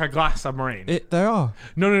 It's not like a glass submarine. They are.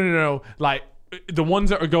 No. Like the ones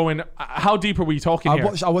that are going. How deep are we talking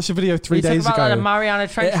here? I watched a video 3 days ago. Like the Mariana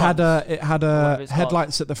Trench. It had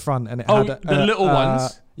headlights at the front, and it had the little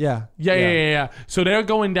ones. Yeah. So they're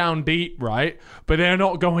going down deep, right? But they're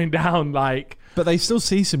not going down like. But they still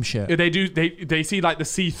see some shit. They do. They see like the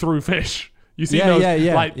see-through fish. You see those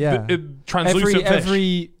like translucent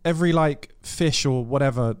fish. Every like fish or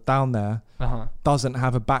whatever down there doesn't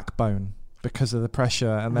have a backbone because of the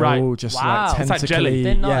pressure, and they're all just like tentacly. It's like jelly.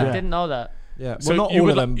 Didn't know that. Yeah, well, not all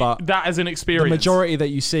of them, but that is an experience. The majority that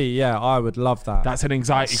you see, I would love that. That's an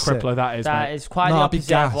anxiety crippler. That is quite the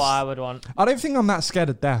opposite of what I would want. I don't think I'm that scared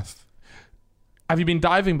of death. Have you been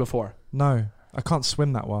diving before? No, I can't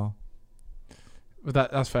swim that well.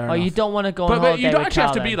 That's fair enough. You don't want to go on holiday. But you don't actually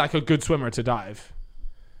have to be like a good swimmer to dive.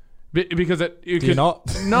 Because Do you not?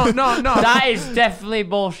 No. That is definitely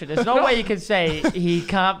bullshit. There's no way you can say he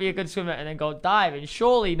can't be a good swimmer and then go diving.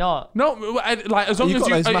 Surely not. No, like as long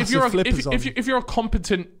as if you're a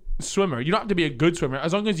competent swimmer. You don't have to be a good swimmer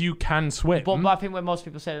as long as you can swim. But I think when most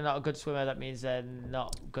people say they're not a good swimmer, that means they're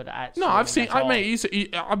not good at. No, I've seen.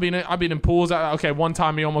 I've been in pools. Okay, one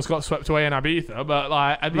time he almost got swept away in Ibiza, but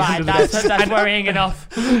like at the end of the day, that's worrying enough.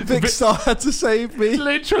 Vikkstar had to save me.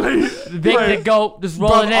 Literally, Vic the goat just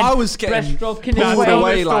rolling in. I was getting pulled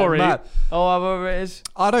away like that. Oh, whatever it is.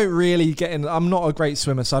 I don't really get in. I'm not a great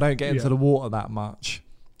swimmer, so I don't get into the water that much.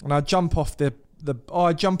 And I jump off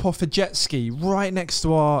I jump off a jet ski right next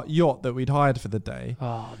to our yacht that we'd hired for the day.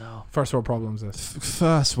 Oh no! First world problems. This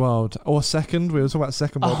first world or second? We were talking about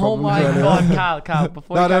second world problems. Oh my god, Cal!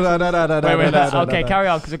 Before no. Okay, carry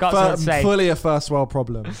on because I got something to say. Fully a first world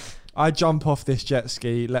problem. I jump off this jet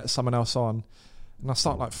ski, let someone else on, and I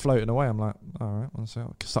start like floating away. I'm like, all right, I'll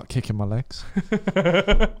start kicking my legs.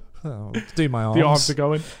 I'll do my arms. The arms are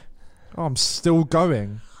going. Oh, I'm still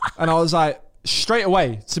going, and I was like. Straight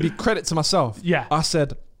away, to be credit to myself, I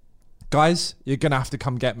said, guys, you're going to have to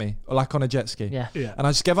come get me, like on a jet ski. Yeah. And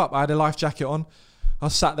I just gave up. I had a life jacket on. I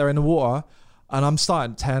sat there in the water, and I'm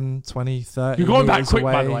starting 10, 20, 30 You're going back quick,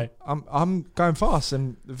 away. by the way. I'm going fast,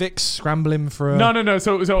 and Vic's scrambling for a... No.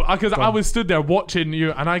 So because I was stood there watching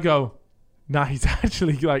you, and I go... Nah, he's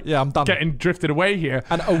actually like I'm done. Getting drifted away here.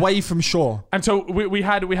 And away from shore. And so we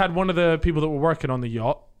had one of the people that were working on the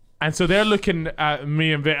yacht. And so they're looking at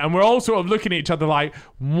me and Vic, and we're all sort of looking at each other like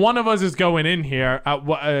one of us is going in here at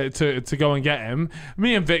to go and get him.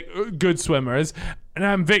 Me and Vic, good swimmers, and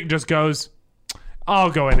then Vic just goes,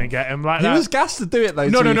 "I'll go in and get him." Like he that. was gassed to do it though.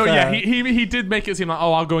 No. Yeah, he did make it seem like,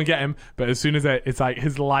 "Oh, I'll go and get him," but as soon as it's like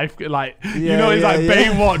his life, like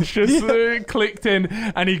Baywatch just clicked in,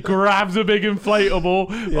 and he grabs a big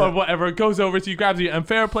inflatable or whatever, goes over to you, grabs you, and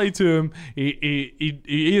fair play to him.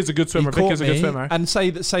 He is a good swimmer. Vic is a good swimmer. And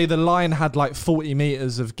say the line had like 40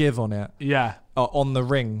 meters of give on it. Yeah. On the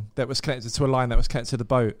ring that was connected to a line that was connected to the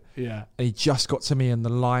boat. Yeah. And he just got to me, and the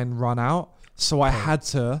line ran out, so I had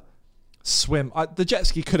to. Swim. The jet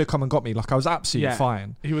ski could have come and got me. Like I was absolutely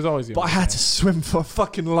fine. He was always. But I had to swim for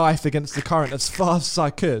fucking life against the current as fast as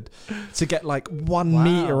I could to get like 1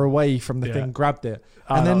 meter away from the thing. Grabbed it,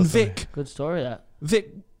 and then Vic. Good story. That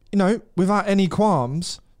Vic, without any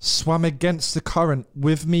qualms, swam against the current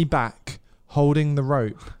with me back, holding the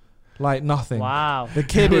rope like nothing. Wow. The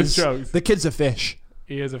kid's a fish.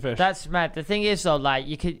 He is a fish. That's mad. The thing is though, like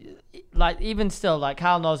you could, like even still, like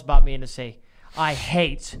Kyle knows about me in the sea.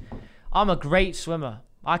 I'm a great swimmer.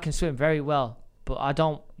 I can swim very well, but I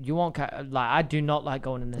do not like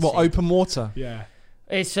going in the sea. What, open water? Yeah.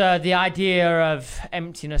 It's the idea of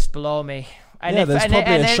emptiness below me. And there's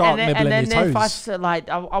probably a shark nibbling your toes.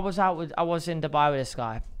 I was in Dubai with this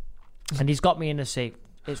guy, and he's got me in the sea.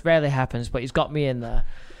 It rarely happens, but he's got me in there.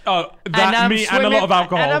 Oh, that's me and a lot of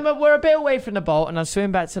alcohol. And we're a bit away from the boat, and I'm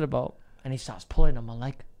swimming back to the boat, and he starts pulling on my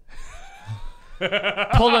leg.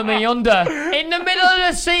 Pulling me under in the middle of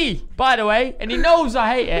the sea, by the way, and he knows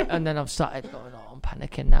I hate it. And then I've started going, I'm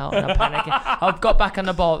panicking now, and I'm panicking. I've got back on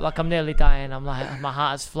the boat like I'm nearly dying. I'm like, my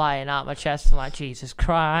heart's flying out my chest. I'm like, Jesus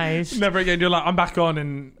Christ! Never again. You're like, I'm back on,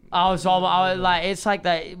 and I was like, it's like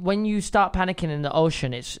that when you start panicking in the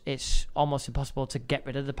ocean, it's almost impossible to get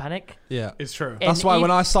rid of the panic. Yeah, it's true. That's why when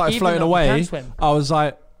I started floating away, I was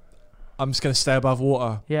like, I'm just gonna stay above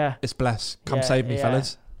water. Yeah, it's blessed. Come save me,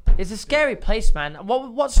 fellas. It's a scary place, man.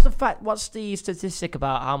 What's the statistic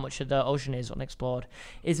about how much of the ocean is unexplored?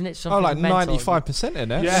 Isn't it something like mental? 95%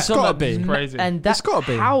 in it? Yeah. It's got to be. Crazy. And it's got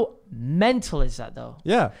to be. How mental is that, though?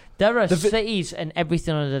 Yeah. There are cities and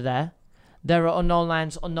everything under there. There are unknown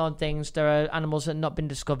lands, unknown things. There are animals that have not been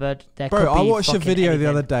discovered. Bro, I watched a video the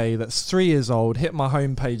other day that's 3 years old, hit my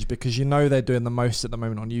homepage because they're doing the most at the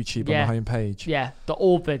moment on YouTube on the homepage. Yeah, the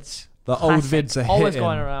old vids. The old vids are always hitting.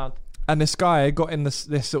 going around. And this guy got in this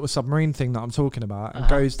little submarine thing that I'm talking about and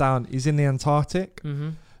goes down. He's in the Antarctic. Mm-hmm.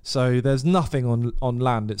 So there's nothing on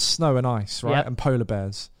land. It's snow and ice, right? Yep. And polar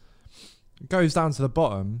bears. Goes down to the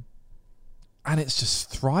bottom and it's just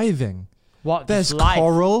thriving. There's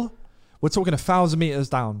coral. We're talking 1,000 meters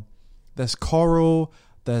down. There's coral.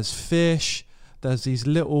 There's fish. There's these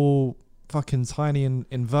little fucking tiny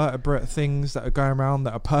invertebrate things that are going around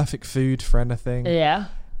that are perfect food for anything. Yeah.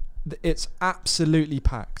 It's absolutely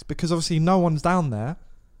packed because obviously no one's down there.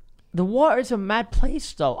 The water is a mad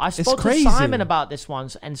place, though. I spoke to Simon about this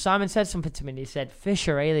once, and Simon said something to me. And he said, "Fish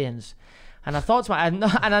are aliens," and I thought to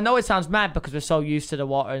myself, and I know it sounds mad because we're so used to the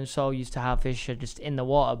water and so used to how fish are just in the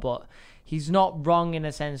water, but he's not wrong in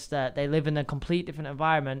a sense that they live in a complete different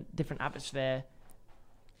environment, different atmosphere.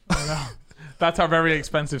 I don't know. That's our very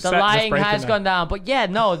expensive. The lighting has gone down, but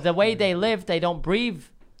the way they live, they don't breathe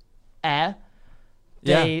air.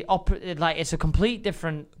 They operate like it's a complete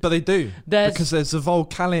different. But they do There's- because there's the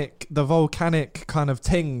volcanic kind of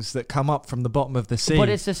things that come up from the bottom of the sea. But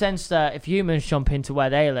it's the sense that if humans jump into where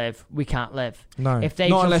they live, we can't live. no, if they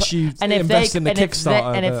not jump- unless you And if invest they in the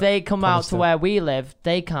Kickstarter. and if they come out promised to it. where we live,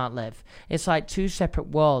 they can't live. It's like two separate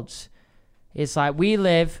worlds. It's like we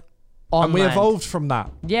live on and we land. evolved from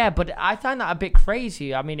that. Yeah, but I find that a bit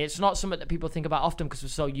crazy. I mean, it's not something that people think about often because we're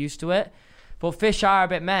so used to it. But fish are a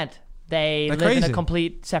bit mad. They're live in crazy. a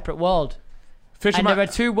complete separate world. Fish And there are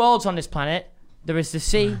two worlds on this planet. There is the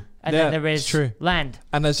sea, and Yeah, then there it's is true. land.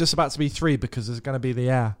 And there's just about to be 3 because there's going to be the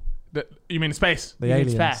air, You mean space? the You mean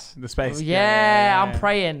aliens. space. The space. Yeah, I'm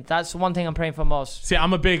praying. That's the one thing I'm praying for most. See, I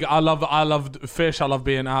love fish. I love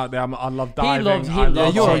being out there. I love diving. loves- he I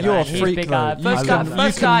loves love it, You're man. a He's freak big though. guy. You First can, guy-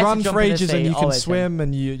 first you guy can to run jump for in the ages sea, and you can always swim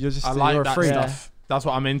and you're just I like you're a that freak. stuff. That's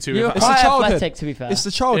what I'm into. You're If- It's a quite childhood. athletic, to be fair. It's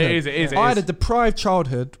the childhood. It is. I had a deprived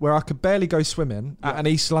childhood where I could barely go swimming at an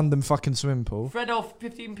East London fucking swimming pool. Fredo,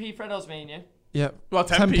 15p Fredo's me and you. Yeah. Well,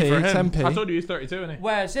 10p 10p, for him. 10p. I told you he's 32, isn't he?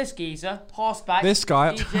 Where's this geezer? Horseback. This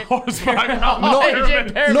guy. Egypt. Horseback.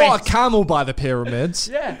 Egypt pyramids. Not a camel by the pyramids.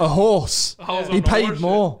 Yeah. A horse. I was on He the paid horse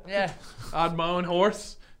more. Yeah. I had my own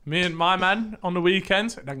horse. Me and my man on the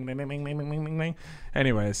weekends. Ding, ding, ding, ding, ding, ding, ding, ding.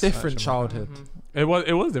 Anyways, Different that's- childhood. It was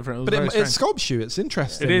different. It was But very it strange. sculpts you. It's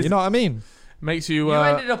interesting. It is. You know what I mean? Makes you. You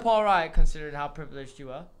ended up all right considering how privileged you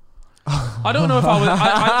were. I don't know if I was.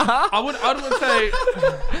 I would say.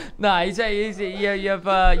 No,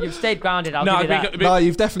 you've stayed grounded. I'll No, give you that. No,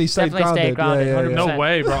 you've definitely stayed Definitely stayed grounded. grounded, Yeah, 100%. No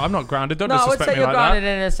way, bro. I'm not grounded. Don't No, I would disrespect say me you're like grounded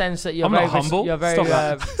that. in a sense that you're I'm very not humble. You're very. Stop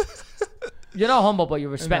that. You're not humble, but you're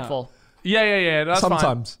respectful. Yeah. That's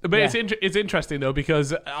Sometimes. fine. But Yeah. it's interesting though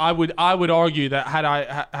because I would argue that had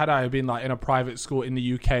I been like in a private school in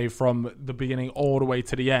the UK from the beginning all the way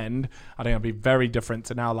to the end, I think I'd be very different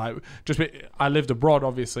to now. Like I lived abroad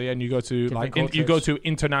obviously, and you go to you go to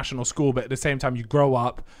international school, but at the same time you grow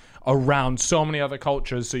up around so many other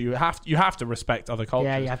cultures, so you have to respect other cultures.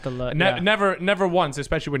 Yeah, you have to look. Never once,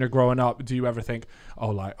 especially when you're growing up, do you ever think,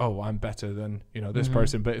 I'm better than this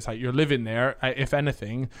person. But it's like you're living there. If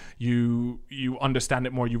anything, you understand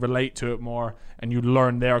it more, you relate to it more, and you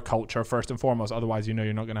learn their culture first and foremost. Otherwise, you're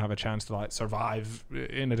not going to have a chance to like survive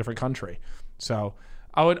in a different country. So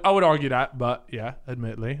I would argue that, but yeah,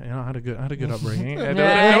 admittedly, I had a good upbringing. I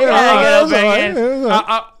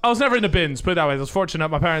was never in the bins. Put it that way. I was fortunate.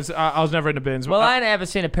 My parents. I was never in the bins. Well, I ain't ever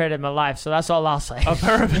seen a pyramid in my life, so that's all I'll say. A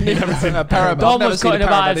pyramid. Never seen A pyramid. Dom I've never was seen a cutting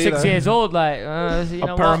about pyramid 6 either. years old, like you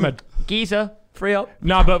know a pyramid. What? Giza, free up.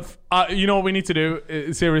 No, but you know what we need to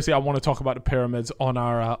do? Seriously, I want to talk about the pyramids on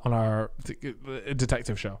our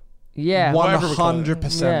detective show. Yeah.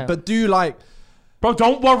 100%. Yeah. But do like. Bro,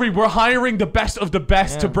 don't worry. We're hiring the best of the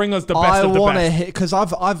best to bring us the best I of the want to best. hit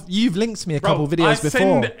because you've linked me a Bro, couple videos I before,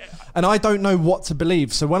 send- and I don't know what to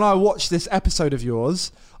believe. So when I watch this episode of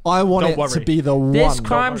yours, I want Don't it worry. to be the This one.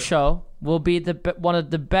 crime show will be one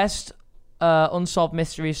of the best unsolved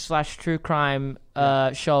mysteries / true crime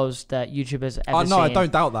shows that YouTubers ever No, seen. I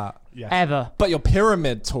don't doubt that. Yes. Ever. But your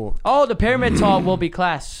pyramid talk. Oh, the pyramid talk will be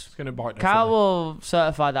class. It's gonna bark there Kyle for me. will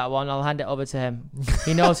certify that one. I'll hand it over to him.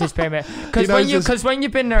 He knows his pyramid. He knows his- Because when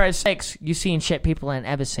you've been there at 6, you've seen shit people ain't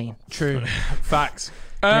ever seen. True. Facts.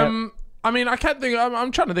 I mean, I can't think. I'm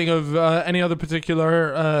trying to think of any other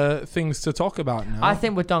particular things to talk about now. I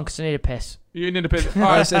think we're done because I need a piss. You need a bit. All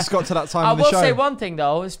Alright, right. it's got to that time I in the will show. say one thing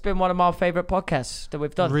though. It's been one of my favourite podcasts that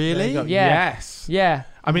we've done. Really? Yeah. Yes. Yeah.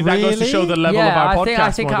 I mean, that goes to Really? show the level of our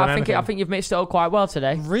podcast more than anything. I think you've mixed it up quite well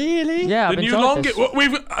today. Really? Yeah, I've The new enjoyed this.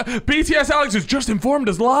 BTS Alex has just informed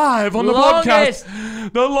us live on the Longest.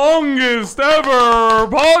 podcast. The longest ever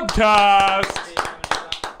podcast.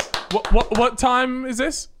 What time is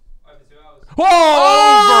this? Whoa!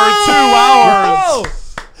 Over 2 hours.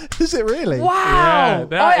 Is it really? Wow! Yeah,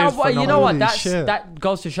 that is you know what? phenomenal. Holy shit. That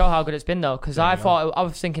goes to show how good it's been though, because I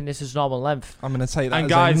was thinking this is normal length. I'm going to take that And as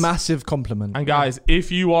guys- a massive compliment. And guys,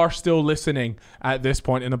 if you are still listening at this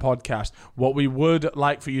point in the podcast, what we would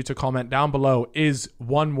like for you to comment down below is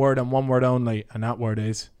one word and one word only, and that word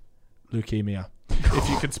is leukemia. If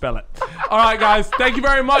you could spell it. All right, guys. Thank you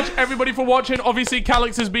very much, everybody, for watching. Obviously,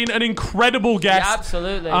 Callux has been an incredible guest. Yeah,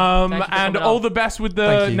 absolutely. Thank you for And coming all on. the best with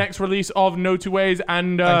Thank the you. next release of No Two Ways.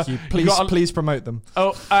 And Thank you. Please promote them.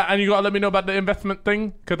 and you got to let me know about the investment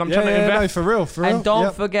thing because I'm trying to No, invest. for real. And don't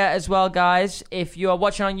Yep. forget as well, guys, if you are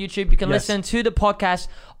watching on YouTube, you can Yes. listen to the podcast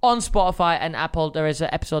on Spotify and Apple. There is an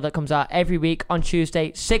episode that comes out every week on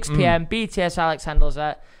Tuesday, 6 p.m. BTS Alex handles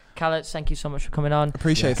that. Callux, thank you so much for coming on.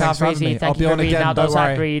 Appreciate it. Carl Thanks for having Freezy, me. thank I'll you be for on reading again. out Don't those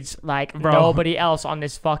ad worry. reads like Bro. nobody else on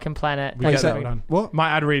this fucking planet. We Thanks, get that Harry. done. What? My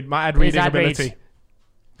ad read His ad ability. reads.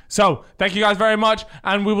 So, thank you guys very much,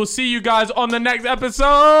 and we will see you guys on the next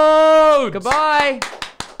episode. Goodbye.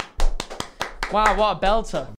 Wow, what a belter.